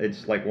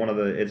 It's like one of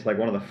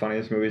the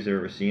funniest movies I've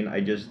ever seen.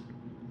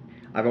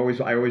 I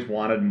always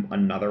wanted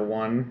another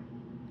one.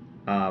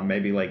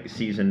 Maybe like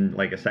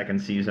a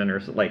second season or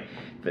so, like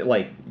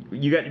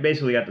you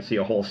basically got to see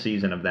a whole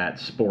season of that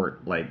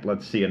sport. Like,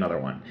 let's see another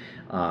one.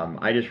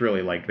 I just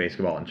really like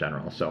basketball in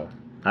general, so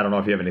I don't know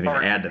if you have anything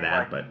to add to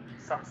that, but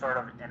some sort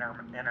of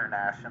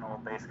international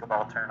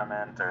basketball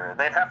tournament, or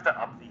they'd have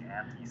to up the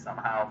ante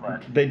somehow.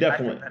 But they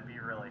definitely, I think that'd be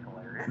really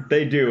hilarious.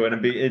 They do,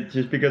 and it's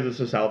just because it's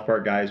the South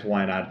Park guys.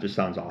 Why not? It just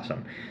sounds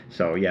awesome.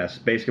 So yes,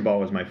 Basketball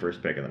was my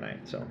first pick of the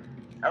night. So.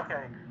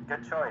 Okay,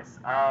 good choice.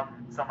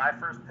 So my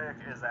first pick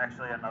is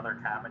actually another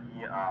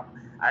comedy.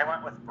 I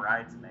went with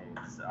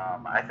Bridesmaids.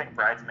 I think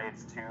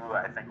Bridesmaids 2,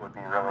 I think would be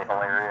really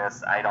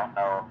hilarious. I don't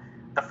know.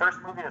 The first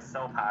movie is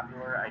so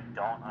popular, I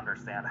don't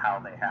understand how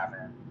they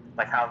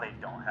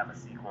don't have a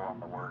sequel in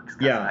the works.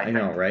 Yeah, I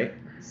know, right?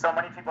 So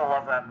many people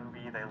love that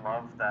movie. They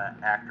love the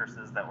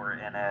actresses that were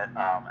in it, and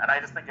I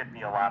just think it'd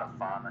be a lot of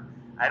fun.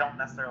 I don't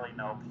necessarily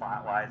know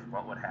plot-wise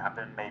what would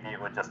happen. Maybe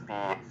it would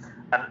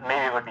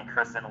be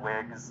Kristen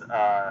Wiig's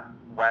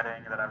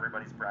wedding that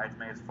everybody's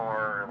bridesmaids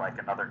for, or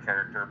like another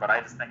character. But I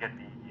just think it'd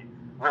be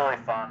really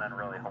fun and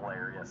really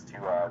hilarious to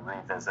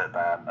revisit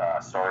that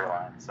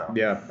storyline. So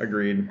yeah,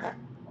 agreed.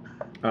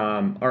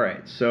 All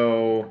right,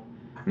 so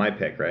my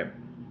pick, right?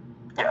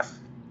 Yes.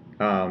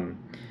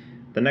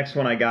 The next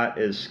one I got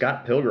is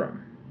Scott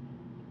Pilgrim.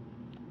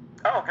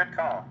 Oh, good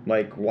call.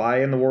 Like,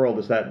 why in the world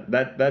is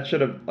that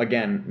should have,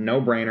 again,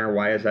 no-brainer.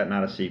 Why is that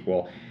not a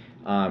sequel?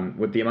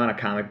 With the amount of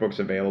comic books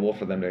available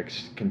for them to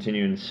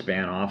continue and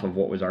span off of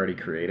what was already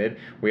created,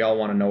 we all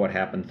want to know what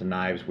happened to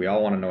Knives. We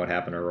all want to know what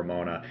happened to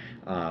Ramona.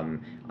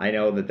 I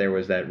know that there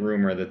was that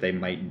rumor that they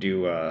might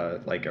do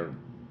a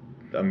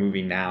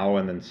movie now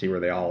and then see where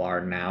they all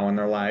are now in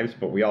their lives,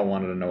 but we all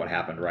wanted to know what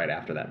happened right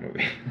after that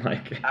movie.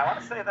 Like, I want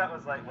to say that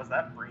was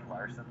that Brie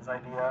Larson's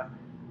idea?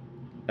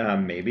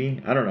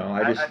 Maybe. I don't know.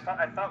 I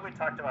thought we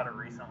talked about it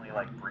recently,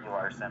 like Brie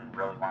Larson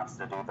really wants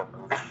to do the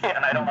movie,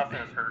 and I don't know if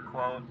it was her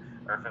quote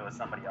or if it was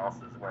somebody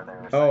else's where they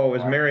were saying, it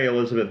was Mary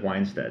Elizabeth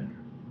Winstead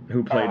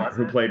who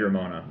played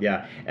Ramona.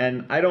 Yeah.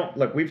 And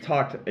we've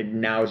talked ad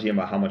nauseum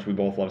about how much we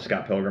both love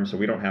Scott Pilgrim, so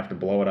we don't have to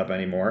blow it up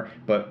anymore,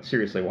 but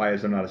seriously, why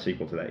is there not a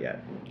sequel to that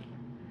yet?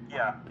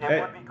 Yeah,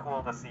 it would be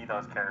cool to see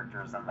those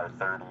characters in their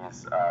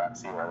 30s and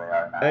see where they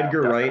are now.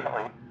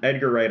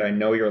 Edgar Wright, I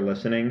know you're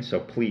listening, so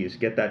please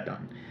get that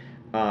done.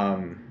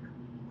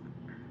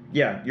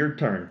 Yeah, your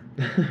turn.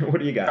 What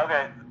do you got?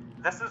 Okay,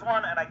 this is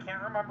one, and I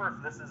can't remember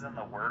if this is in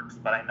the works,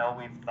 but I know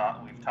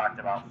we've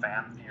talked about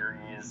fan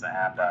theories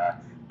and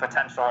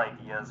potential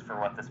ideas for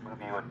what this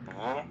movie would be.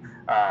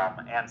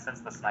 And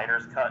since the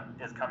Snyder's Cut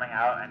is coming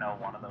out, I know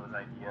one of those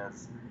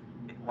ideas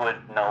would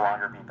no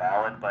longer be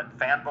valid, but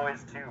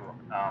Fanboys 2.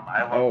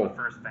 I love the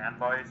first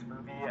Fanboys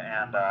movie,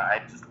 and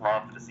I just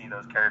love to see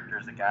those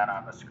characters again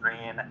on the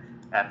screen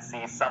and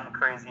see some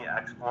crazy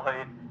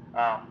exploit.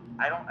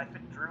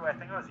 I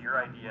think it was your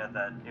idea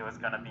that it was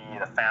going to be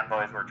the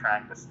Fanboys were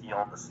trying to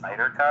steal the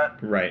Snyder Cut.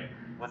 Right.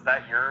 Was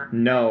that your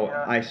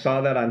idea? I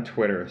saw that on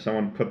Twitter.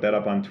 Someone put that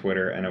up on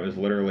Twitter, and it was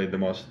literally the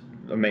most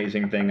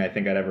amazing thing I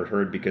think I'd ever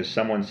heard, because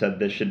someone said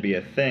this should be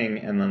a thing,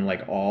 and then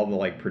all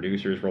the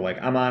producers were like,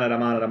 I'm on it,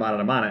 and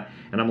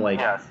I'm like,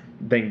 yes.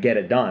 Then get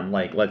it done.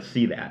 Let's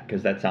see that,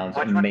 because that sounds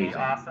amazing. Which would be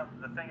awesome.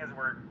 The thing is,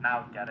 we're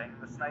now getting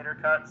the Snyder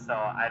Cut, so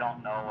I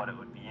don't know what it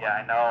would be.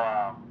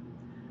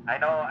 I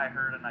know I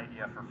heard an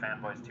idea for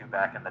Fanboys 2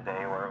 back in the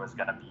day where it was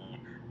going to be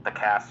the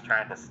cast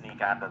trying to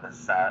sneak onto the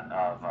set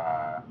of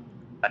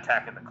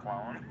Attack of the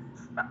Clones,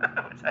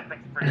 which I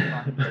think is pretty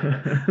fun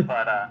too.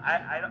 But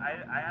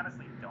I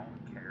honestly don't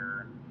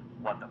care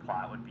what the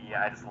plot would be.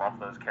 I just love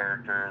those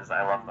characters.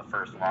 I love the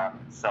first one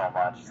so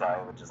much, so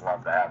I would just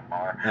love to have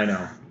more. I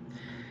know.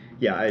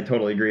 Yeah, I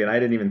totally agree, and I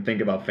didn't even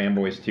think about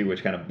Fanboys 2,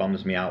 which kind of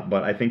bums me out.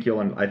 But I think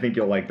you'll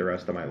like the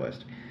rest of my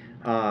list.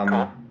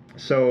 Cool.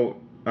 So.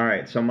 All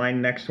right, so my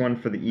next one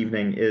for the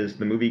evening is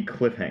the movie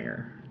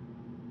Cliffhanger.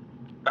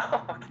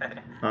 Oh, okay.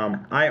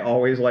 I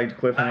always liked I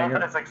don't know what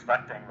Cliffhanger. it's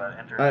expecting, but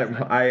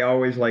interesting. I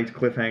always liked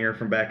Cliffhanger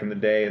from back in the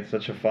day. It's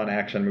such a fun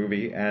action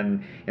movie,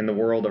 and in the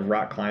world of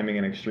rock climbing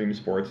and extreme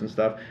sports and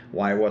stuff,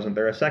 why wasn't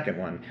there a second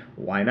one?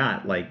 Why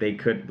not? Like, they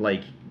could,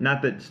 like,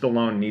 not that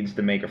Stallone needs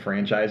to make a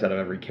franchise out of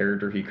every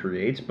character he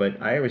creates,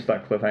 but I always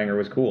thought Cliffhanger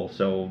was cool,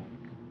 so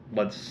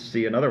let's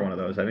see another one of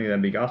those. I think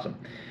that'd be awesome.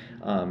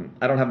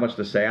 I don't have much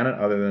to say on it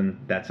other than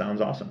that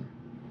sounds awesome.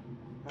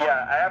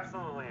 Yeah, I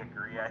absolutely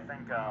agree. I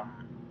think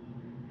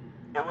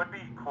it would be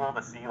cool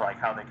to see like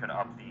how they could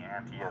up the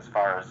ante as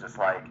far as just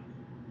like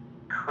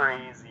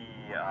crazy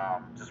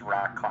just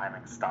rock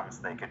climbing stunts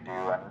they could do,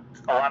 and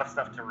a lot of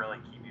stuff to really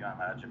keep you on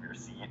the edge of your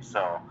seat.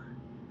 So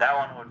that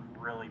one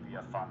would really be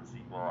a fun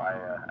sequel.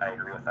 I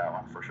agree with that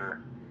one for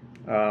sure.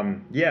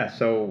 Yeah,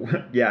 so,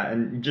 yeah,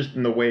 and just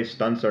in the way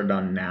stunts are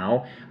done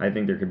now, I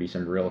think there could be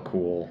some really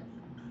cool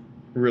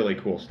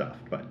stuff.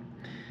 But,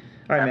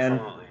 all right, man,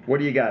 Absolutely. what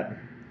do you got?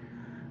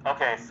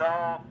 Okay, so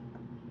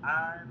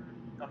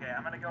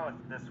I'm gonna go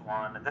with this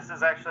one. This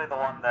is actually the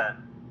one that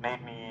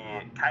made me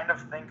kind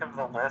of think of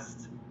the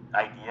list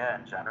idea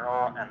in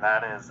general, and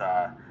that is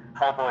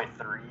Hellboy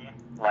 3.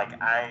 Like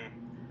I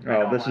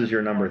Oh, know this is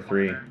your number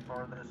 3.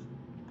 for this.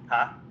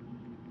 Huh?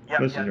 Yep,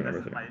 This is yep, your this number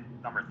is 3. my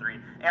number 3.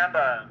 And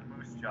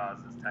Moose Jaws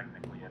is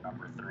technically a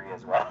number 3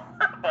 as well.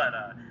 But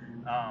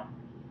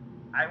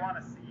I want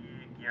to see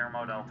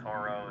Guillermo del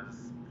Toro's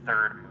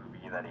third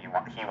movie that he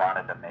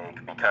wanted to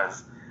make,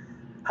 because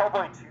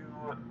Hellboy 2,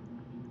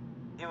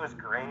 it was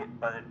great,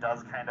 but it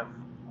does kind of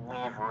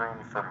leave room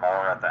for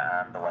more at the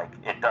end. Like,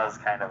 it does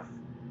kind of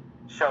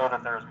show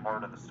that there's more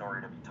to the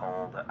story to be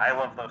told. I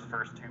love those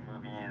first 2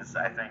 movies.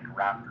 I think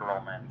Ron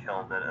Perlman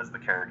killed it as the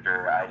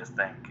character. I just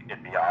think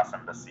it'd be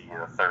awesome to see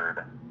the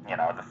third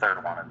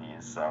one of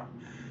these. So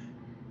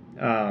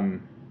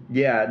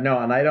Yeah, no,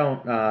 and I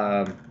don't,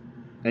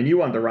 and you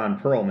want the Ron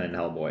Perlman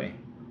Hellboy.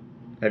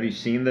 Have you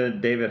seen the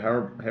David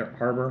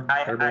Harbour? I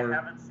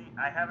haven't seen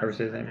Ever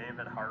say the his name?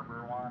 David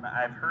Harbour one.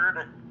 I've heard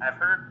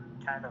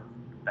kind of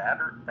bad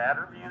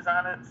reviews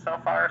on it so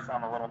far, so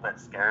I'm a little bit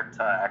scared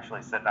to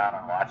actually sit down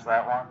and watch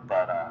that one.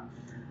 But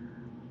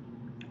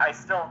I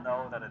still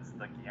know that it's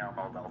the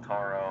Guillermo del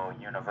Toro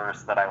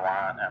universe that I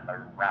want, and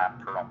the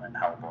Ron Perlman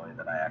Hellboy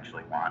that I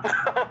actually want.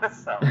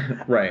 So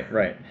Right.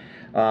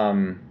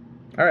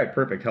 All right,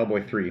 perfect.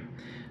 Hellboy 3. Ooh,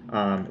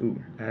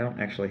 I don't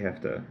actually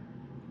have to.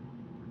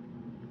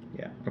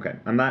 Yeah, okay.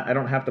 I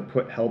don't have to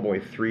put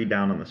Hellboy 3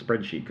 down on the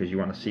spreadsheet because you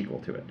want a sequel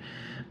to it.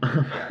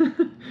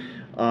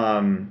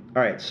 All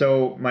right,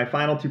 so my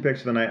final 2 picks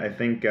of the night, I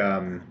think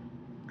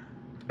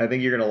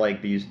you're gonna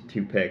like these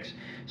 2 picks.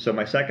 So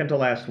my second to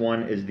last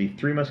one is the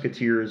Three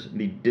Musketeers,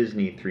 the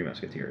Disney Three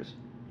Musketeers.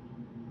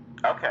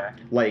 okay.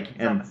 Like, So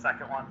and the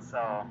second one,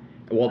 so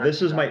well,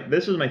 this is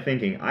my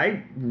thinking.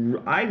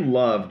 I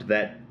loved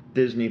that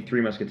Disney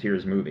Three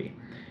Musketeers movie.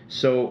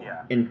 So,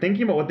 Yeah. in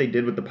thinking about what they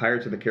did with the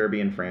Pirates of the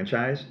Caribbean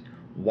franchise,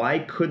 why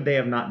could they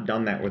have not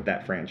done that with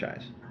that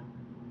franchise?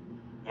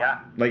 yeah.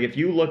 Like, if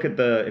you look at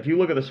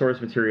the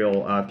source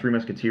material, Three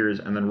Musketeers,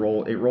 and then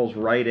it rolls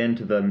right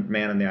into the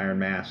Man in the Iron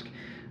Mask.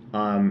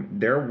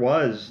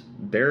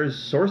 There's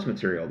source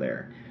material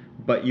there,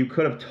 but you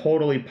could have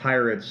totally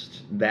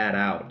pirates that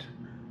out.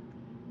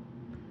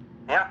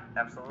 Yeah,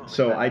 absolutely.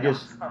 So I That's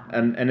just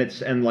awesome.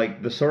 and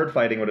like the sword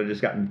fighting would have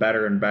just gotten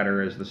better and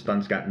better as the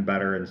stunts gotten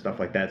better and stuff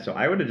like that. So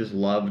I would have just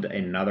loved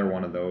another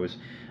one of those.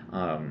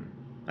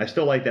 I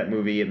still like that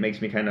movie. It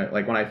makes me kind of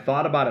like, when I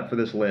thought about it for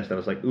this list, I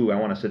was like, ooh, I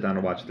want to sit down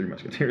and watch Three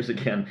Musketeers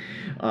again.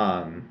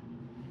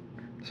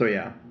 So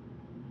yeah.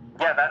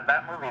 Yeah,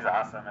 that movie's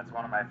awesome. It's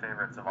one of my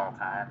favorites of all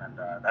time, and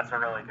that's a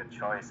really good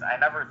choice. I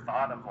never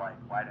thought of, like,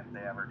 why didn't they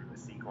ever do a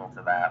sequel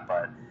to that,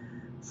 but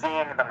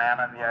seeing the Man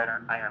in the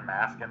Iron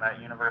Mask in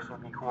that universe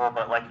would be cool,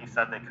 but like you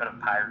said, they could have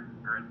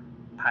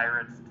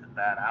pirates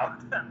that out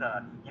and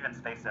even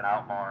spaced it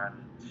out more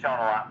and shown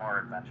a lot more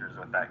adventures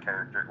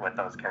with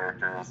those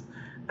characters.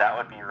 That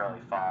would be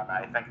really fun.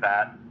 I think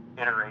that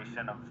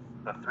iteration of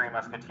the Three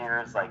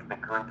Musketeers, like, the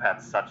group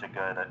had such a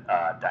good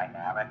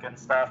dynamic and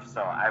stuff,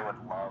 so I would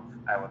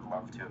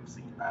love to have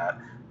seen that.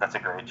 That's a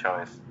great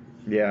choice.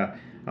 Yeah.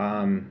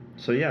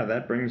 So yeah,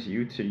 that brings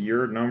you to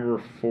your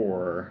number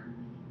 4.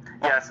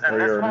 Yes, and Or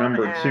this your one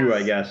number 2, I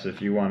is- guess,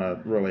 if you want to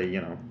really,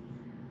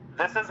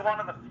 This is one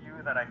of the few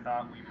that I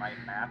thought we might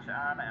match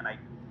on, and I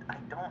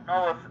don't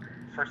know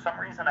if, for some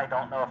reason, I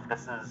don't know if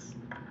this is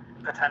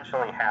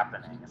potentially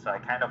happening, so I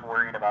kind of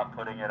worried about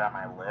putting it on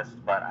my list,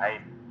 but I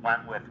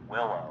went with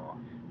Willow.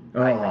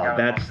 I think I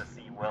would love to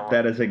see Willow.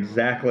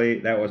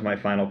 that was my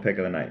final pick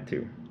of the night,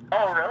 too.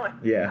 Oh, really?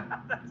 Yeah.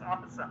 That's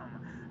awesome.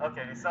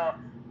 Okay, so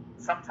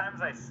sometimes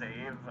I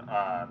save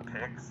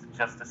picks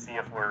just to see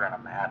if we're going to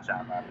match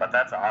on them, but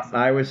that's awesome.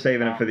 I was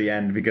saving it for the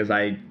end because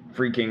I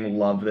freaking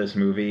love this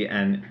movie,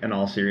 and in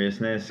all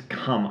seriousness,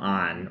 come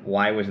on,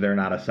 why was there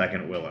not a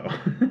second Willow?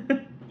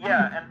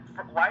 Yeah,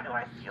 and why do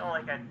I feel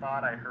like I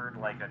thought I heard,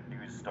 like, a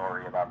news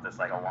story about this,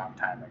 like, a long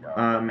time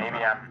ago? Maybe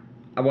I'm...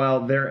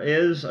 Well, there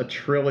is a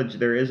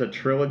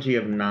trilogy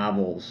of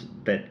novels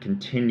that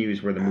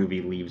continues where the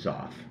movie leaves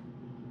off.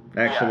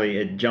 Actually,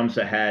 it jumps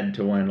ahead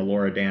to when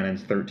Laura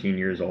Dannon's 13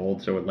 years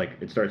old, so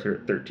it starts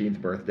her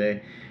 13th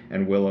birthday,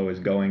 and Willow is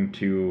going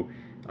to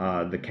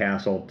the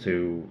castle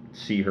to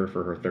see her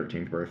for her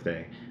 13th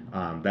birthday.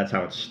 That's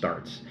how it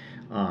starts.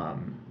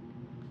 And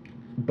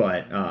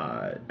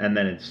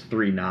then it's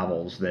 3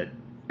 novels that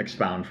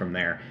expound from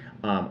there.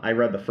 I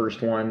read the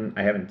first one.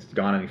 I haven't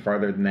gone any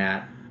farther than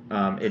that.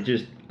 I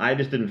just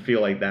didn't feel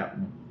like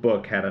that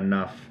book had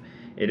enough.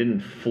 It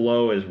didn't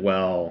flow as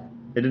well.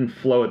 It didn't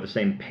flow at the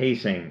same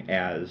pacing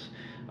as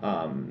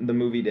the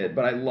movie did.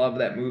 But I love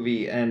that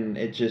movie, and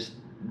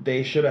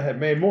they should have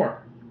made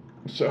more.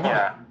 So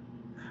yeah.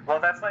 Well,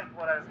 that's like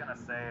what I was gonna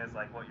say is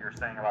like what you're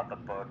saying about the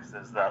books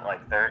is that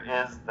like there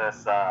is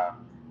this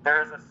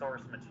there is a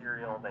source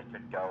material they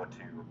could go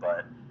to,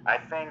 but I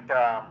think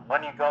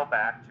when you go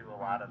back to a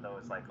lot of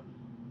those like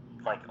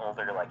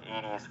older like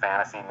 80s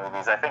fantasy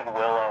movies, I think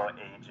Willow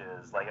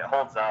ages like it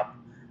holds up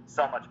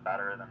so much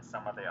better than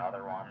some of the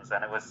other ones,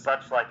 and it was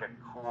such like a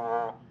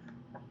cool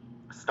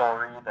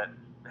story that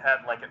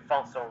had like it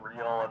felt so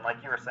real, and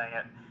like you were saying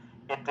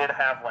it did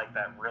have like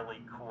that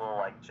really cool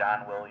like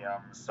John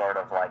Williams sort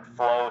of like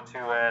flow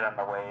to it, and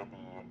the way the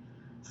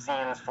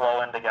scenes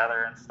flow in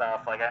together and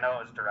stuff. Like I know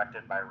it was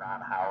directed by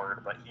Ron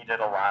Howard, but he did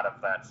a lot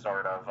of that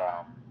sort of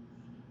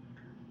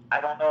I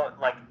don't know,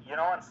 like, you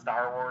know, in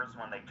Star Wars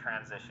when they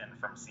transition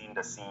from scene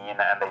to scene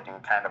and they do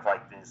kind of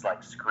like these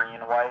like screen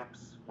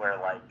wipes where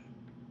like,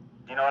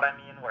 do you know what I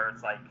mean? Where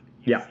it's like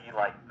you see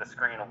like the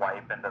screen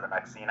wipe into the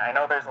next scene. I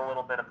know there's a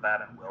little bit of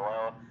that in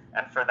Willow,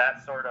 and for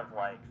that sort of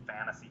like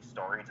fantasy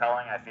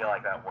storytelling, I feel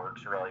like that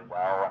works really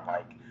well and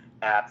like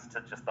adds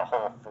to just the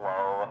whole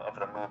flow of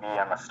the movie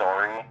and the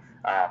story.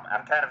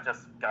 I'm kind of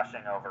just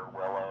gushing over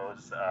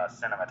Willow's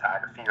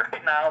cinematography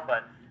right now,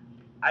 but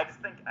I just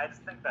think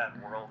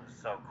that world is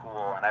so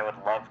cool, and I would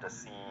love to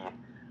see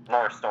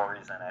more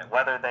stories in it.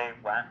 Whether they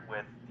went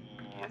with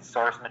the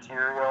source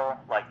material,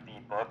 like the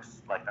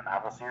books, like the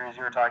novel series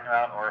you were talking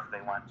about, or if they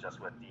went just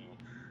with the,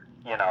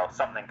 you know,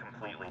 something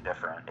completely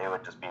different, it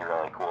would just be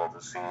really cool to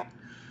see.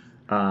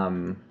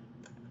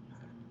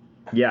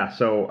 Yeah,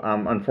 so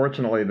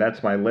unfortunately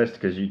that's my list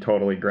because you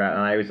totally grabbed.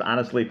 And I was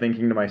honestly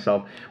thinking to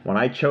myself, when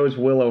I chose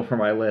Willow for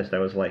my list, I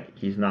was like,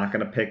 he's not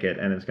going to pick it,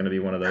 and it's going to be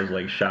one of those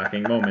like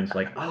shocking moments,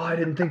 like, oh, I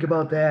didn't think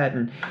about that,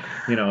 and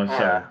you know.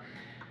 So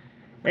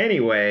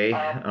anyway,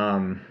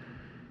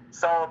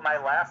 so my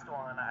last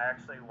one, I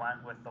actually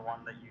went with the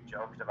one that you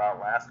joked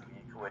about last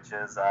week, which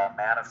is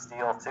Man of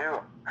Steel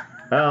 2.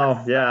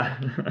 Oh yeah.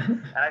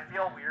 And I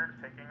feel weird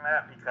picking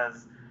that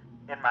because,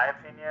 in my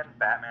opinion,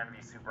 Batman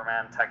v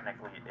Superman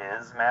technically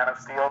is Man of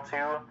Steel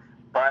 2,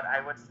 but I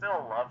would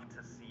still love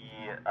to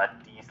see a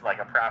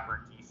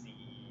proper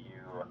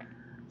DCEU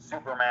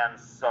Superman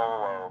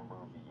solo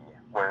movie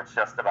where it's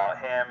just about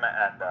him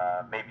and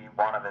maybe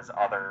one of his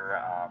other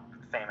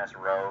famous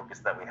rogues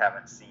that we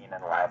haven't seen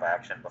in live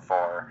action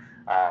before.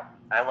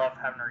 I love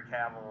Henry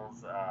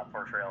Cavill's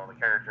portrayal of the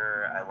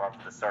character. I love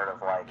the sort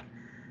of like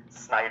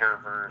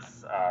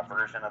Snyderverse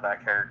version of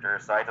that character,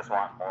 so I just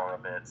want more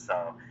of it.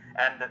 So,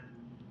 and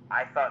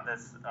I thought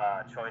this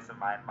choice of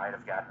mine might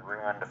have gotten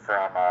ruined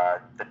from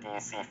the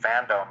DC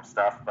fandom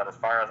stuff, but as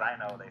far as I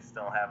know, they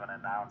still haven't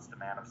announced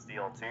Man of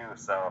Steel 2,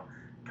 so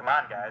come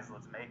on, guys,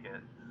 let's make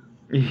it.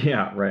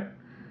 Yeah, right.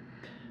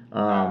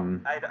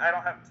 I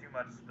don't have too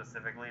much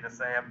specifically to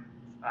say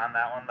on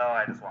that one, though.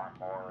 I just want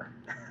more,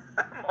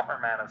 more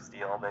Man of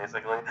Steel,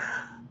 basically.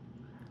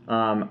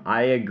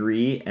 I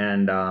agree,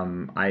 and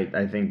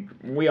I think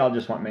we all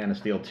just want Man of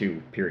Steel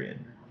 2,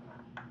 period.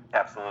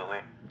 Absolutely.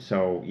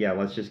 So yeah,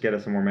 let's just get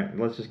us some more.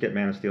 Let's just get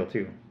Man of Steel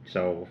 2.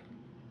 So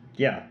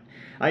yeah,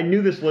 I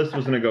knew this list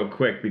was gonna go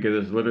quick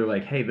because it's literally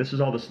like, hey, this is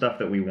all the stuff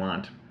that we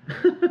want.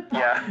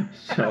 Yeah.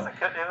 So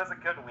it was a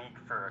good week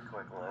for a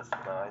quick list,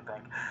 though, I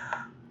think.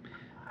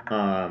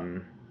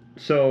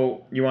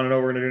 So you want to know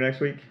what we're gonna do next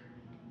week?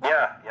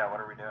 Yeah.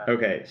 What are we doing?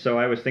 Okay, so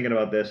I was thinking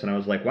about this and I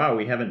was like, wow,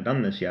 we haven't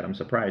done this yet. I'm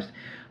surprised.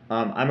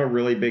 I'm a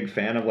really big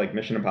fan of like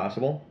Mission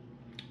Impossible,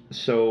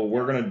 so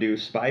we're gonna do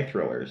spy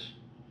thrillers.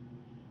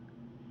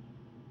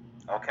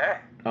 Okay.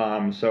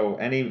 So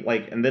any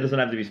and that doesn't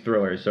have to be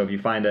thrillers. So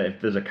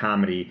if there's a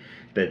comedy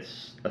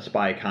that's a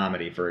spy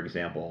comedy, for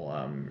example,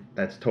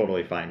 that's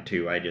totally fine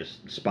too.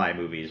 Spy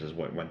movies is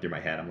what went through my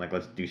head. I'm like,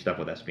 let's do stuff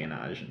with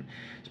espionage and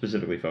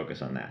specifically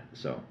focus on that.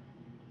 So.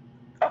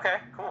 Okay,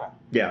 cool.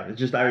 Yeah, it's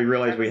just I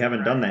realized we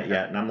haven't done that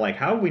yet, and I'm like,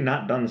 how have we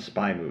not done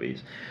spy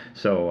movies?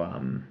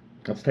 So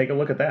let's take a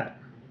look at that.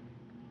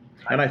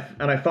 And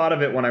I thought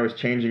of it when I was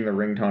changing the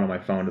ringtone on my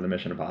phone to the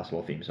Mission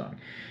Impossible theme song.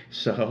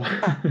 So.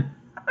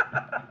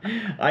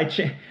 I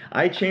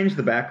change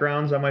the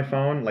backgrounds on my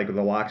phone, like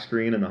the lock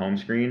screen and the home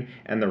screen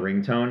and the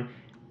ringtone,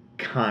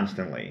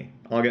 constantly.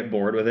 I'll get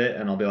bored with it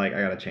and I'll be like,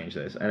 I gotta change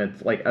this. And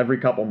it's like every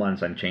couple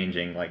months I'm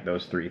changing like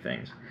those 3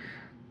 things.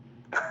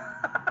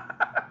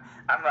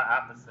 I'm the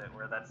opposite,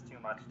 where that's too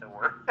much to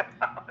worry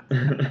about.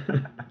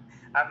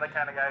 I'm the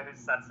kind of guy who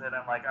sets it.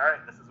 I'm like, all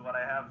right, this is what I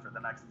have for the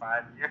next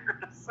 5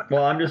 years.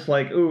 Well, I'm just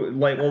like, ooh,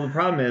 like, well, the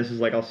problem is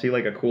like I'll see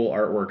like a cool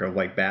artwork of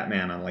like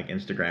Batman on like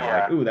Instagram,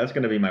 Yeah. like, ooh, that's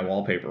gonna be my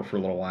wallpaper for a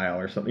little while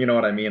or something. You know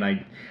what I mean?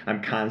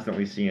 I'm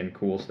constantly seeing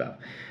cool stuff.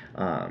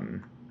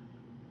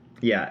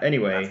 Yeah.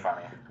 Anyway. That's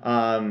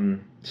funny.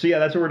 So yeah,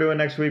 that's what we're doing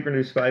next week. We're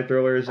gonna do spy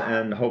thrillers,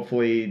 and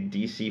hopefully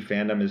DC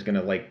fandom is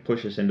gonna like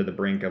push us into the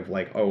brink of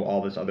like, oh,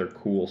 all this other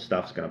cool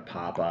stuff's gonna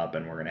pop up,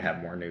 and we're gonna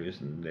have more news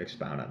and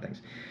expound on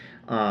things.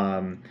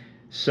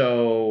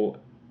 So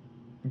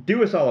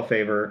do us all a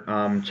favor.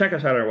 Check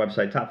us out on our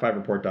website,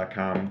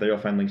 top5report.com. There you'll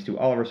find links to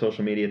all of our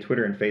social media,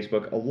 Twitter and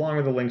Facebook, along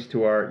with the links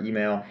to our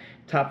email,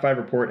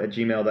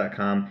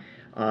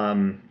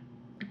 top5report@gmail.com.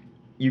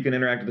 You can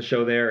interact with the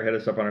show there. Hit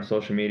us up on our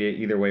social media.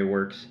 Either way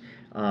works.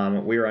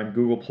 We are on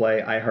Google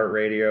Play,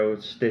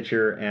 iHeartRadio,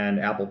 Stitcher, and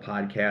Apple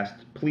Podcasts.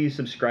 Please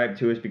subscribe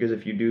to us, because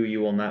if you do, you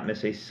will not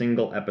miss a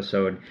single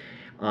episode.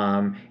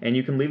 And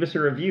you can leave us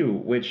a review,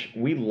 which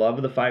we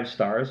love the 5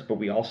 stars, but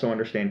we also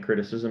understand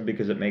criticism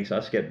because it makes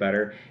us get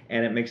better,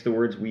 and it makes the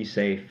words we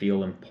say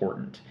feel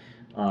important.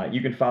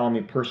 You can follow me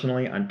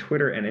personally on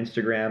Twitter and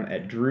Instagram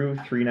at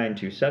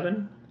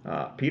Drew3927.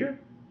 Peter?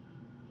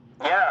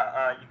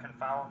 Yeah, you can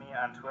follow me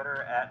on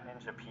Twitter at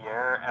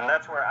NinjaPierre, and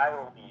that's where I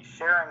will be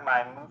sharing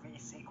my movie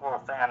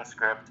sequel fan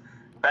script,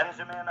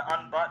 Benjamin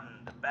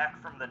Unbuttoned, Back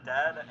from the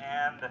Dead,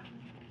 and,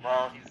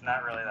 well, he's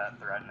not really that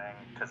threatening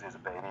because he's a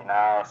baby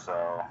now,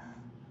 so...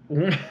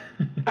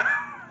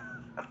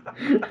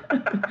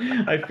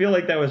 I feel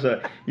like that was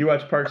a... You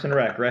watch Parks and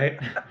Rec, right?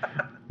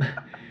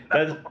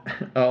 That's...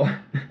 Oh.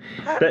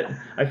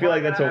 I feel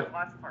like that's I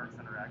watched Parks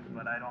and Rec,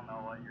 but I don't know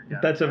what you're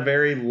getting. That's a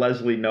very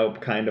Leslie Knope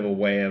kind of a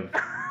way of...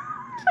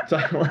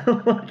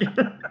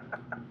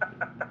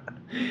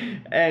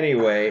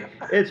 Anyway,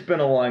 it's been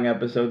a long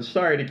episode.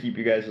 Sorry to keep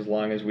you guys as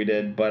long as we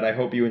did, but I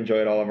hope you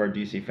enjoyed all of our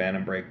DC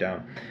fandom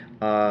breakdown.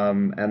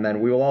 And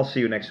then we will all see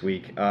you next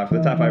week. For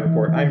the Top 5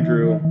 Report, I'm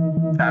Drew.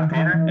 I'm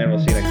Peter. And we'll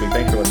see you next week.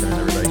 Thanks for listening,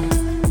 everybody.